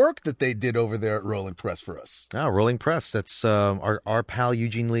great work that they did over there at Rolling Press for us. Rolling Press. That's our pal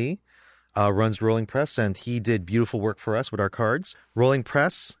Eugene Lee runs Rolling Press, and he did beautiful work for us with our cards. Rolling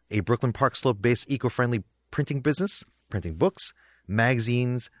Press, a Brooklyn Park Slope-based eco-friendly printing business, printing books,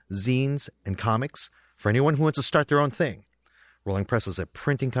 magazines, zines, and comics for anyone who wants to start their own thing. Rolling Press is a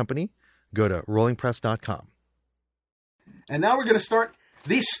printing company. Go to rollingpress.com. And now we're going to start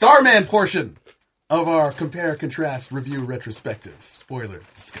the Starman portion of our compare, contrast, review, retrospective, spoiler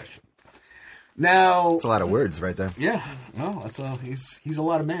discussion. Now, That's a lot of words right there. yeah, well, he's a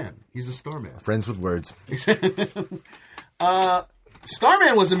lot of man. He's a Starman. Friends with words.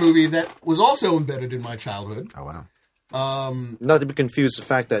 Starman was a movie that was also embedded in my childhood. Oh wow. Not to be confused, the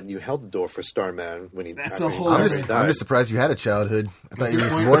fact that you held the door for Starman when he. That's after a he whole I'm other- died. just surprised you had a childhood. I thought you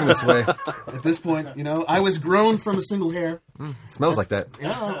were born this way. At this point, I was grown from a single hair. It smells like that.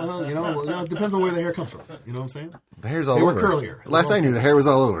 Yeah, well, it depends on where the hair comes from. You know what I'm saying? The hair's all They were over. curlier. Last I knew, the hair was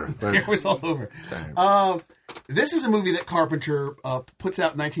all over. But Hair was all over. This is a movie that Carpenter puts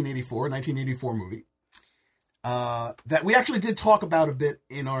out in 1984 movie. That we actually did talk about a bit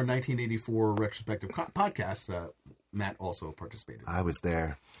in our 1984 retrospective podcast. Matt also participated. I was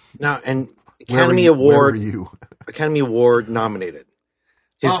there. Now, and Where Academy were Award, you? Academy Award nominated.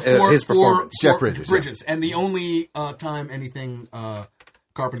 His For performance. Jeff Bridges, yeah. and the only time anything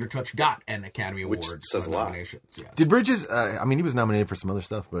Carpenter touched got an Academy Which Award says a lot. nominations. Yes. Did Bridges? I mean, he was nominated for some other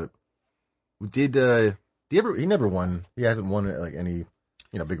stuff, but did he ever? He never won. He hasn't won like any,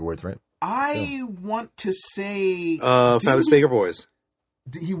 big awards, right? I want to say Fabulous Baker Boys.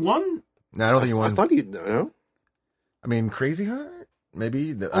 he won. No, I don't think he I won. thought he. No. I mean, Crazy Heart, maybe.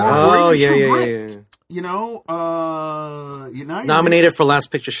 I don't know. Oh Great yeah, True yeah, Grit. yeah. Nominated for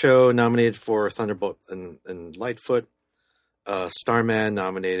Last Picture Show. Nominated for Thunderbolt and Lightfoot. Starman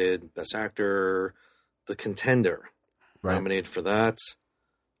nominated Best Actor. The Contender Right. nominated for that.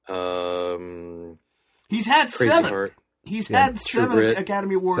 He's had Crazy 7. Heart. He's Yeah. had True 7 Grit.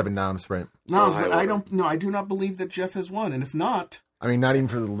 Academy Award Seven noms, right? noms, high but I order. don't. No, I do not believe that Jeff has won. And if not, I mean, not even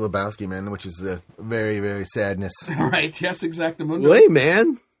for the Lebowski man, which is a very, very sadness. right? Yes, exactamundo. Wait,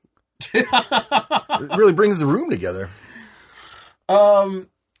 man. It really brings the room together.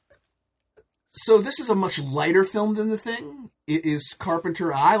 So this is a much lighter film than The Thing. It is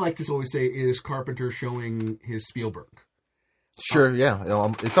Carpenter. I like to always say it is Carpenter showing his Spielberg. Sure, yeah.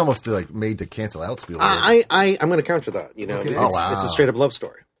 It's almost like made to cancel out Spielberg. I'm going to counter that. Okay. Oh, wow. It's a straight up love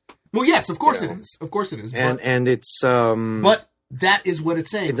story, Well, yes, of course Yeah. it is. Of course it is. and it's but that is what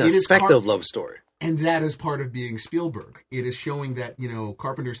it's saying. it's an It is effective love story. and that is part of being Spielberg. It is showing that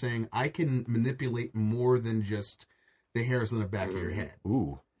Carpenter saying I can manipulate more than just the hairs on the back of your head.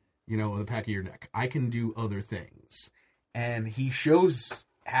 Ooh. On the back of your neck. I can do other things. And he shows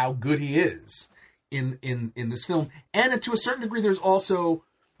how good he is in this film. And to a certain degree, there's also,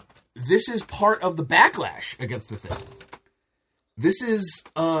 this is part of the backlash against The Thing. This is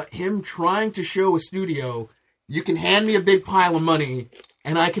him trying to show a studio, you can hand me a big pile of money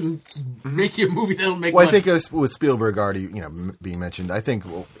and I can make you a movie that'll make Well, money. I think with Spielberg already, being mentioned, I think,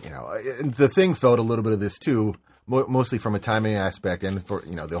 The Thing felt a little bit of this too, mostly from a timing aspect and for,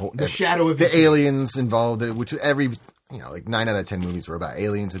 the whole... The shadow of the it. aliens involved, which every, like 9 out of 10 movies were about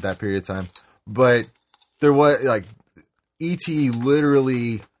aliens at that period of time. But there was, like, E.T.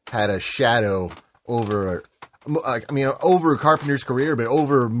 literally had a shadow over, over Carpenter's career, but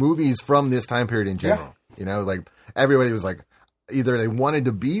over movies from this time period in general. Like, everybody was like, either they wanted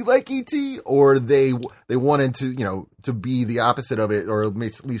to be like E.T. or they wanted to, to be the opposite of it or at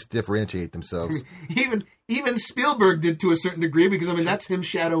least differentiate themselves. Even Spielberg did to a certain degree, because that's him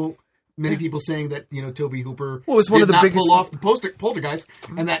shadow many people saying that Tobe Hooper Well, it's one did of the not biggest- pull off the Poltergeist,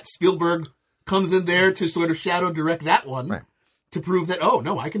 and that Spielberg comes in there to sort of shadow direct that one Right. to prove that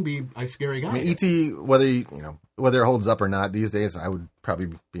I can be a scary guy. I mean, E.T., whether it holds up or not these days, I would probably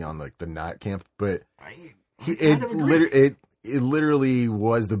be on like the not camp, but it literally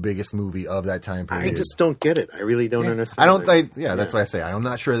was the biggest movie of that time period. I just don't get it. I really don't understand. That's what I say. I'm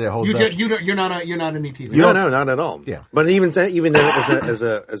not sure that it holds You up. just, you're not an ET fan. No, not at all. Yeah. But even as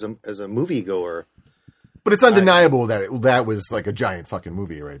a moviegoer, But it's undeniable that was like a giant fucking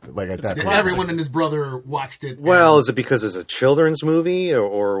movie, right? Like at that point. Everyone and his brother watched it. well, and- is it because it's a children's movie,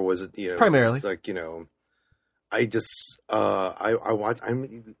 or was it Primarily. like I just I watch.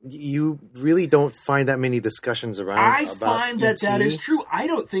 You really don't find that many discussions around. I about find that E.T. is true. I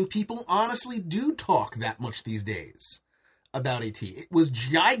don't think people honestly do talk that much these days about ET. It was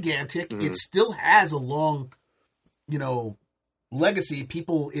gigantic. It still has a long, legacy.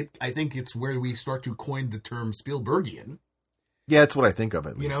 I think it's where we start to coin the term Spielbergian. Yeah, that's what I think of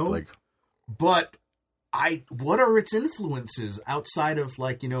at least. But what are its influences outside of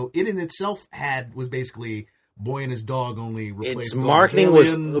it in itself was basically Boy and His Dog only replaced Its Dog marketing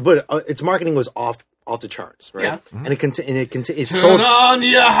Alien. its marketing was off the charts, right? Yeah. And it Turn sold. on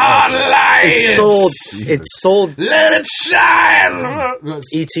your hot lights. It sold. Let it shine.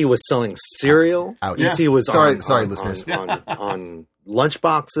 E.T. was selling cereal. Ouch. E.T. was Sorry, on listeners. on lunch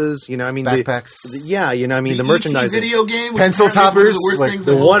boxes. Backpacks. The merchandising. video game, which Pencil apparently is toppers, one of the worst like things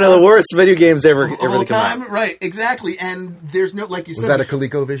the of all One of the time. worst video games ever Of all to come time, out. right? Exactly, and there's no, like you Was said, that a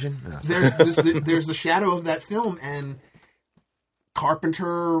ColecoVision? No. there's the shadow of that film, and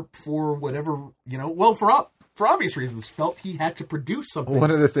Carpenter, for whatever for obvious reasons, felt he had to produce something.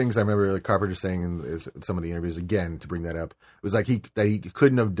 One of the things I remember Carpenter saying in some of the interviews, again, to bring that up, was like he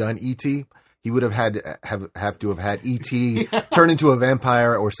couldn't have done E.T. He would have had to have had E.T. turn into a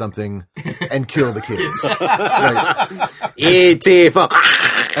vampire or something and kill the kids. Like, E.T. fuck.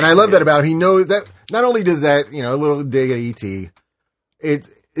 and I love that about him. He knows that not only does that, a little dig at E.T.,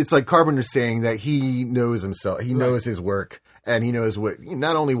 it's like Carpenter saying that he knows himself. He knows his work. And he knows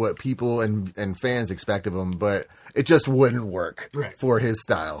not only what people and fans expect of him, but it just wouldn't work for his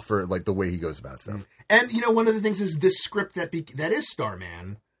style, for like the way he goes about stuff. And one of the things is this script that is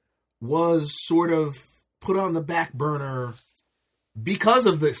Starman was sort of put on the back burner because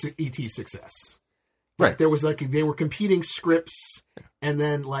of the E.T. success. Like, there was they were competing scripts, and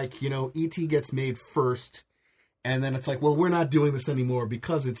then E.T. gets made first. And then it's like, well, we're not doing this anymore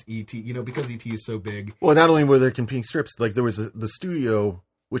because it's E.T., because E.T. is so big. Well, not only were there competing strips, like there was the studio,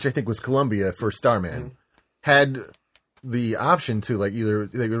 which I think was Columbia for Starman, had the option to either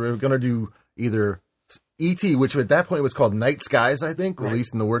they were going to do either E.T., which at that point was called Night Skies, I think,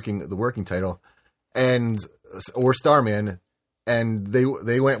 released in the working title, or Starman, and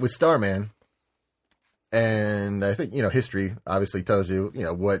they went with Starman. And I think history obviously tells you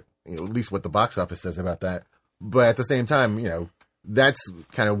what at least what the box office says about that. But at the same time, that's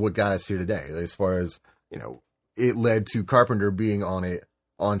kind of what got us here today. As far as it led to Carpenter being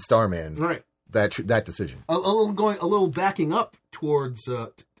on Starman. Right. That decision. A little backing up towards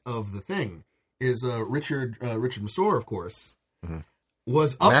of the thing is Richard Masur, of course,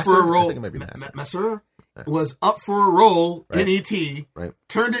 was up for a role. I think it might be Masur was up for a role in E.T. Right.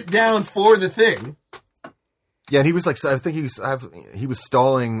 Turned it down for the thing. Yeah, and he was I think he was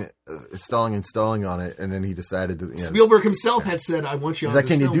stalling on it, and then he decided to. Spielberg himself had said, "I want you." He's on like,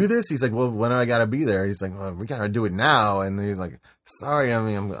 this "Can film." you do this?" He's like, "Well, when do I got to be there?" He's like, "Well, we got to do it now." And he's like, "Sorry, I'm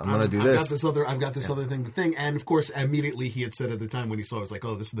going to do this." I've got this other thing. And of course, immediately he had said at the time when he saw it, was like,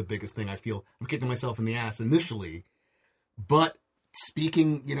 "Oh, this is the biggest thing. I feel I'm kicking myself in the ass initially." But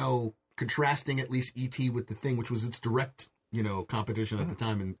speaking, contrasting at least E.T. with the thing, which was its direct, competition at the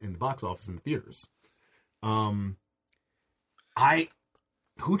time in the box office in the theaters.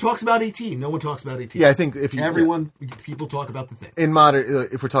 Who talks about E.T.? No one talks about E.T. Yeah, I think people talk about the thing. In modern,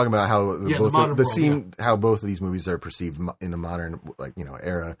 if we're talking about how how both of these movies are perceived in the modern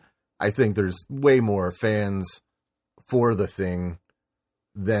era, I think there's way more fans for the thing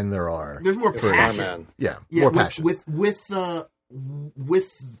than there are. There's more passion. Yeah, more passion. With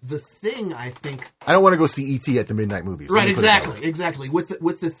the thing, I think I don't want to go see E.T. at the midnight movies. Right, exactly.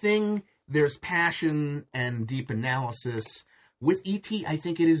 With the thing, there's passion and deep analysis. With E.T., I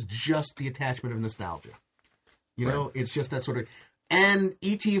think it is just the attachment of nostalgia. It's just that sort of... And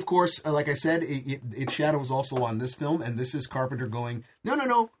E.T., of course, like I said, its shadow was also on this film, and this is Carpenter going,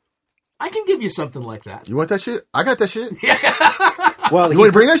 no, I can give you something like that. You want that shit? I got that shit. Well, you want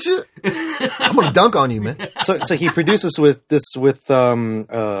to bring that shit? I'm going to dunk on you, man. So he produces with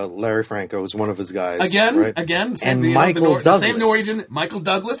Larry Franco, who's one of his guys. Again, and Michael Douglas. Same Norwegian, Michael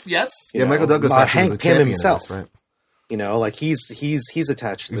Douglas, yes. Yeah, Michael Douglas actually Hank was a Pym champion himself. of this, right? He's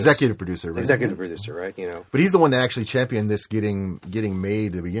attached to this. Executive producer, right? Executive producer, right? But he's the one that actually championed this getting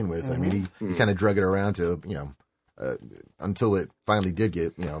made to begin with. I mean, he kind of drug it around to until it finally did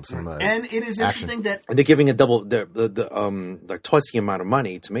get some. And it is interesting that and they're giving a double like twice the amount of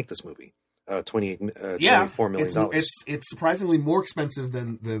money to make this movie. $24 million. It's surprisingly more expensive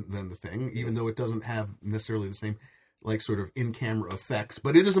than the thing, even though it doesn't have necessarily the same sort of in camera effects.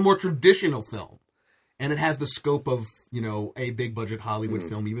 But it is a more traditional film. And it has the scope of, a big budget Hollywood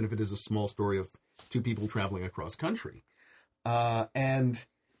film, even if it is a small story of two people traveling across country. And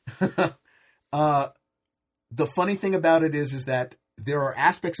the funny thing about it is that there are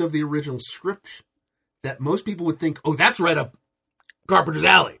aspects of the original script that most people would think, oh, that's right up Carpenter's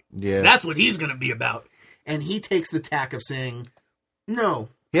alley. Yeah. That's what he's going to be about. And he takes the tack of saying, no.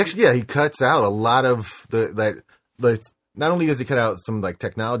 He cuts out a lot of the not only does he cut out some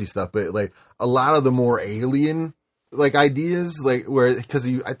technology stuff, but a lot of the more alien ideas, because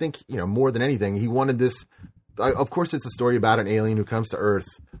I think more than anything he wanted this. Of course, it's a story about an alien who comes to Earth,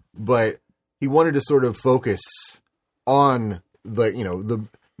 but he wanted to sort of focus on the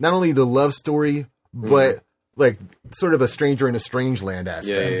not only the love story, but sort of a stranger in a strange land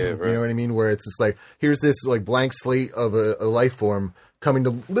aspect. Yeah, right. You know what I mean? Where it's just here's this blank slate of a life form coming to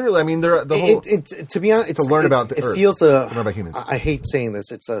literally. I mean, they're the whole. To be honest, to learn about the Earth. It feels to learn about humans. I hate saying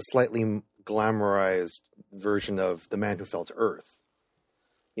this. It's a slightly glamorized version of The Man Who Fell to Earth.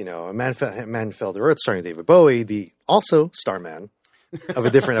 A man who fell to Earth, starring David Bowie, the also Starman, of a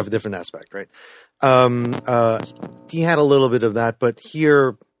different aspect, right? He had a little bit of that, but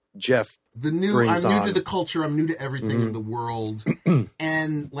here Jeff I'm new on. to the culture. I'm new to everything in the world.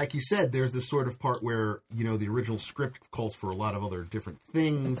 And like you said, there's this sort of part where, you know, the original script calls for a lot of other different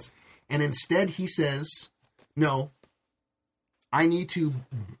things. And instead he says, no, I need to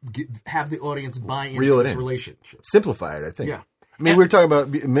have the audience buy Reel into it this in. relationship. Simplify it, I think. Yeah. I mean, we were talking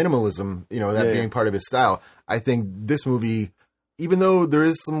about minimalism, you know, that Yeah. being part of his style. I think this movie, even though there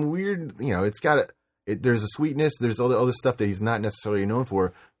is some weird, you know, there's a sweetness, there's all the other stuff that he's not necessarily known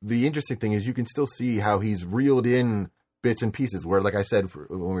for. The interesting thing is you can still see how he's reeled in bits and pieces where, like I said, when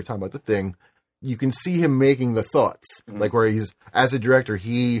we were talking about The Thing, you can see him making the thoughts, like where he's, as a director,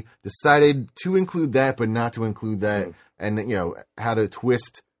 he decided to include that, but not to include that, and, you know, how to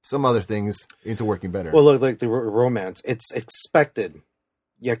twist some other things into working better. Well, look, like the romance, it's expected.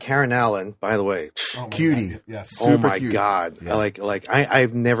 Yeah, Karen Allen, by the way. Oh my Cutie. God, yes. Oh Super my cute. God. Yeah. Like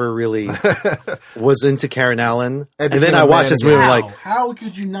I've never really was into Karen Allen. And And then became I a watched man this movie again. like How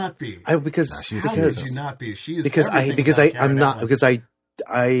could you not be? because she's How because- could you not be? She is because everything about Karen I'm not Allen. because I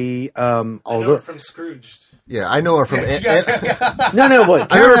I know although her from Scrooged. Yeah, I know her from. no what I know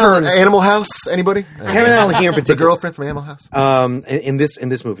Karen her from Allen Animal House. Anybody? Karen Allen here in The particular girlfriend from Animal House. in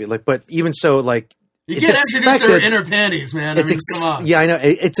this movie, like, but even so, like, You it's can't introduce her expected. inner panties, man. I It's mean, come on. yeah, I know.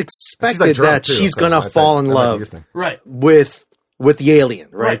 It's expected drunk, that too, she's so gonna I thought fall in that might be love your thing. Right. with the alien,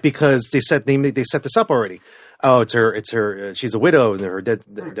 right? Right. Because they set this up already. Oh, it's her. She's a widow, and her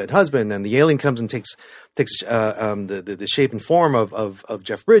dead husband, and the alien comes and takes the shape and form of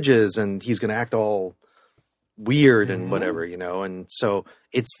Jeff Bridges, and he's gonna act all weird and whatever, you know. And so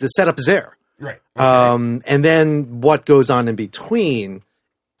it's the setup is there. Right. And then what goes on in between?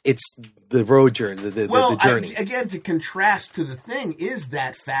 It's the road journey, the journey. Again, to contrast to The Thing is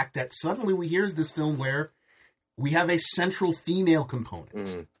that fact that suddenly we hear this film where we have a central female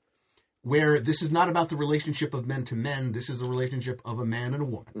component, where this is not about the relationship of men to men. This is a relationship of a man and a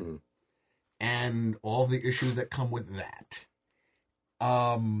woman, and all the issues that come with that.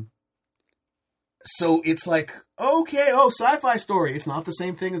 So it's like, okay, sci-fi story. It's not the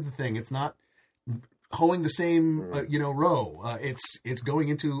same thing as The Thing. It's not hoeing the same, row. It's going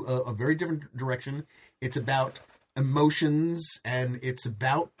into a very different direction. It's about emotions, and it's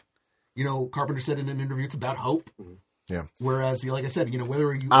about, Carpenter said in an interview, it's about hope. Yeah. Whereas, like I said,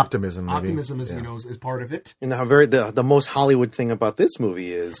 whether you Optimism, maybe. optimism is, Yeah. is part of it. And how the most Hollywood thing about this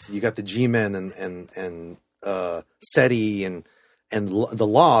movie is you got the G-Men and SETI and the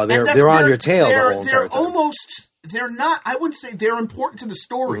law. And They're on your tail the whole entire They're time. almost, they're not, I wouldn't say they're important to the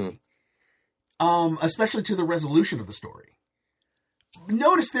story, especially to the resolution of the story.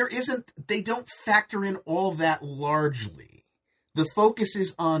 Notice they don't factor in all that largely. The focus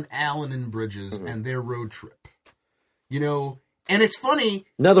is on Allen and Bridges and their road trip. And it's funny.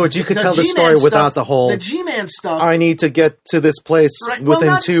 In other words, you could tell the G-Man story without stuff- the whole, The G-Man stuff. I need to get to this place Right.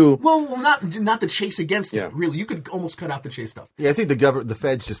 within two. Well, not the chase against Yeah. it. Really, you could almost cut out the chase stuff. Yeah, I think the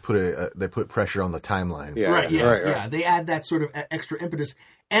feds just put pressure on the timeline. Yeah. Right. Yeah. right. Yeah. They add that sort of extra impetus,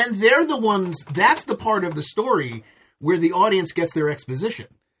 and they're the ones. That's the part of the story where the audience gets their exposition.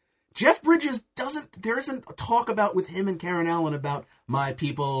 Jeff Bridges doesn't. There isn't a talk about with him and Karen Allen about my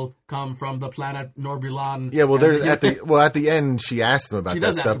people come from the planet Norbulan. Yeah, well, And, at the end, she asked him about She that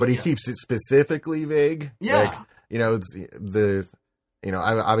does ask stuff, him, but he yeah. keeps it specifically vague. Yeah.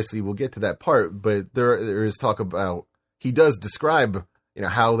 Obviously we'll get to that part, but there is talk about he does describe,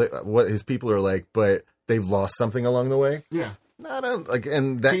 how what his people are like, but they've lost something along the way. yeah.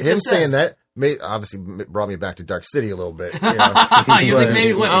 And that He him just saying says. that obviously brought me back to Dark City a little bit. You think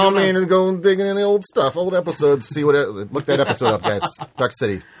maybe what? I mean, and go digging in the old stuff, old episodes, see look that episode up, guys. Dark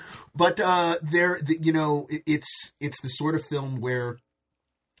City. But it's the sort of film where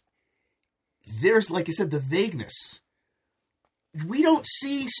there's, like you said, the vagueness. We don't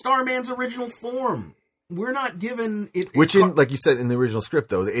see Starman's original form. We're not given it. Which, like you said in the original script,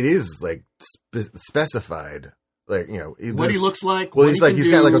 though, it is like specified. Like, what he looks like. Well, what he's like can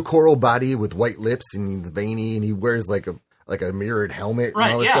he's got do. like a coral body with white lips, and he's veiny, and he wears like a mirrored helmet Right,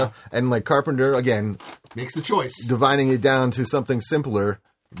 and all this yeah. stuff. And like Carpenter again, Makes the choice. dividing it down to something simpler.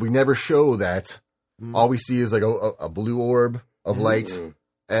 We never show that. All we see is like a blue orb of light,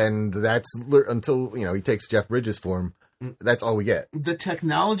 and that's until he takes Jeff Bridges' form. That's all we get. The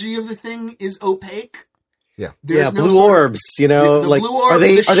technology of the thing is opaque. Yeah. There's no blue sort of- orbs. The blue orb, are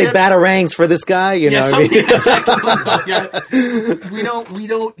they the ship- batarangs for this guy? You know, what I mean? something like that. We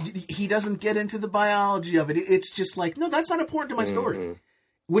don't. He doesn't get into the biology of it. It's just like, no, that's not important to my story.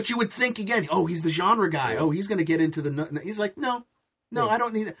 Which you would think again. Oh, he's the genre guy. Oh, he's going to get into the. He's like, no, I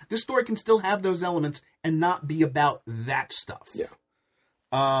don't need it. This story can still have those elements and not be about that stuff. Yeah.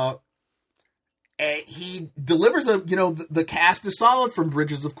 he delivers the cast is solid, from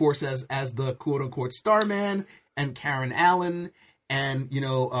Bridges, of course, as the quote unquote Starman, and Karen Allen, and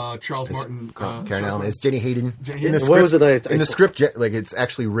Charles Martin. Karen Allen. It's Jenny Hayden. In the the What was it? in the script, like it's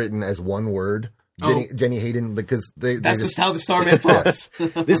actually written as one word. Jenny Hayden, because that's how the Starman talks.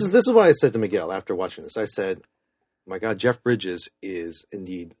 This is what I said to Miguel after watching this. I said, "My God, Jeff Bridges is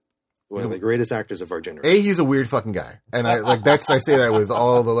indeed one of the greatest actors of our generation." He's a weird fucking guy, and I say that with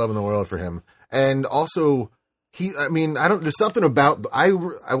all the love in the world for him. And also, there's something about I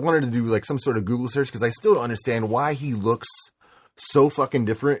wanted to do like some sort of Google search because I still don't understand why he looks so fucking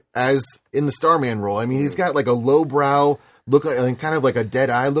different as in the Starman role. I mean, he's got like a lowbrow look and kind of like a dead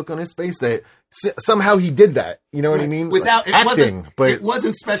eye look on his face that somehow he did that. You know what I mean? Without acting, it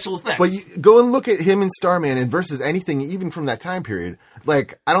wasn't special effects. But you go and look at him in Starman and versus anything even from that time period.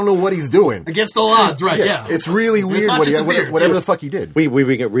 Like, I don't know what he's doing. Against all odds, right? Yeah. It's really weird whatever the fuck he did. We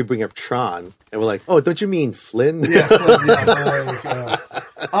bring up Tron, and we're like, "Oh, don't you mean Flynn?" Yeah. Flynn, yeah.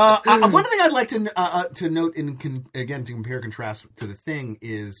 One thing I'd like to note to compare and contrast to the thing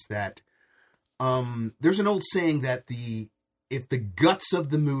is that there's an old saying that if the guts of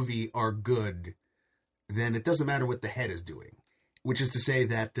the movie are good, then it doesn't matter what the head is doing. Which is to say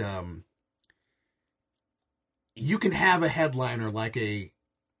that you can have a headliner like a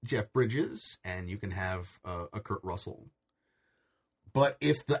Jeff Bridges, and you can have a Kurt Russell. But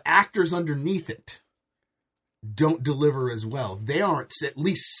if the actors underneath it don't deliver as well, they aren't at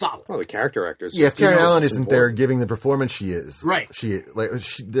least solid. Well, the character actors. Yeah, if Karen Allen isn't there giving the performance she is, right?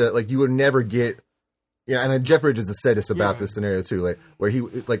 Like you would never get. Yeah, and Jeff Bridges has said this about this scenario too, like where he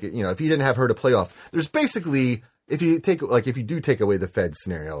if he didn't have her to play off, there's basically if you do take away the Fed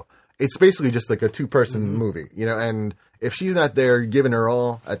scenario, it's basically just like a 2-person movie, and if she's not there giving her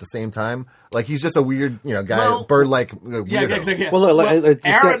all at the same time, like he's just a weird, guy, bird-like weirdo. Yeah, exactly. Well,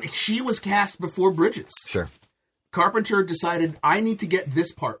 Aaron, she was cast before Bridges. Sure. Carpenter decided, I need to get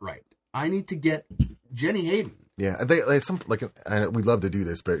this part right. I need to get Jenny Hayden. Yeah, and we'd love to do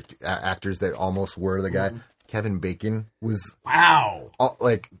this, but actors that almost were the guy. Kevin Bacon was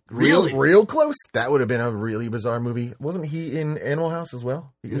really real close. That would have been a really bizarre movie. Wasn't he in Animal House as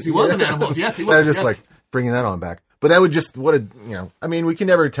well? Yes, he was in Animals. Yes, he was. Just like bringing that on back. But that would just we can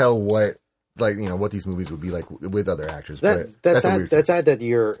never tell what these movies would be like with other actors. That's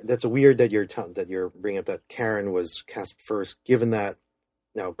weird that you're bringing up that Karen was cast first, given that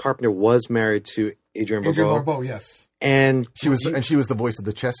now Carpenter was married to Adrienne Barbeau. Yes, and she was the voice of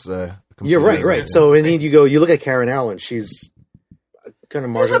the chess. You're right. Yeah. So and then you look at Karen Allen. She's kind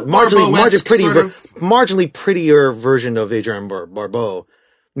of marginally prettier version of Adrienne Barbeau.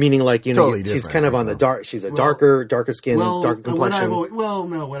 Meaning, totally she's kind of on the dark. She's a darker skin, darker complexion. What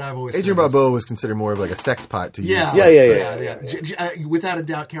I've always Adrienne Barbeau was considered more of like a sex pot to use. Yeah. Without a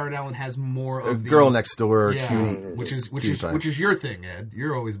doubt, Karen Allen has more of the girl next door, cutie, which is your thing, Ed.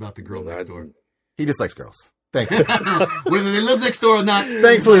 You're always about the girl next door. He just likes girls. Thank you. Whether they live next door or not.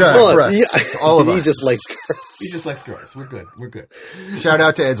 Thankfully not for us. All of us. He just likes girls. He just likes girls. We're good. Shout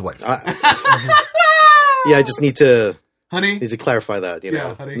out to Ed's wife. I just need to clarify that,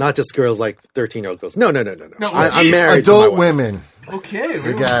 honey. Not just girls like 13-year-old girls. No. I'm geez. married. Adult women. Okay,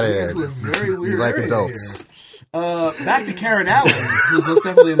 we got it. Into a very weird you like area adults. Here. Back to Karen Allen, who's most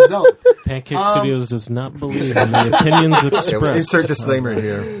definitely an adult. Pancake Studios does not believe in the opinions expressed. Insert disclaimer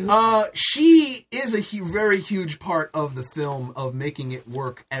here. She is a very huge part of the film of making it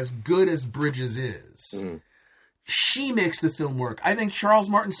work as good as Bridges is. Mm. She makes the film work. I think Charles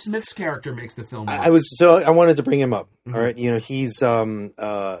Martin Smith's character makes the film work. I wanted to bring him up. Mm-hmm. All right, he's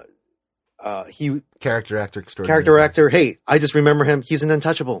character actor extraordinary. Character actor. Hey, I just remember him. He's an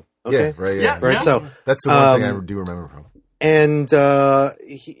Untouchable. Okay, yeah, right. Yeah, right. So that's the one thing I do remember from. And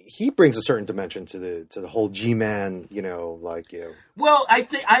he brings a certain dimension to the whole G-Man. Well, I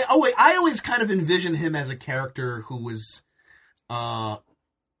think I always kind of envision him as a character who was.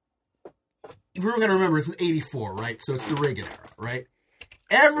 We're going to remember it's in '84, right? So it's the Reagan era, right?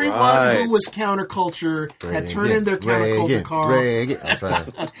 Everyone who was counterculture had turned in their counterculture car. That's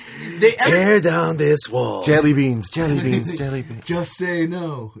right. Tear down this wall. Jelly beans. Just say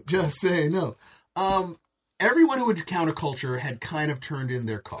no. Everyone who had counterculture had kind of turned in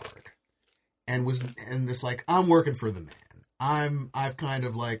their card, and it's like, I'm working for the man. I've kind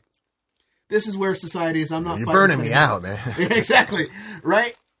of like, this is where society is. I'm not. You're burning me out, man. Exactly,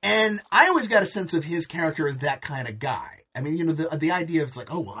 right. And I always got a sense of his character as that kind of guy. I mean, the idea of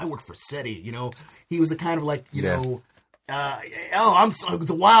like, oh, well, I work for SETI, he was the kind of like, the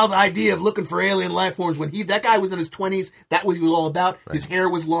wild idea of looking for alien life forms when that guy was in his 20s. That was what he was all about. Right. His hair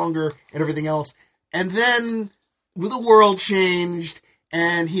was longer and everything else. And then the world changed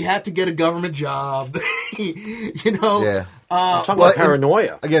and he had to get a government job. You know, Yeah. Talking about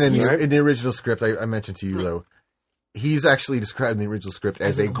paranoia. Again, in the original script, I mentioned to you, though, he's actually described in the original script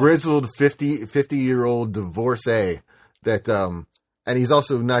as a grizzled 50-year-old divorcee that, and he's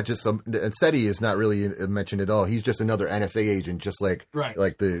also not just, and SETI is not really mentioned at all. He's just another NSA agent, just like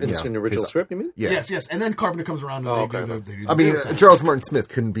the, In the original script, you mean? Yeah. Yes. And then Carpenter comes around and they do the I mean, deal. Charles Martin Smith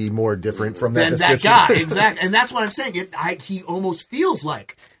couldn't be more different from that Than that description. guy, exactly. And that's what I'm saying. He almost feels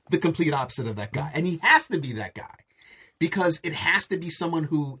like the complete opposite of that guy. And he has to be that guy. Because it has to be someone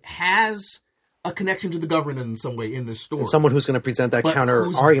who has a connection to the government in some way in this story. And someone who's going to present that But counter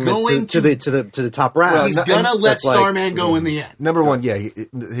who's argument going to the top brass. He's gonna let Starman go in the end. Number one,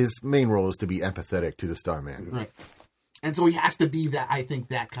 his main role is to be empathetic to the Starman. Right. And so he has to be that. I think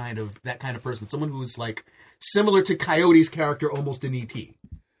that kind of person, someone who's like similar to Coyote's character, almost in E.T.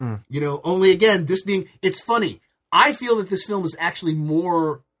 You know, only again, it's funny. I feel that this film is actually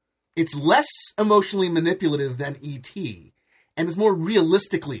it's less emotionally manipulative than E.T. and it's more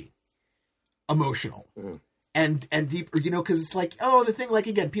realistically emotional and deeper. You know, because it's like, the thing, like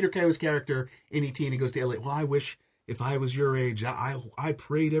again, Peter Coyote's character in E.T. and he goes to L.A. Well, I wish if I was your age, I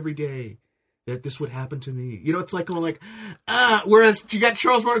prayed every day that this would happen to me. You know, it's like going like, whereas you got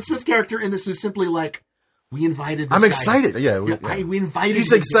Charles Martin Smith's character in this who's simply like, we invited this I'm guy. excited. We invited He's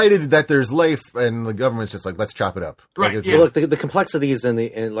him. excited that there's life and the government's just like, let's chop it up. Right, Like, yeah. Look, the complexities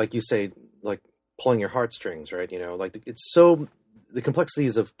and like you say, like pulling your heartstrings, right? You know, like the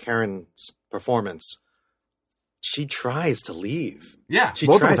complexities of Karen's performance. She tries to leave. Yeah. She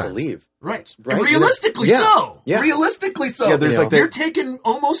multiple tries to times. leave. Right. Right. And realistically Yeah. so. Yeah. Realistically so. Yeah, there's like You're taken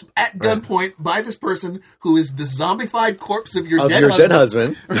almost at gunpoint by this person who is the zombified corpse of your dead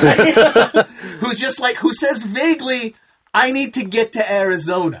husband. Who's just like, who says vaguely, I need to get to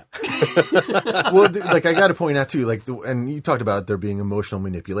Arizona. Well, like I got to point out too, like, and you talked about there being emotional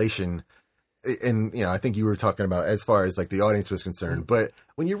manipulation, and I think you were talking about as far as like the audience was concerned. But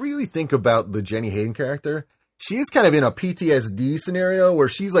when you really think about the Jenny Hayden character, she is kind of in a PTSD scenario where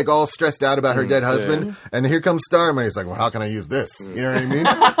she's like all stressed out about her dead husband, and here comes Starman. He's like, "Well, how can I use this?" You know what I mean?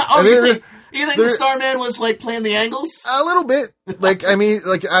 You think the Starman was like playing the angles? A little bit. Like, I mean,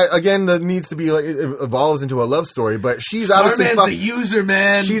 like, again, that needs to be like, it evolves into a love story, but she's obviously Starman's a user,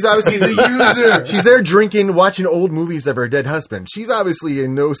 man. She's obviously He's a user. She's there drinking, watching old movies of her dead husband. She's obviously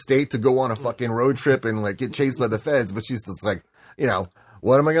in no state to go on a fucking road trip and like get chased by the feds, but she's just like,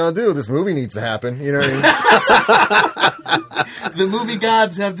 what am I going to do? This movie needs to happen. You know what I mean? The movie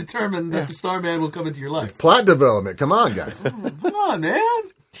gods have determined that the Starman will come into your life. Plot development. Come on, guys. Come on, man.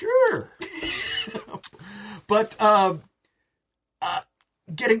 Sure. But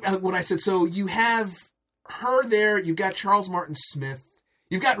getting back to what I said, so you have her there. You've got Charles Martin Smith.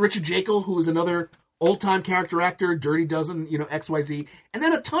 You've got Richard Jekyll, who is another old-time character actor, Dirty Dozen, XYZ. And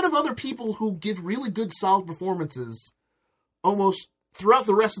then a ton of other people who give really good, solid performances almost throughout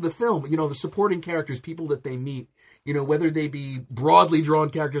the rest of the film. The supporting characters, people that they meet, whether they be broadly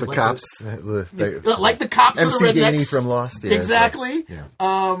drawn characters The like cops. like the cops or the MC Danny rednecks from Lost. Yeah, exactly. Yeah.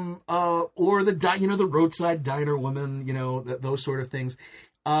 Or the roadside diner woman, those sort of things.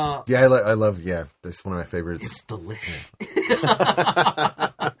 Yeah, I love. Yeah, that's one of my favorites. It's delicious.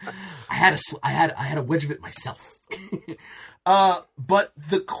 I had a wedge of it myself. But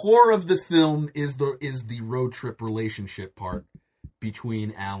the core of the film is the road trip relationship part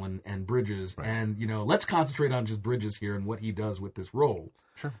between Alan and Bridges, right. And let's concentrate on just Bridges here and what he does with this role.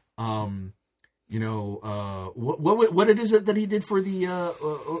 Sure. What it is that he did for the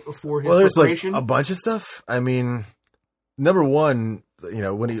for his there's preparation? Like a bunch of stuff. I mean, number one,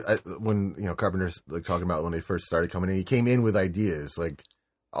 when Carpenter's like talking about when they first started coming in, he came in with ideas like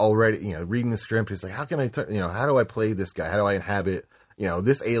already, reading the script. He's like, how can I, how do I play this guy? How do I inhabit,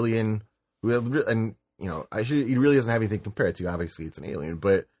 this alien? And he really doesn't have anything to compare it to. Obviously, it's an alien,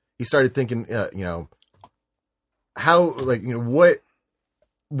 but he started thinking, how, like,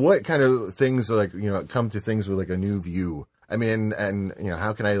 what kind of things are like, come to things with like a new view. I mean, and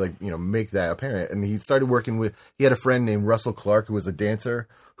how can I make that apparent? And he started working with. He had a friend named Russell Clark who was a dancer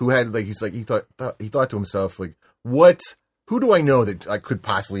who had he thought to himself like, who do I know that I could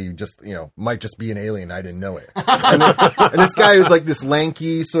possibly just might just be an alien? I didn't know it. And this guy who's like this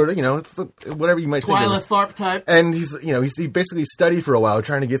lanky sort of whatever you might Twyla think of. Tharp type. And he basically studied for a while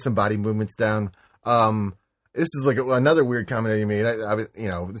trying to get some body movements down. This is like another weird comment that he made.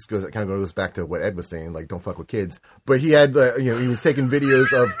 This kind of goes back to what Ed was saying, like don't fuck with kids. But he had, he was taking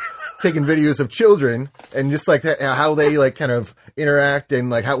videos taking videos of children and just like how they like kind of interact and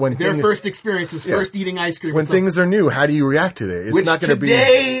like how when Their first experience is first eating ice cream. when things are new, how do you react to it? It's Which not going to be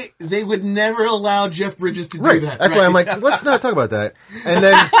today they would never allow Jeff Bridges to do that. That's why I'm like, let's not talk about that.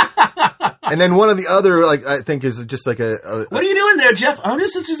 And then one of the other like I think is just like a what are you doing there, Jeff?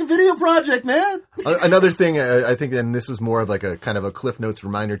 It's just a video project, man. another thing I think, and this was more of like a kind of a Cliff Notes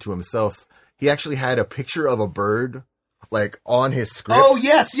reminder to himself. He actually had a picture of a bird like on his script. Oh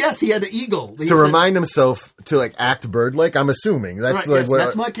yes, he had the eagle To remind himself to like act bird-like. I'm assuming that's right, like what,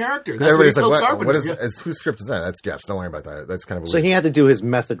 that's my character. That's everybody's what like, Carpenter. what is whose script is that? That's Jeff's. Don't worry about that. That's kind of So he had to do his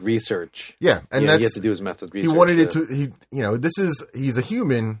method research. yeah, and he that's had to do his method research. he wanted it to. He's a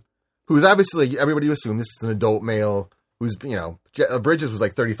human who's obviously everybody would assume this is an adult male who's Bridges was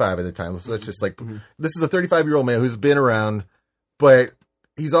like 35 at the time, so it's just like this is a 35-year-old male who's been around, but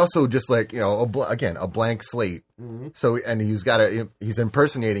he's also just like a blank slate. So and he's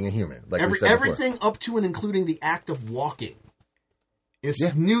impersonating a human. Like everything up to and including the act of walking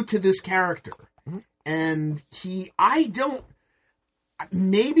is new to this character, and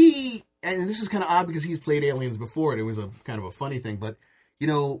maybe, and this is kind of odd because he's played aliens before and it was a kind of a funny thing, but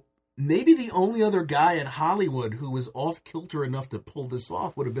maybe the only other guy in Hollywood who was off kilter enough to pull this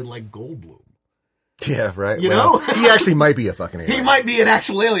off would have been like Goldblum. Yeah, right. You know? He actually might be a fucking alien. He might be an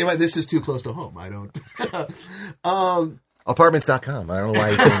actual alien, but this is too close to home. I don't. Apartments.com. I don't know why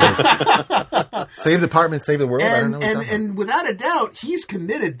he's saying this. Save the apartment, save the world. I don't know. And without a doubt, he's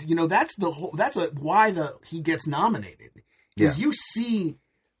committed. That's why he gets nominated. Because you see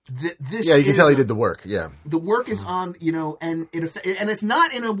that this. Yeah, you can tell he did the work. Yeah, the work is on. And it's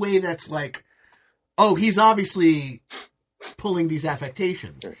not in a way that's like, oh, he's obviously pulling these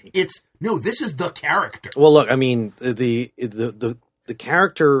affectations. It's no, this is the character. Well, look, I mean, the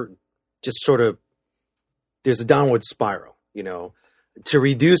character just sort of, there's a downward spiral, to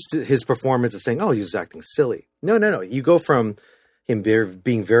reduce his performance to saying, oh, he's acting silly. No. You go from him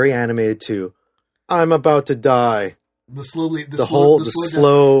being very animated to, I'm about to die. The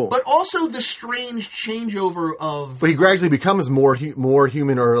slow, but also the strange changeover of. But he gradually becomes more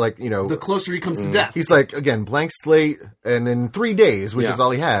human, or like the closer he comes to death. He's like again blank slate, and in 3 days, which is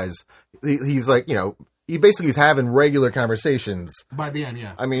all he has, he's like he basically is having regular conversations by the end.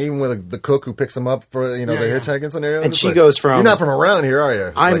 Yeah, I mean even with the cook who picks him up for the hitchhiking scenario, and she goes from, "You're not from around here, are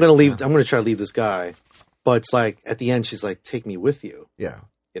you?" I'm gonna leave. I'm gonna try to leave this guy, but it's like at the end she's like, "Take me with you." Yeah,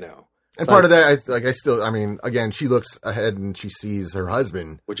 And part of that, again, she looks ahead and she sees her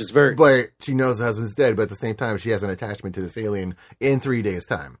husband, which is very, but she knows the husband's dead. But at the same time, she has an attachment to this alien in 3 days'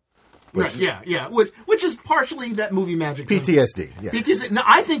 time. Right? Yeah. Which is partially that movie magic. PTSD. Yeah. PTSD. No,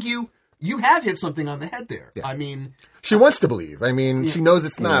 I think you have hit something on the head there. Yeah. I mean, she wants to believe. I mean, she knows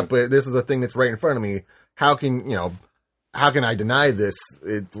it's not, but this is the thing that's right in front of me. How can I deny this?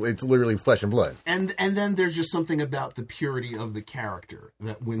 It's literally flesh and blood. And then there's just something about the purity of the character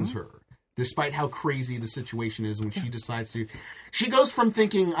that wins her. Despite how crazy the situation is when she decides to... She goes from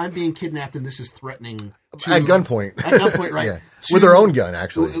thinking, I'm being kidnapped and this is threatening... to, at gunpoint. At gunpoint, right. Yeah. With her own gun,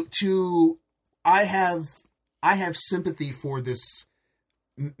 actually. I have sympathy for this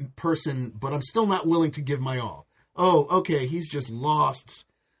person, but I'm still not willing to give my all. Oh, okay, he's just lost.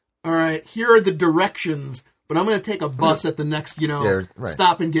 All right, here are the directions... But I'm going to take a bus at the next,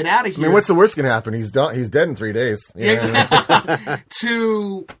 stop and get out of here. I mean, what's the worst going to happen? He's dead in 3 days. Yeah.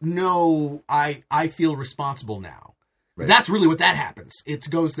 To know I feel responsible now. Right. That's really what that happens. It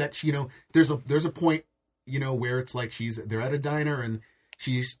goes that there's a point where it's like they're at a diner and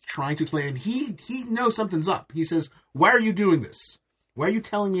she's trying to explain, and he knows something's up. He says, "Why are you doing this? Why are you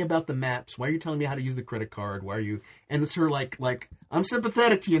telling me about the maps? Why are you telling me how to use the credit card? Why are you?" And it's her like I'm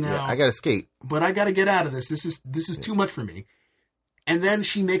sympathetic to you now. Yeah, I got to skate, but I got to get out of this. This is too much for me. And then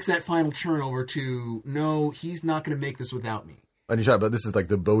she makes that final turn over to, no, he's not going to make this without me. And you talk about this is like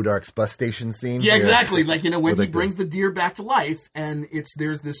the Bodark's bus station scene. Yeah, exactly. Like when he brings the deer back to life, and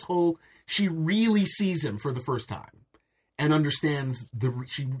there's this whole, she really sees him for the first time and understands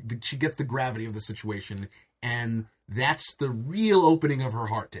she gets the gravity of the situation, and that's the real opening of her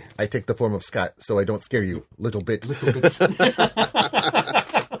heart to him. I take the form of Scott, so I don't scare you, little bit. I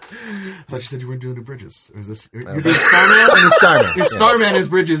thought you said you weren't doing the Bridges. Or is this you're doing Starman? I'm Starman. If Starman as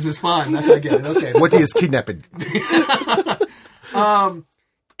Bridges is fine. That's how I get it. Okay. What is kidnapping? And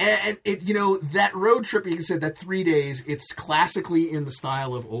it, that road trip, you can say that 3 days, it's classically in the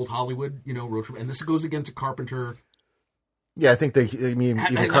style of old Hollywood, road trip. And this goes again to Carpenter. Yeah, I think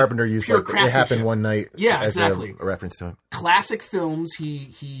even Carpenter used it happened one night. Yeah, as exactly. A reference to him. Classic films.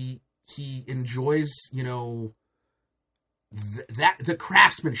 He enjoys, that the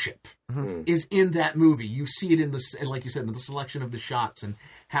craftsmanship is in that movie. You see it in the, like you said, in the selection of the shots and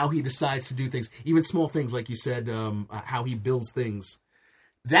how he decides to do things, even small things, like you said, how he builds things.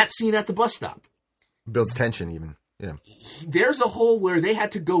 That scene at the bus stop Builds tension even. Yeah. there's a hole where they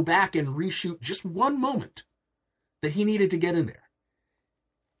had to go back and reshoot just one moment that he needed to get in there,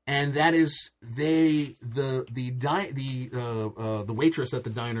 and that is the waitress at the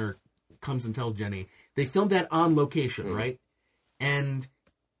diner comes and tells Jenny they filmed that on location, right? And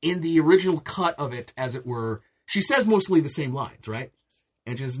in the original cut of it, as it were, she says mostly the same lines, right?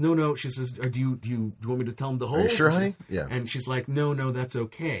 And she says, no. She says, do you want me to tell him the whole? Are you sure, honey? Yeah. And she's like, no, that's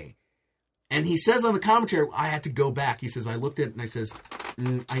okay. And he says on the commentary, I had to go back. He says, I looked at it and I says,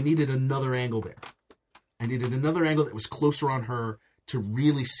 I needed another angle there. I needed another angle that was closer on her to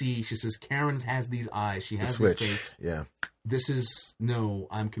really see. She says, Karen has these eyes. She has this face. Yeah. This is, no,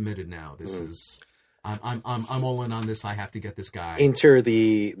 I'm committed now. This is, I'm all in on this. I have to get this guy. Enter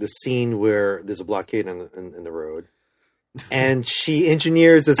the scene where there's a blockade in the road. And she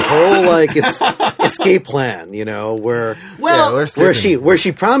engineers this whole like escape plan, you know, where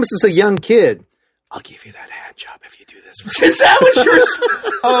she promises a young kid, "I'll give you that hand job if you do this." For Is that what you're?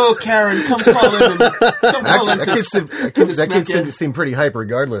 Oh, Karen, come call in. That kid seemed pretty hype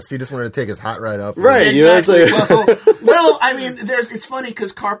regardless. He just wanted to take his hot ride up. right? Exactly. You know, it's like, Well, I mean, it's funny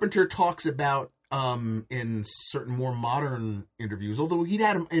because Carpenter talks about in certain more modern interviews, although he'd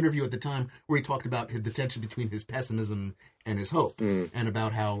had an interview at the time where he talked about the tension between his pessimism and his hope, and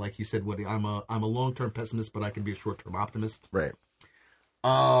about how, like he said, I'm a long-term pessimist, but I can be a short-term optimist. Right.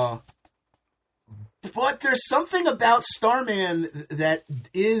 But there's something about Starman that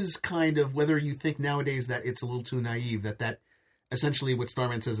is kind of, whether you think nowadays that it's a little too naive, that essentially what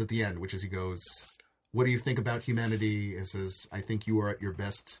Starman says at the end, which is he goes, "What do you think about humanity?" It says, "I think you are at your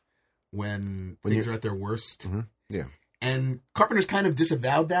best when things are at their worst." Mm-hmm. Yeah. And Carpenter's kind of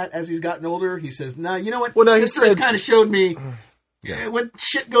disavowed that as he's gotten older. He says, "Nah, you know what? Well, no, history has kind of showed me when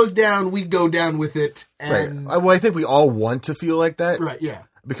shit goes down, we go down with it." And, right. Well, I think we all want to feel like that. Right, yeah.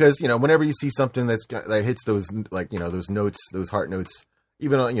 Because, you know, whenever you see something that hits those, like, you know, those notes, those heart notes,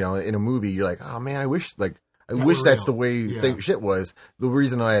 even, you know, in a movie, you're like, oh man, I wish that's real. the way shit was. The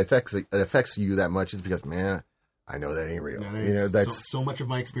reason why it affects you that much is because, man, I know that ain't real. Yeah, you know, that's so much of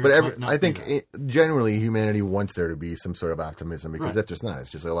my experience. But I think generally humanity wants there to be some sort of optimism, because if there's not,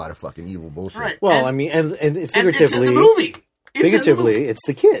 it's just a lot of fucking evil bullshit. Right. well, I mean, and figuratively, it's in the movie. Figuratively, it's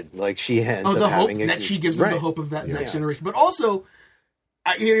the kid. Like she ends up the hope having that she gives him the hope of that next generation. But also,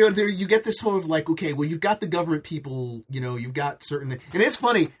 you know, you get this whole of like, okay, well, you've got the government people, you know, you've got certain, and it's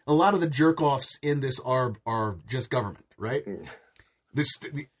funny, a lot of the jerk offs in this are just government, right? The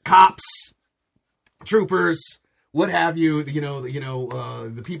cops, troopers, what have you,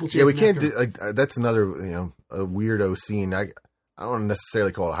 the people chasing. Yeah, we can't after. do, that's another, you know, a weirdo scene. I don't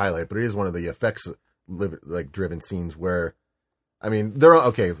necessarily call it a highlight, but it is one of the effects driven scenes where, I mean, they're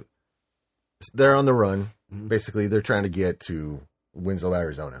on the run. Basically, they're trying to get to Winslow,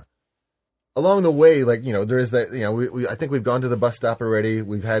 Arizona. Along the way, like, you know, there is that, you know, I think we've gone to the bus stop already.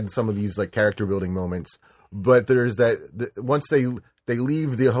 We've had some of these like character building moments, but there's that once they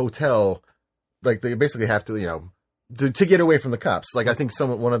leave the hotel, like they basically have to, you know, to get away from the cops. Like, I think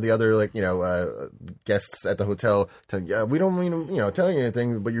one of the other, like, you know, guests at the hotel we don't mean to, you know, tell you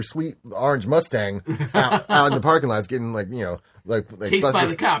anything, but your sweet orange Mustang out in the parking lot is getting, like, you know, like chased busted by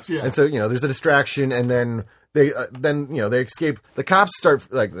the cops. Yeah. And so, you know, there's a distraction, and then they escape. The cops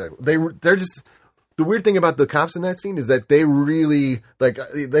start, like, they're just, the weird thing about the cops in that scene is that they really, like,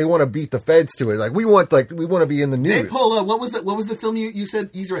 they want to beat the feds to it. Like, we want to be in the news. They pull what was the film you said?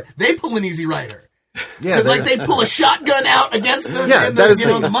 Easy Rider. They pull an Easy Rider. Yeah, because like they pull a shotgun out against them. Yeah, in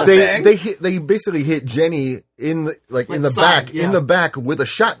the Mustang. They basically hit Jenny in the back with a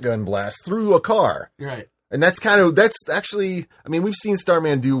shotgun blast through a car. Right. And that's actually, I mean, we've seen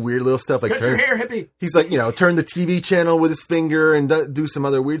Starman do weird little stuff like cut your hair, hippie. He's like, you know, turn the TV channel with his finger and do some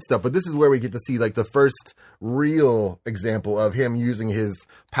other weird stuff. But this is where we get to see like the first real example of him using his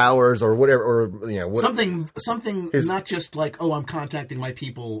powers or whatever, or, you know, something not just like, oh, I'm contacting my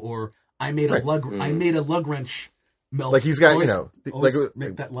people, or I made a lug wrench melt. Like he's got, always, you know,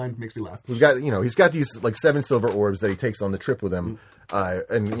 that line makes me laugh. He's got these like 7 silver orbs that he takes on the trip with him.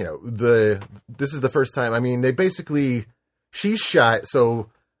 And you know, this is the first time. I mean, they basically, she's shot. So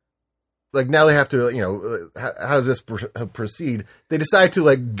like now they have to, you know, how does this proceed? They decide to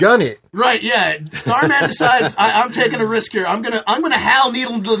like gun it. Right. Yeah. Starman decides I'm taking a risk here. I'm gonna Hal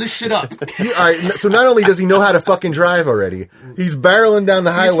Needle this shit up. All right. So not only does he know how to fucking drive already, he's barreling down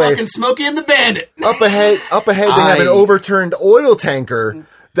the highway. He's fucking Smokey and the Bandit. Up ahead, they have an overturned oil tanker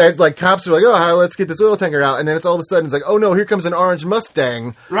that like cops are like, oh, let's get this oil tanker out, and then it's all of a sudden it's like, oh no, here comes an orange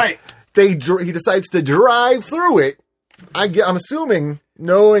Mustang. Right. He decides to drive through it. I'm assuming,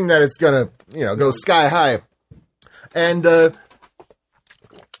 knowing that it's gonna, go sky high, and that's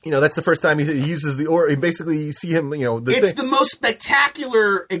the first time he uses the or. Basically, you see him. It's the most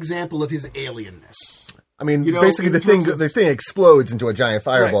spectacular example of his alienness. I mean, basically the thing explodes into a giant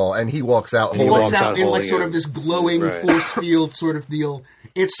fireball, and he walks out. He walks out in holding sort it. of this glowing force field sort of deal.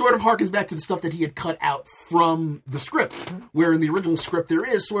 It sort of harkens back to the stuff that he had cut out from the script, where in the original script there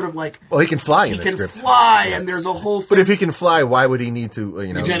is sort of like... Well, he can fly in the script. He can fly, and there's a whole thing... But if he can fly, why would he need to,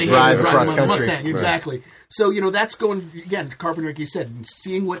 drive across country? Mustang, exactly. Right. So, that's going, again, to Carpenter, like you said,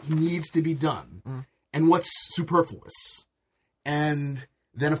 seeing what needs to be done, and what's superfluous. And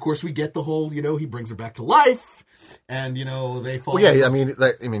then, of course, we get the whole, he brings her back to life, and, they fall... Well, yeah,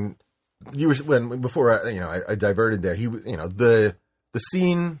 you were... Before, I diverted there, he, the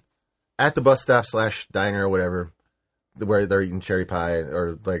scene at the bus stop / diner or whatever, where they're eating cherry pie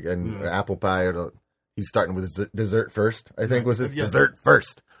or apple pie, or he's starting with dessert first. I think was it dessert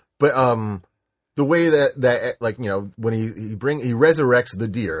first. But the way that when he resurrects the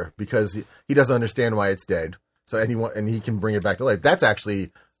deer because he doesn't understand why it's dead, and he can bring it back to life. That's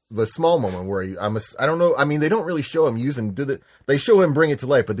actually the small moment where I don't know. I mean, they don't really show him using. They show him bring it to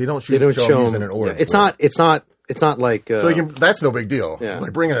life, but they don't show him using an orb. Yeah, It's not like... that's no big deal. Yeah.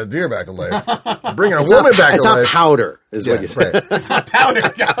 Like bringing a deer back to life. Bringing a woman back to life. It's not powder, is what you're saying. Right. It's not powder.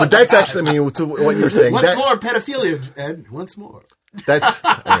 But that's actually, to what you were saying. Once more, pedophilia, Ed. Once more. That's...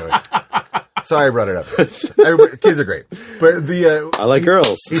 Anyway. Sorry I brought it up. Kids are great. But I like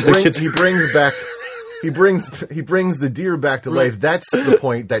girls. He brings the deer back to life. That's the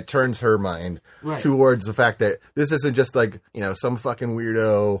point that turns her mind towards the fact that this isn't just like, some fucking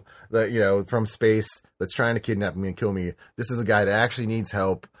weirdo that, from space that's trying to kidnap me and kill me. This is a guy that actually needs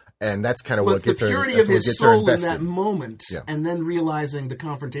help. And that's kind of what gets her. The purity of his soul in that moment, and then realizing the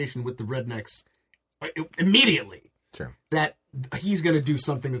confrontation with the rednecks immediately. Sure. That he's going to do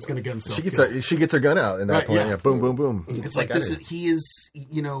something that's going to get himself killed. She gets her gun out in that point. Yeah. Boom, boom, boom. It's like this. He is,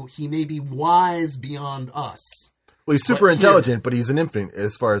 he may be wise beyond us. Well, he's super intelligent, but he's an infant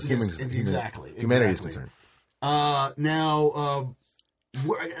as far as humanity is concerned. Now,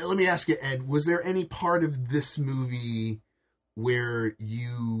 let me ask you, Ed, was there any part of this movie where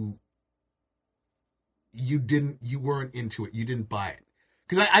you weren't into it, you didn't buy it?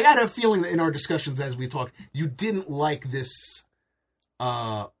 Because I got a feeling that in our discussions as we talked, you didn't like this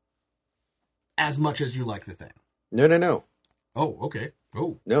as much as you like the thing. No. Oh, okay.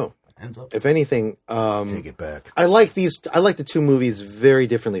 Oh, no. Hands up. If anything, take it back. I like the two movies very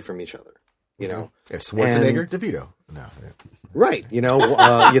differently from each other. Schwarzenegger, DeVito. No. Right.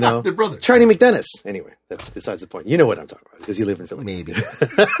 They're brothers. Charlie McDennis. Anyway, that's besides the point. You know what I'm talking about because you live in Philly. Maybe.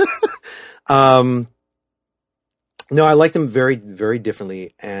 No, I like them very, very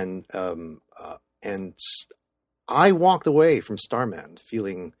differently, and I walked away from Starman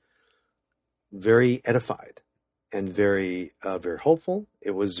feeling very edified and very, very hopeful.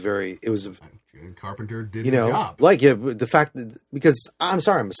 Carpenter did his job. The fact that, because I'm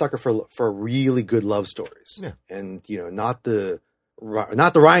a sucker for really good love stories, and not the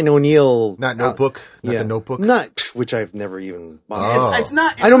Ryan O'Neal, Notebook, the Notebook, which I've never even bought. It's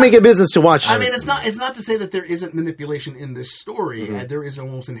not. I don't make a business to watch. I mean, it's not to say that there isn't manipulation in this story. Mm-hmm. There is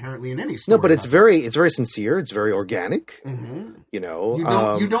almost inherently in any story. No, but it's very sincere. It's very organic. Mm-hmm.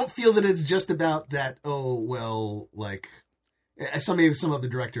 You don't feel that it's just about that. Oh well, like some other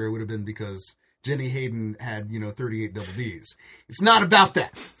director it would have been because Jenny Hayden had 38 double Ds. It's not about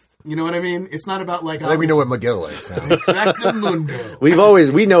that. You know what I mean? It's not about like... I think we know what McGill is now. Exactamundo. We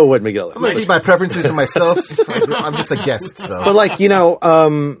know what McGill is. I'm going to keep my preferences to myself. I'm just a guest, though. But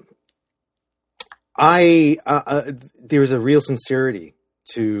there's a real sincerity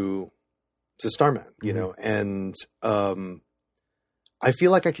to Starman, and I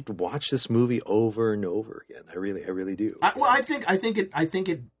feel like I could watch this movie over and over again. I really do. I think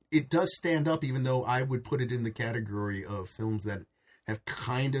it does stand up, even though I would put it in the category of films that have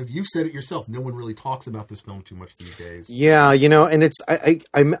kind of, you've said it yourself, no one really talks about this film too much these days. Yeah, and it's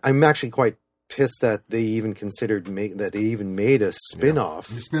I'm actually quite pissed that they even made a spin-off.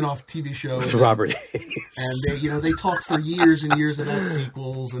 The spin-off TV show with Robert Hayes. And they talked for years and years about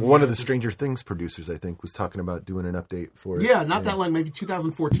sequels. And one of the Stranger Things producers, I think, was talking about doing an update for it. Yeah, not that long, maybe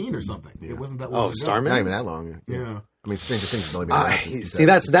 2014 or something. Yeah. It wasn't that long ago. Starman? Not even that long. Yeah. I mean, Stranger Things has only been around since see,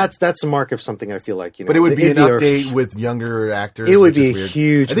 that's a mark of something I feel like, But it would be an update with younger actors. It would be a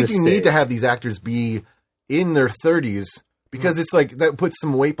huge I think mistake. You need to have these actors be in their 30s because it's like that puts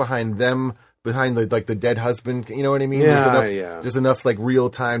some weight behind them behind the dead husband. You know what I mean? Yeah, There's enough like real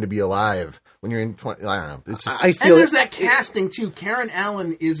time to be alive when you're in 20. I don't know. It's just I And feel there's that casting too. Karen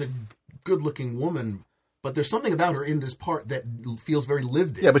Allen is a good-looking woman, but there's something about her in this part that feels very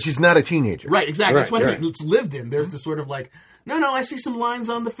lived in. yeah, but she's not a teenager. Right, exactly. That's Right, what I right. mean. It's lived in. There's this sort of like, no, I see some lines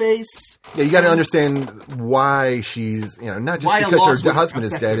on the face. Yeah, you got to understand why she's, not just Why a because loss her would husband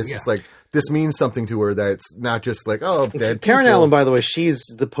is affect dead. her, It's yeah. just like this means something to her. That it's not just like, oh, dead. Karen people. Allen, by the way, she's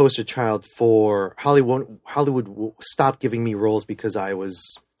the poster child for Hollywood. Hollywood stopped giving me roles because I was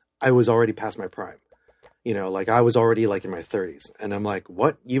already past my prime. Like I was already like in my 30s, and I'm like,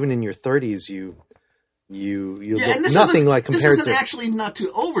 what? Even in your 30s, you Yeah, and look nothing like this compared isn't to. actually not to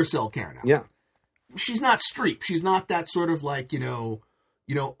oversell Karen Allen. Yeah, She's not Streep. She's not that sort of like,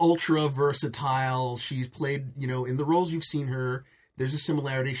 ultra versatile. She's played, in the roles you've seen her, there's a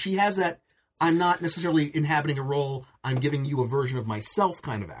similarity. She has that, I'm not necessarily inhabiting a role, I'm giving you a version of myself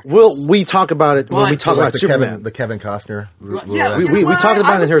kind of actress. well, we talk about it when we But- talk So, like about Superman. the Kevin Costner. Yeah, we You know we what? talked I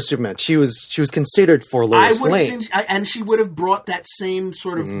about it in would- her Superman. She was considered for I Lois would Lane. have and she would have brought that same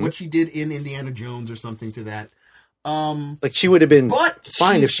sort of what she did in Indiana Jones or something to that. Like she would have been But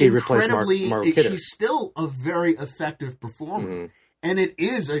fine she's if she replaced incredibly- Margot Kidder. She's still a very effective performer, and it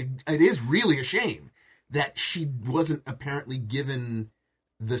is really a shame that she wasn't apparently given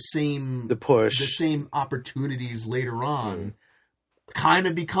the same push. the same opportunities later on. Kind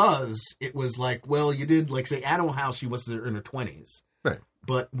of because it was like, well, you did like say Animal House, she was in her 20s, Right.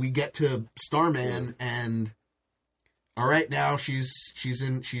 but we get to Starman and. All right, now she's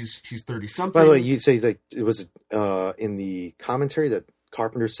 30 something. By the way, you say that it was in the commentary that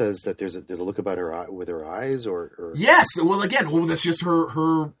Carpenter says that there's a look about her eye, with her eyes, or yes. Well, again, that's just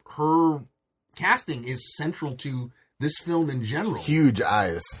her casting is central to this film in general. Huge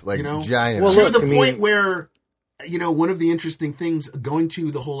eyes, like giant. Well, To eyes. look, the I point mean- where, one of the interesting things going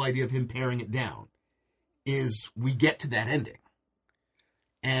to the whole idea of him paring it down is we get to that ending,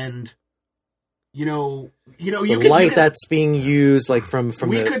 and you the could light that's being used, like from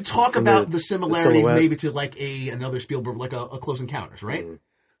we the, could talk from about the similarities silhouette. maybe to like another Spielberg, like a Close Encounters, right?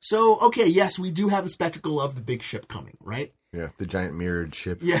 So, okay, yes, we do have the spectacle of the big ship coming, right? Yeah, the giant mirrored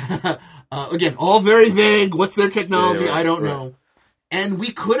ship. Yeah. Again, all very vague. What's their technology? Yeah, right, I don't right. know. And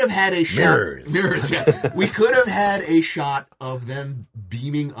we could have had a shot. Mirrors, yeah. We could have had a shot of them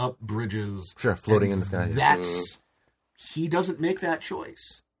beaming up bridges. Sure, floating And in the sky. That's he doesn't make that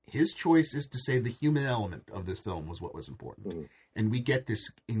choice. His choice is to say the human element of this film was what was important, and we get this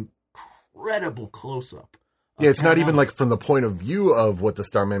incredible close up. Yeah, it's not even like from the point of view of what the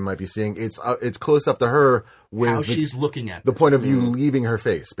Starman might be seeing. It's close up to her with how she's looking at the this. point of view leaving her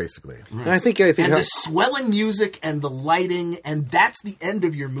face, basically. And I think and how- the swelling music and the lighting, and that's the end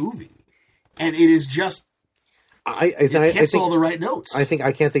of your movie, and it is just I it hits think all the right notes. I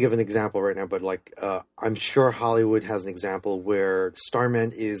can't think of an example right now, but like I'm sure Hollywood has an example where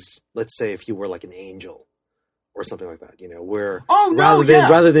Starman is, let's say, if you were like an angel or something like that, where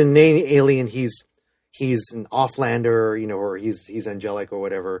rather than name alien, he's an offlander, or he's angelic or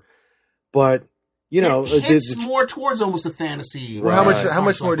whatever. But it hits more towards almost a fantasy. Well, how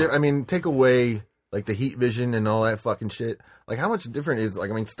much more? sci-fi. I mean, take away like the heat vision and all that fucking shit. Like, how much different is like?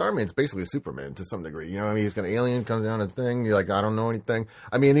 I mean, Starman's basically Superman to some degree. I mean, he's got an alien comes down a thing. You're like, I don't know anything.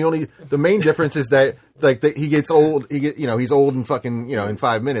 I mean, the main difference is that like he gets old. He's old in fucking in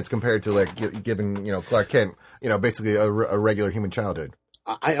 5 minutes compared to like giving Clark Kent basically a regular human childhood.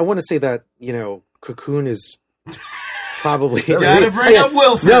 I want to say that Cocoon is probably Gotta bring up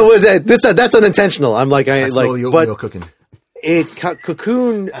Wilfred. No, that's unintentional. I'm like That's all the oatmeal but cooking.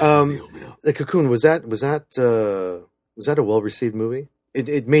 Cocoon. Deal. The Cocoon was that a well received movie?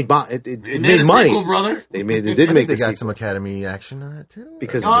 It made It made a money. sequel, brother. They did I think make they the got sequel some Academy action on it too.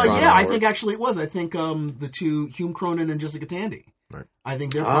 because Oh it's Ron yeah, I Howard. think actually it was. I think the two Hume Cronin and Jessica Tandy. Right. I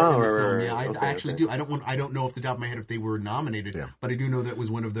think they're part of the right, film. right, Yeah, right. I Okay, actually okay. do. I don't know off the top of my head if they were nominated, Yeah. but I do know that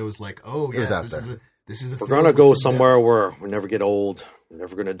was one of those like, oh was yes, out this there. is a this is a. We're film gonna with go some somewhere where we never get old. We're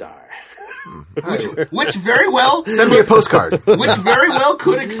never gonna die. depth. which very well Send me a postcard. which very well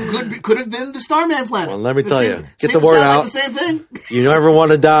could have been the Starman planet. Well, let me It tell seems- you, get seems the to word sound like out. the same thing. You never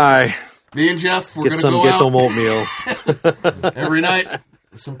want to die. Me and Jeff, we're Get gonna go some out oatmeal. every night.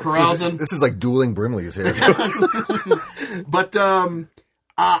 Some carousing. This is like dueling Brimleys here. But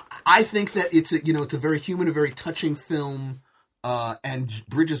I think that it's a very human, a very touching film, and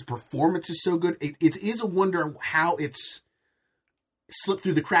Bridges' performance is so good. It is a wonder how it's slipped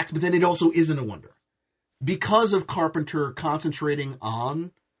through the cracks, but then it also isn't a wonder because of Carpenter concentrating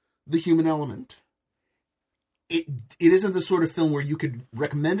on the human element. It isn't the sort of film where you could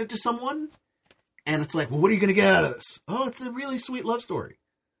recommend it to someone, and it's like, well, what are you going to get out of this? Oh, it's a really sweet love story.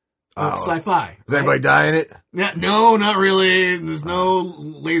 It's sci-fi. Does anybody die in it? Yeah, no, not really. There's no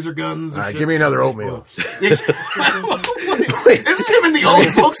laser guns. All right, give me another oatmeal. Is this him in the old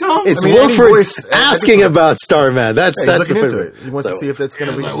folks home? It's any Wilford voice- asking about Starman. That's He's that's looking the into it. He wants to see if that's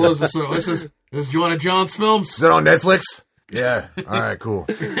going to be. Like, what is this? This is Joanna John's films. Is it on Netflix? Yeah. All right, cool.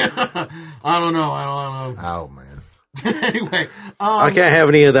 I don't know. Oh, man. Anyway, I can't have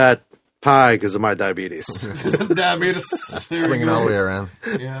any of that pie because of my diabetes. diabetes. There you Swinging go. all the way around.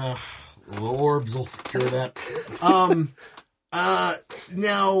 Yeah, the orbs will cure that.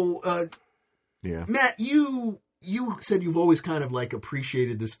 Now, Yeah. Matt, you said you've always kind of like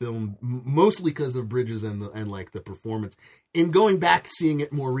appreciated this film mostly because of Bridges and like the performance. In going back seeing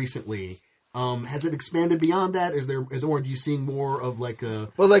it more recently, has it expanded beyond that? Or do you see more of like a?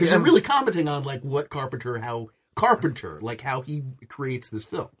 Well, like, 'cause you're and- really commenting on like what Carpenter, like how he creates this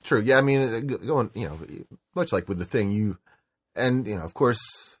film. True. Yeah, I mean, going, much like with The Thing, of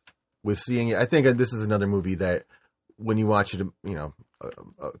course, with seeing it, I think this is another movie that when you watch it, a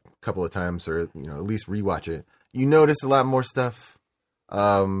couple of times or, at least rewatch it, you notice a lot more stuff,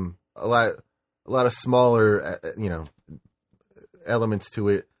 a lot of smaller, elements to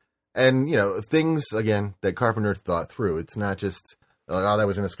it. And, things, again, that Carpenter thought through. It's not just, like, oh, that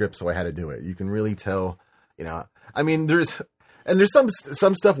was in the script, so I had to do it. You can really tell, I mean, there's some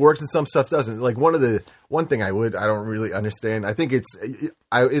stuff works and some stuff doesn't. Like one thing I don't really understand. I think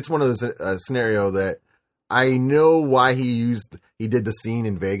it's one of those scenario that I know why he did the scene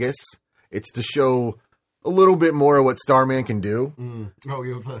in Vegas. It's to show a little bit more of what Starman can do. Oh,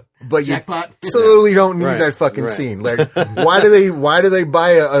 you have the But jackpot. you totally don't need Right, that fucking right. scene. Like, why do they buy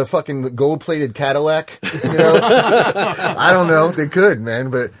a fucking gold-plated Cadillac? I don't know. They could,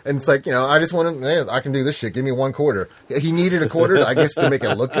 man. And it's like, I just want to. I can do this shit. Give me $0.25. He needed $0.25, I guess, to make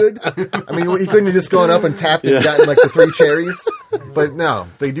it look good. I mean, he couldn't have just gone up and tapped and gotten like the 3 cherries. But no,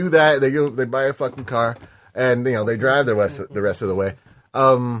 they do that. They buy a fucking car, and they drive the rest of the way.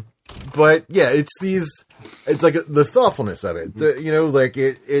 But yeah, it's like the thoughtfulness of it.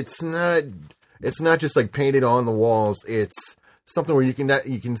 It's not just like painted on the walls. It's something where you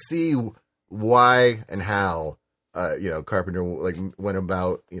can see why and how Carpenter like went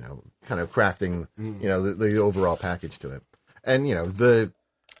about kind of crafting the overall package to it. And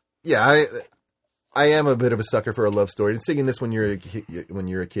I am a bit of a sucker for a love story. And seeing this when you're a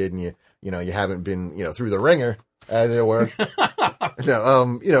kid and you haven't been through the ringer, as it were.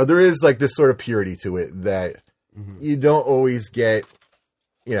 There is like this sort of purity to it that you don't always get,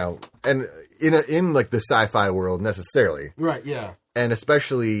 and in like the sci-fi world necessarily, Right, yeah. and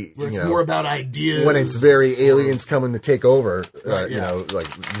especially Where it's more about ideas. when it's very aliens coming to take over, Right, yeah. like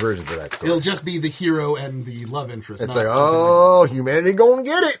versions of that story. It'll just be the hero and the love interest. It's not like, something oh, humanity gonna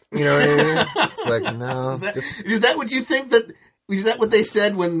get it. You know what I mean? It's like, no. Is that what you think that? Is that what they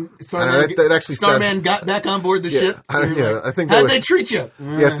said when that actually Starman got back on board the ship? I think that How'd was- they treat you?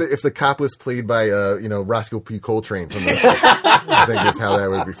 Yeah, if the cop was played by Roscoe P. Coltrane from the, I think that's how that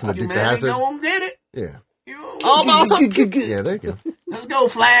would be from the Dukes of Humanity Hazzard. don't get it. Yeah. Yeah, There you go. let's go,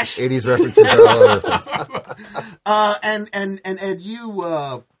 Flash. 80s references are all over the place. And Ed, you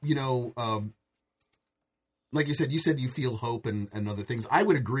like you said you feel hope and other things. I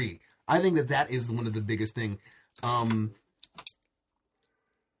would agree. I think that is one of the biggest thing.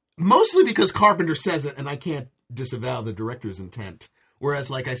 Mostly because Carpenter says it, and I can't disavow the director's intent. Whereas,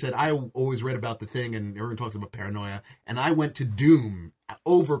 like I said, I always read about The Thing, and everyone talks about paranoia, and I went to Doom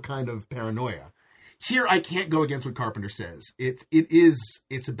over kind of paranoia. Here, I can't go against what Carpenter says. It's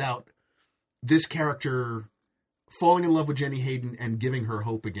about this character falling in love with Jenny Hayden and giving her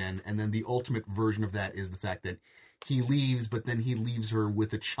hope again, and then the ultimate version of that is the fact that he leaves, but then he leaves her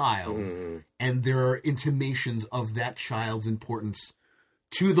with a child, and there are intimations of that child's importance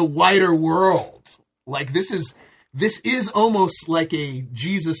to the wider world. Like this is almost like a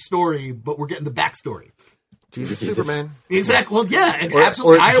Jesus story, but we're getting the backstory. Jesus Superman. Exactly. Well, yeah, and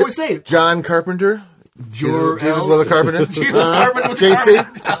absolutely. I always say it. John Carpenter. Jor-El. Jesus was a Carpenter. Jesus Carpenter was JC.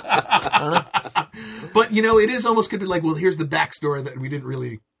 But it is almost could be like, well, here's the backstory that we didn't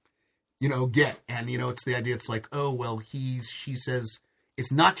really, get, and it's the idea. It's like, oh well, she says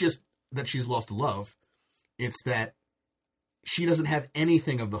it's not just that she's lost a love, it's that she doesn't have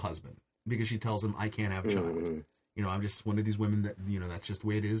anything of the husband because she tells him, I can't have a child. I'm just one of these women that, that's just the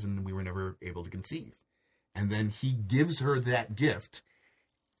way it is. And we were never able to conceive. And then he gives her that gift,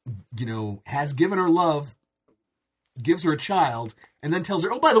 has given her love, gives her a child, and then tells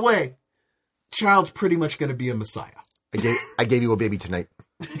her, oh, by the way, child's pretty much going to be a messiah. I gave you a baby tonight.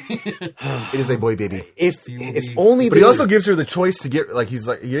 It is a boy baby. If only. But he also gives her the choice to get he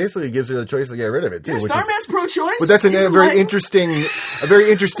basically gives her the choice to get rid of it too. Yeah, which Starman's pro-choice. But that's a He's very enlightened.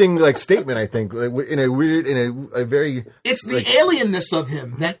 interesting like statement. I think in a very. It's the like, alienness of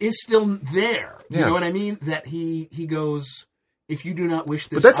him that is still there. You Yeah. know what I mean? That he goes, if you do not wish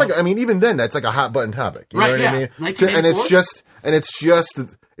this. But that's like, I mean, even then, that's like a hot button topic. You Right, know what yeah. I mean? 1984? And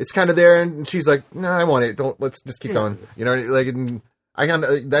it's kind of there, and she's like, no, I want it. Let's just keep going. You know, like, and I kind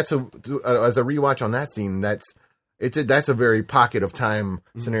of, as a rewatch on that scene, that's a very pocket of time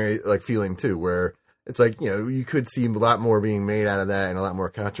scenario, like feeling too, where it's like, you know, you could see a lot more being made out of that and a lot more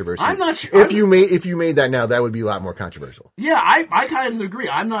controversy. I'm not sure. If you made that now, that would be a lot more controversial. Yeah, I kind of agree.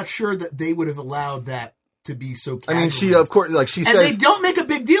 I'm not sure that they would have allowed that to be so casual. I mean, she, of course, like she and says. they don't make a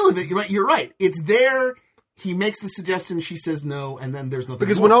big deal of it. You're right. It's there. He makes the suggestion. She says no, and then there's nothing.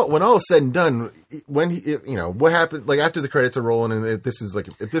 Because more. when all is said and done, when what happened, like after the credits are rolling, and if this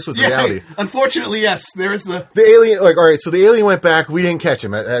was reality, unfortunately, yes, there is the alien. Like, all right, so the alien went back. We didn't catch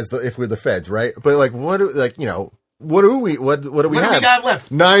him if we're the feds, right? But like, what do we got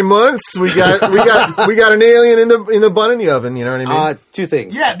left? 9 months. We got an alien in the bun in the oven. You know what I mean? Two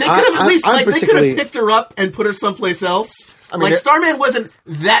things. Yeah, they could have at least I'm they could have picked her up and put her someplace else. I mean, Starman wasn't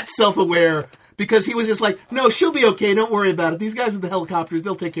that self-aware. Because he was just like, no, she'll be okay. Don't worry about it. These guys with the helicopters,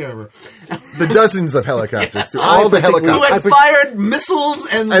 they'll take care of her. The dozens of helicopters, all the helicopters, who had fired missiles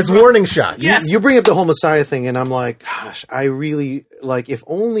and as warning shots. Yes. You bring up the whole Messiah thing, and I'm like, gosh, I really like. If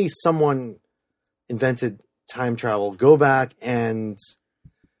only someone invented time travel, go back and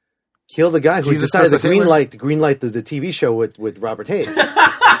kill the guy who Jesus decided to Christ, greenlight the TV show with Robert Hayes.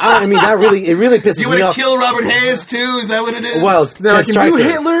 I mean, it really pisses You me would off. kill Robert Hayes too? Is that what it is? Well, Now, Ted can Stryker. you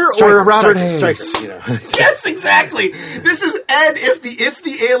Hitler Stryker, or Robert Stryker, Hayes? Stryker, you know. Yes, exactly. This is Ed. If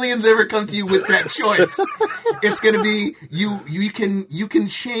the aliens ever come to you with that choice, it's going to be you can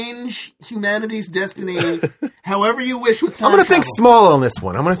change humanity's destiny however you wish with time I'm going to think travel. small on this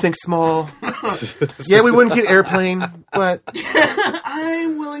one. I'm going to think small. Yeah, we wouldn't get airplane, but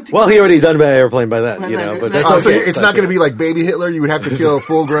I'm willing to. Well, he already done by airplane by then, you know. But that's Exactly. also, okay. it's not going to be like baby Hitler. You would have to kill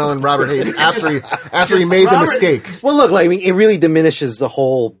full-grown Robert Hayes after he made the Robert- mistake. Well, look, like, I mean, it really diminishes the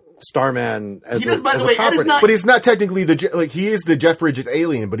whole Starman as He does, a, by as the a way, Ed is property. not. But he's not technically he is the Jeff Bridges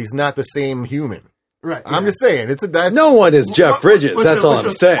alien, but he's not the same human. Right. I'm just saying that's No one is Jeff Bridges. That's all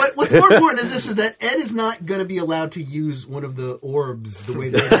I'm saying. What's more important is that Ed is not going to be allowed to use one of the orbs the way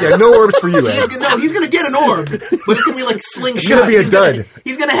that. yeah, no orbs for you, Ed. He's going to get an orb, but it's going to be like slingshot. It's gonna be a dud.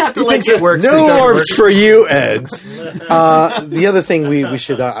 He's going to have to He like thinks it works. It No doesn't orbs work. for you, Ed. The other thing we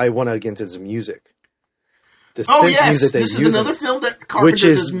should I want to get into is music. The Oh synth yes, music they this is use another in- film that Carpenter which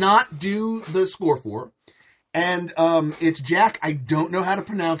is- does not do the score for, and it's Jack. I don't know how to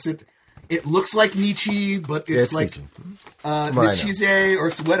pronounce it. It looks like Nietzsche, but it's it's like Nietzsche. Nietzsche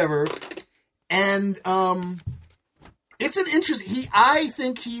or whatever. And it's an interesting. I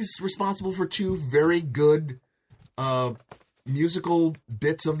think he's responsible for two very good musical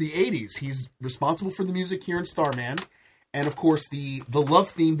bits of the '80s. He's responsible for the music here in Starman. And of course, the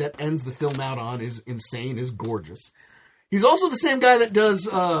love theme that ends the film out on is insane, is gorgeous. He's also the same guy that does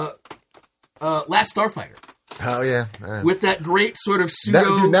Last Starfighter Oh yeah. All right. with that great sort of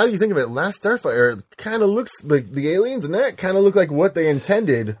pseudo. Now you think of it, Last Starfighter kind of looks like the aliens, and that kind of look like what they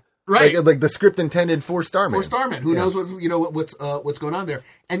intended, Right. Like the script intended for Starman. for Starman. Who knows what's going on there?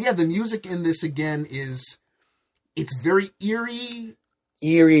 And yeah, the music in this again it's very eerie.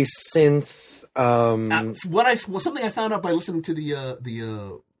 eerie synth. Something I found out by listening to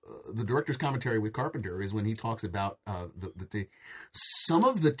the director's commentary with Carpenter is when he talks about some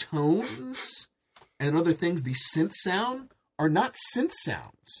of the tones and other things, the synth sound are not synth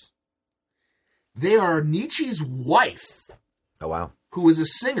sounds. They are Nietzsche's wife, Oh wow. who is a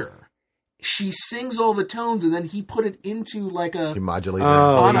singer. She sings all the tones, and then he put it into like a He modulated.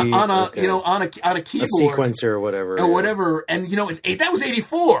 on a okay. on a A keyboard. sequencer or whatever. Or whatever, and that was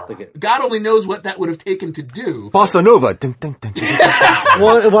 84. God only knows what that would have taken to do. Bossa Nova. Dun, dun, dun, dun.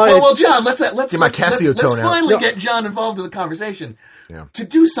 Well, John, let's Get my Casio tone out. finally get John involved in the conversation. Yeah. To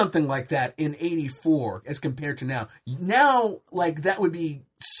do something like that in 84 as compared to now, like that would be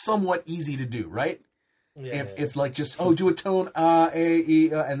somewhat easy to do, right? If like just do a tone A E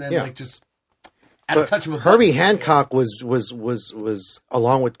and then Yeah. like just at a touch of a button. Herbie Hancock was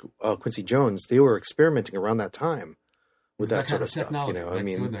along with Quincy Jones. They were experimenting around that time with that sort kind of of stuff. technology, I like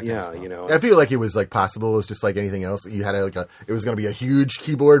mean, doing that kind of yeah, stuff. I feel like it was like possible. It was just like anything else. You had it was going to be a huge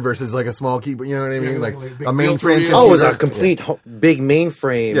keyboard versus like a small keyboard. You know what I mean? Yeah, like like big a mainframe. filter. computer. Oh, it was a complete big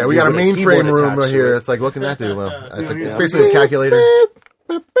mainframe. Yeah, we got a with keyboard mainframe room attached right to here. it. It's like, what can that do? Well, it's Yeah. basically a calculator.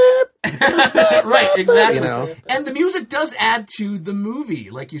 Right, exactly. You know? And the music does add to the movie.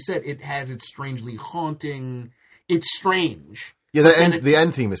 Like you said, it has its strangely haunting. It's strange. Yeah, But then the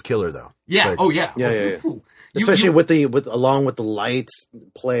end theme is killer though. Yeah. Like, Oh yeah. Yeah. Ooh. Especially with along with the lights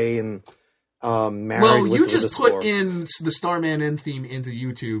play and married Well, with you the just score. put in the Starman end theme into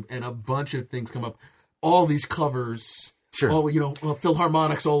YouTube, and a bunch of things come up. All these covers, Sure. all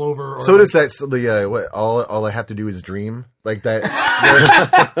Philharmonics all over. Or So does that what all I have to do is dream like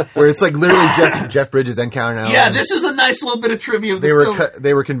that, where it's like literally Jeff Bridges and Counting Out. Yeah, this is a nice little bit of trivia. Of the They film.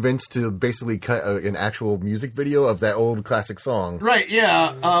 they were convinced to basically cut an actual music video of that old classic song. Right,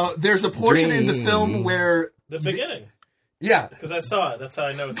 yeah. There's a portion in the Dream. film where, The beginning. yeah, Because I saw it. That's how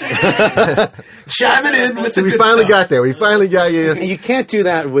I know it's chiming in with So the we good finally stuff. got there. We finally got you. And you can't do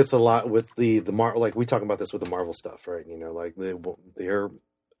that with a lot with the Marvel. Like we talking about this with the Marvel stuff, right? You know, like the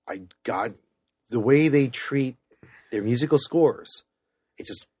way they treat their musical scores. It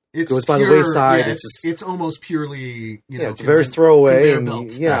just goes by the wayside. Yeah, It's it's almost purely, it's very throwaway conveyor and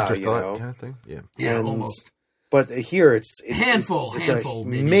belt. yeah, Afterthought kind of thing. Yeah. Yeah, and- almost. But here it's Handful,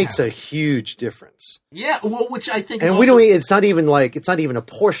 maybe makes half. a huge difference. Yeah, well, which I think, And is we also, don't. It's not even a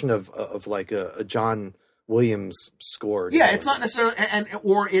portion of like a John Williams score. Yeah, it's not necessarily,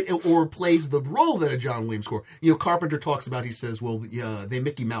 or plays the role that a John Williams score. You know, Carpenter talks about. He says, "Well, they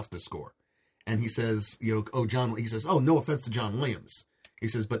Mickey Mouse the score," and he says, He says, "Oh, no offense to John Williams." He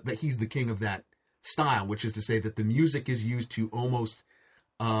says, "But that he's the king of that style," which is to say that the music is used to almost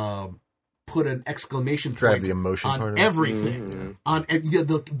put an exclamation Drive point the emotion part on of it. everything. On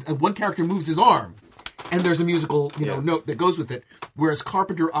the one character moves his arm, and there's a musical note that goes with it. Whereas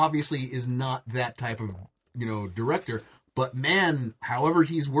Carpenter obviously is not that type of director. But man, however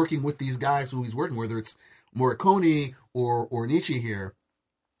he's working with these guys who he's working, whether it's Morricone or Nietzsche here,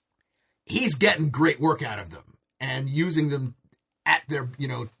 he's getting great work out of them and using them at their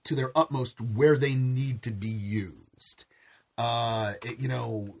to their utmost where they need to be used.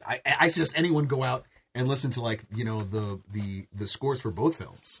 I suggest anyone go out and listen to the scores for both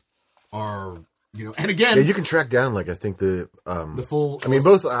films are and again, Yeah, you can track down I think the full. I mean,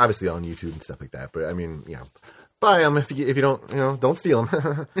 both obviously on YouTube and stuff like that. But I mean, buy them if you don't don't steal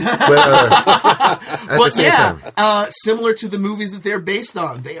them. But yeah, similar to the movies that they're based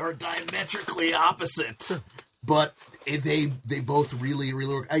on, they are diametrically opposite. But they both really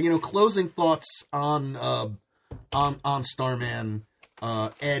work. Closing thoughts on Starman.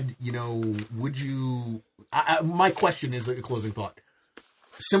 Ed, would you? My question is a closing thought,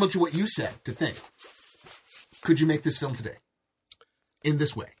 similar to what you said. To think, could you make this film today in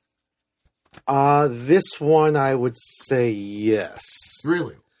this way? This one I would say yes.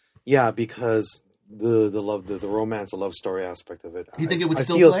 Really? Yeah, because the love, the romance, the love story aspect of it. You think it would I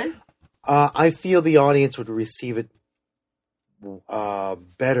still feel, play? I feel the audience would receive it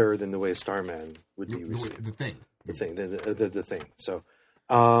better than the way Starman would be received. The thing. The thing. So,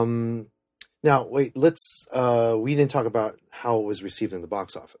 now wait. Let's. We didn't talk about how it was received in the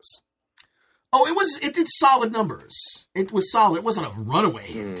box office. Oh, it did solid numbers. It was solid. It wasn't a runaway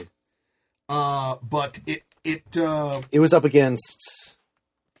hit. But it was up against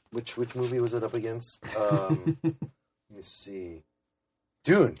which movie was it up against? Let me see.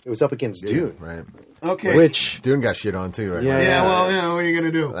 Dune. It was up against Dune. Right. Okay. Which Dune got shit on too, right? Yeah, Yeah, well, what are you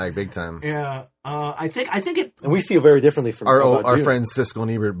gonna do? Like big time. Yeah, I think it. and we feel very differently from about Our Dune. friends Siskel and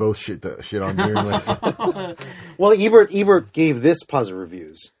Ebert both shit on Dune. Well, Ebert gave this positive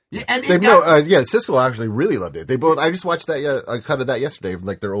reviews. Yeah, and They it got, Siskel actually really loved it. They both. I just watched that a cut of that yesterday,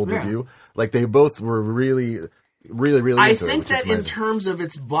 like their old Yeah. review. Like they both were really I into think it, that which is in amazing. terms of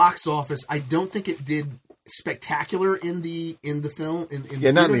its box office, I don't think it did spectacular in the film. In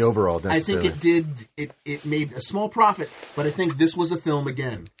Yeah, not in the theaters. overall, I think it necessarily. did. It made a small profit, but I think this was a film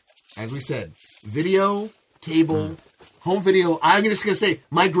again, as we said, video, cable, home video. I'm just gonna say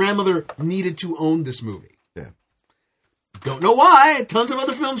my grandmother needed to own this movie. Yeah. Don't know why. Tons of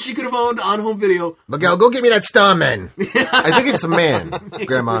other films she could have owned on home video. Miguel, go get me that Starman. I think it's a man,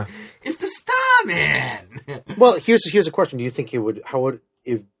 Grandma. It's the Starman. Well, here's a question: do you think how would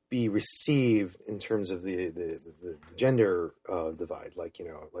it be received in terms of the gender divide? Like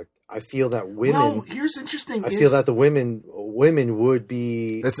I feel that women. Well, here's interesting. I feel that the women would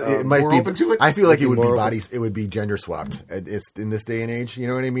be It might more be. open to it? I feel like it would be More open bodies. It would be gender swapped. It's in this day and age. You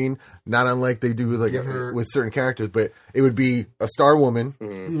know what I mean? Not unlike they do with certain characters, but it would be a star woman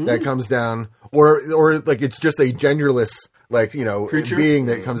that comes down, or like it's just a genderless Creature? being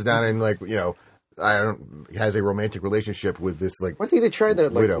that comes down and has a romantic relationship with this I think they tried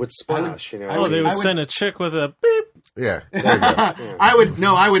that Widow. with Splash. they I would would- send a chick with a beep. yeah. There you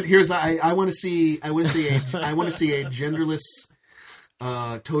go. I would. Here's I want to see. I want to see a genderless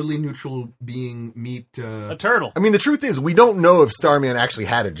totally neutral being meet. A turtle. I mean, the truth is, we don't know if Starman actually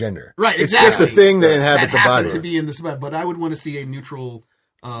had a gender. Right, It's exactly. just a thing that inhabits that a happened body. to be in this, but I would want to see a neutral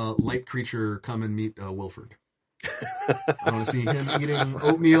light creature come and meet Wilford. I want to see him eating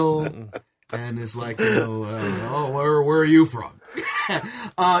oatmeal, and it's like, where are you from?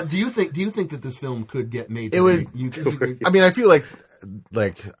 Do you think that this film could get made? It would. I mean, I feel like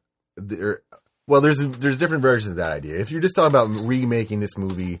there's different versions of that idea. If you're just talking about remaking this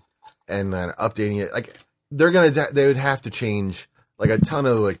movie and then updating it, like they would have to change like a ton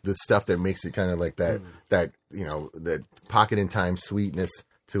of like the stuff that makes it kind of like that that pocket in time sweetness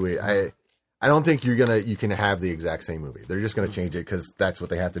to it. I don't think you can have the exact same movie. They're just gonna change it because that's what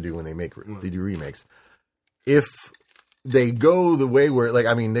they have to do when they do remakes. If they go the way where, like,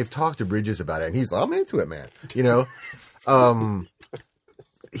 I mean, they've talked to Bridges about it, and he's like, I'm into it, man. You know,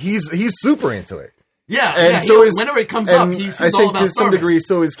 he's super into it. Yeah, and so whenever it comes up, he's I all think about to some Starman. degree,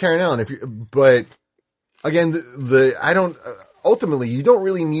 so is Karen Allen. But again, I don't. Ultimately, you don't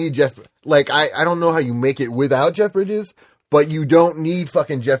really need Jeff. Like, I don't know how you make it without Jeff Bridges. But you don't need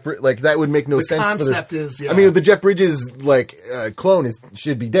fucking Jeff Bridges. Like, that would make no sense. The concept is, yeah. I mean, the Jeff Bridges, clone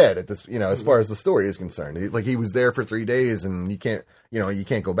should be dead at this, as far as the story is concerned. He was there for 3 days and you can't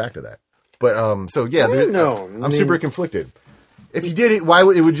go back to that. But, so yeah, I'm super conflicted. If you did it, why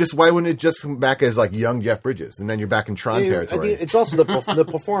wouldn't it just come back as like young Jeff Bridges? And then you're back in Tron territory. It's also the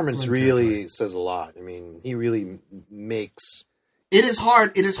performance really says a lot. I mean, he really makes... It is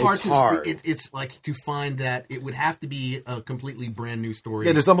hard. It's like to find that it would have to be a completely brand new story.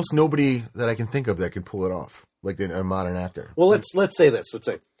 Yeah, there's almost nobody that I can think of that can pull it off, like a modern actor. Well, let's say this. Let's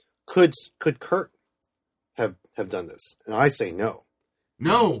say, could Kurt have done this? And I say no.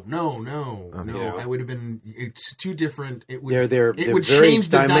 No. Okay. I would have been. It's too different. It would. They're it would very change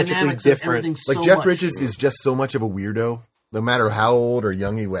the diametrically dynamics different. of everything so Like Jeff much. Bridges is just so much of a weirdo. No matter how old or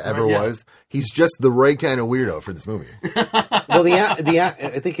young he ever Right, yeah. was, he's just the right kind of weirdo for this movie. Well,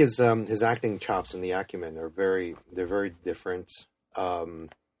 I think his acting chops and the acumen are very different.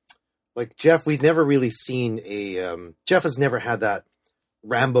 Like Jeff, we've never really seen Jeff has never had that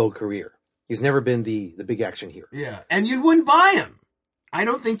Rambo career. He's never been the big action hero. Yeah, and you wouldn't buy him. I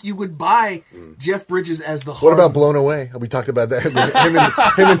don't think you would buy Jeff Bridges as the. What about Blown Away? We talked about that.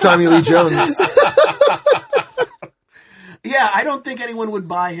 him and Tommy Lee Jones. Yeah, I don't think anyone would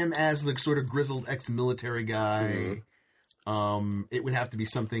buy him as the sort of grizzled ex-military guy. It would have to be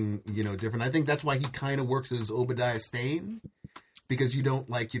something, different. I think that's why he kind of works as Obadiah Stane, because you don't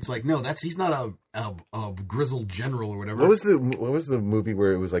it's like, no, he's not a grizzled general or whatever. What was the movie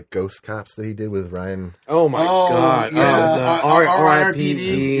where it was like Ghost Cops that he did with Ryan? Oh my God! Yeah,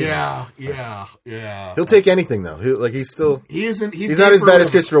 RIPD. Yeah. He'll take anything though. He's still. He's He's not as bad as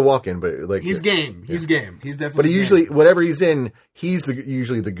Christopher Walken, but like he's game. He's game. He's definitely. But he usually, whatever he's in, he's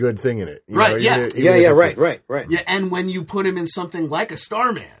usually the good thing in it. Right, Even yeah. if it's Right. Yeah, and when you put him in something like a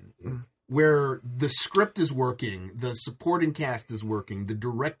Starman, where the script is working, the supporting cast is working, the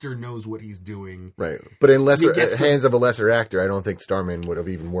director knows what he's doing. Right. But in You get some- hands of a lesser actor, I don't think Starman would have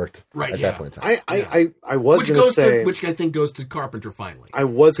even worked Right, at yeah. that point in time. I was going to say, which I think goes to Carpenter finally. I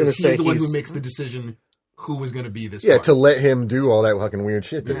was going to He's say the one who makes the decision who was going to be this. Yeah, part. to let him do all that fucking weird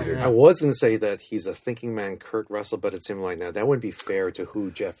shit that he did. Yeah. I was going to say that he's a thinking man, Kurt Russell, but it seemed like that wouldn't be fair to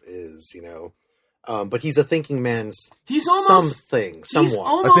who Jeff is, But he's a thinking man's He's almost something,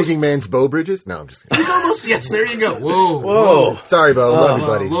 somewhat. A thinking man's Bo Bridges? No, I'm just kidding. He's almost yes. There you go. Whoa. Whoa. Sorry, Bo. Love you,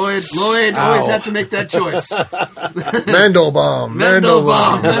 buddy. Lloyd always had to make that choice. Mandelbaum.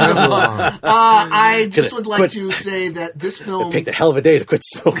 I just would like to say that this film. Take the hell of a day to quit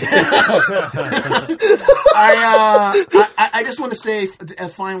smoking. I just want to say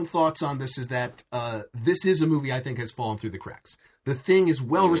final thoughts on this is that this is a movie I think has fallen through the cracks. The Thing is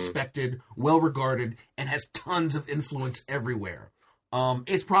well respected, well regarded, and has tons of influence everywhere.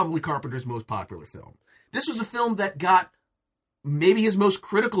 It's probably Carpenter's most popular film. This was a film that got maybe his most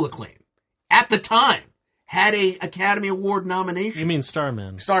critical acclaim at the time. Had a Academy Award nomination. You mean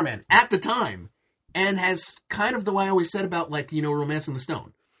Starman? Starman at the time, and has kind of the way I always said about Romancing the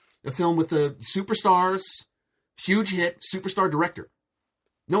Stone, a film with the superstars, huge hit, superstar director.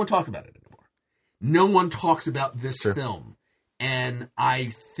 No one talked about it anymore. No one talks about this film, and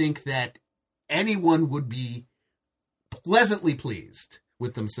I think that anyone would be pleasantly pleased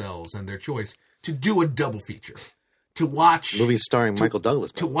with themselves and their choice to do a double feature. To watch Movies starring Michael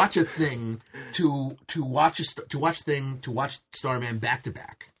Douglas. to watch a Thing, to watch Starman back to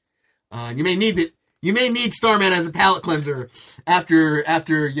back. You may need it. You may need Starman as a palate cleanser after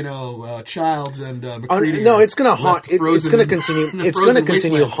Childs and McCready. No, it's going to haunt. left It's frozen going to continue. in the It's going to frozen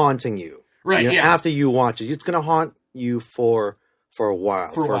continue wasteland. haunting you. Right, yeah. After you watch it, it's going to haunt you for for a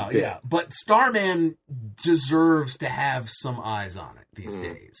while. For a while, bit. yeah. But Starman deserves to have some eyes on it these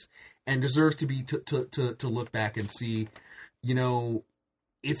days, and deserves to be to look back and see, you know,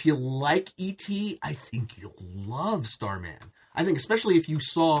 if you like E.T., I think you'll love Starman. I think especially if you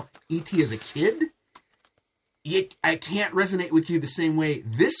saw E.T. as a kid, I can't resonate with you the same way.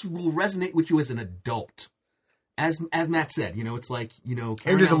 This will resonate with you as an adult. As Matt said, you know, it's like, you know,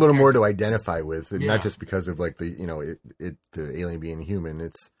 And there's a little more to identify with, Yeah. not just because of like the, you know, the alien being human.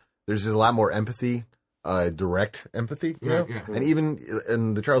 There's just a lot more empathy, direct empathy, you know? Yeah. And even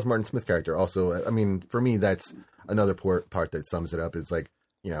in the Charles Martin Smith character also, I mean, for me, that's another part that sums it up. It's like,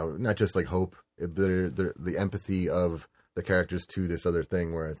 you know, not just like hope, the empathy of the characters to this other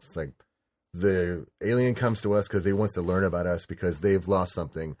thing where it's like, the alien comes to us because they wants to learn about us because they've lost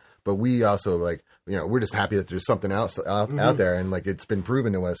something, but we also like, you know, we're just happy that there's something else out there, and like it's been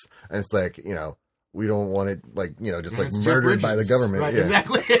proven to us, and it's like, you know, we don't want it like, you know, just like It's Jeff murdered by the Bridges. government, Right, yeah.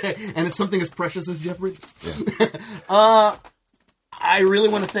 exactly. And it's something as precious as Jeff Bridges. Yeah. I really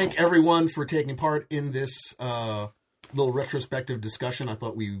want to thank everyone for taking part in this little retrospective discussion. I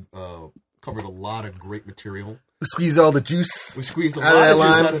thought we covered a lot of great material. Squeeze all the juice. We squeezed a Out of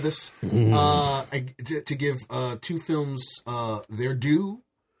lot that of juice lime. out of this to give two films their due.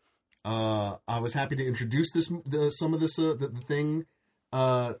 I was happy to introduce some of this the thing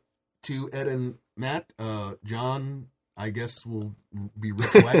to Ed and Matt. John, I guess, will be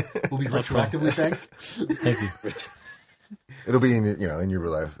retroactively thanked. Thank you. It'll be in, you know, in your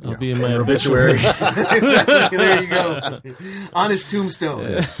life. I'll be in my obituary. Exactly. There you go. On his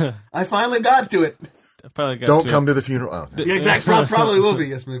tombstone. I finally got to it. I probably got Don't to come to the funeral. Oh, no. Yeah, exactly. Probably will be.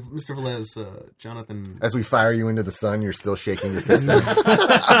 Yes, Mr. Velez, Jonathan. As we fire you into the sun, you're still shaking your fist.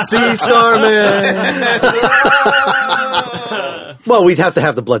 See, Starman. Well, we'd have to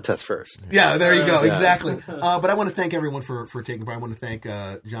have the blood test first. Yeah, there you go. Exactly. But I want to thank everyone for taking part. I want to thank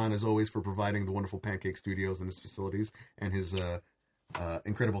John, as always, for providing the wonderful Pancake Studios and his facilities and his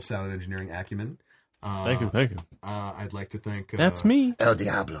incredible sound engineering acumen. Thank you. I'd like to thank... That's me. El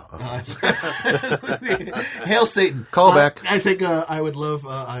Diablo. Hail Satan. Call back. I think I would love...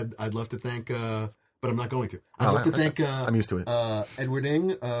 I'd love to thank... but I'm not going to. I'd love to thank... I'm used to it. Edward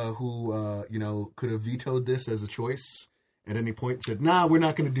Ng, who, you know, could have vetoed this as a choice at any point and said, nah, we're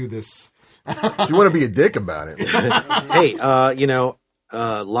not going to do this. If you want to be a dick about it. Hey, you know,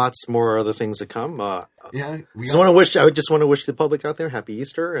 lots more other things to come. Yeah. I would just want to wish the public out there Happy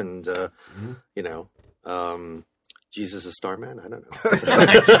Easter, and you know, Jesus is Starman. I don't know.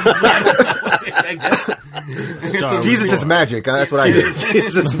 I guess. Star Jesus Wars. is magic. That's what I do.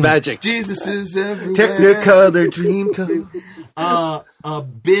 Jesus is magic. Jesus is everywhere. Technicolor Dreamcoat. A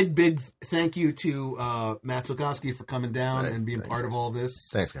big thank you to Matt Sokoski for coming down and being part of all this.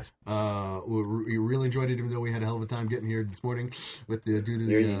 Thanks, guys. We really enjoyed it, even though we had a hell of a time getting here this morning with the due to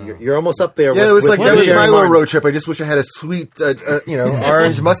the. You're almost up there. Yeah, it was like that was Jerry my little Martin. road trip. I just wish I had a sweet, you know,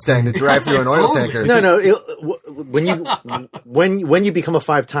 orange Mustang to drive through an oil tanker. No. When you become a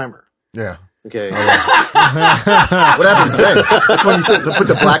 5-timer. Yeah. Okay. What happens then? That's when you put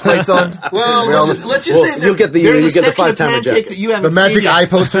the black lights on. Well, let's just say that you'll get the there's a you get the section of 5-timer Pancake jacket. that you haven't The magic seen yet. eye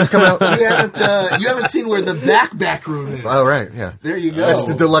posters come out. You haven't seen where the back room is. Oh, right, yeah. There you go. That's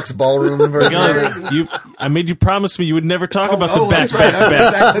the deluxe ballroom version. God, I made you promise me you would never talk about the that's right.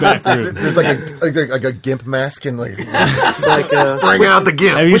 back room. There's like a gimp mask and like It's like, bring out the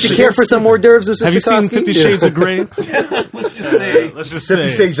gimp. Have you would you seen- care for some hors d'oeuvres, Mr. Have you seen Sikorsky? 50 Shades of Grey? Let's just say. Let's just 50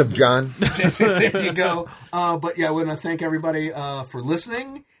 say. Shades of John. There you go. But yeah, I want to thank everybody for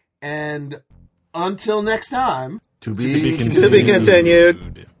listening, and until next time. To To be be To be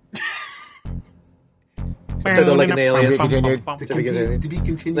continued. I said that like an alien. To be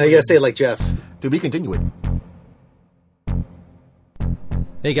continued. No, you gotta say it like Jeff. To be continued.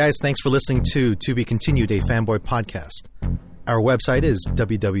 Hey guys, thanks for listening to Be Continued, a Fanboy podcast. Our website is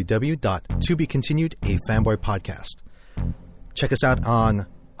www.tobecontinued, a Fanboy podcast. Check us out on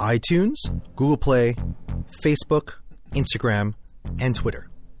iTunes, Google Play, Facebook, Instagram, and Twitter.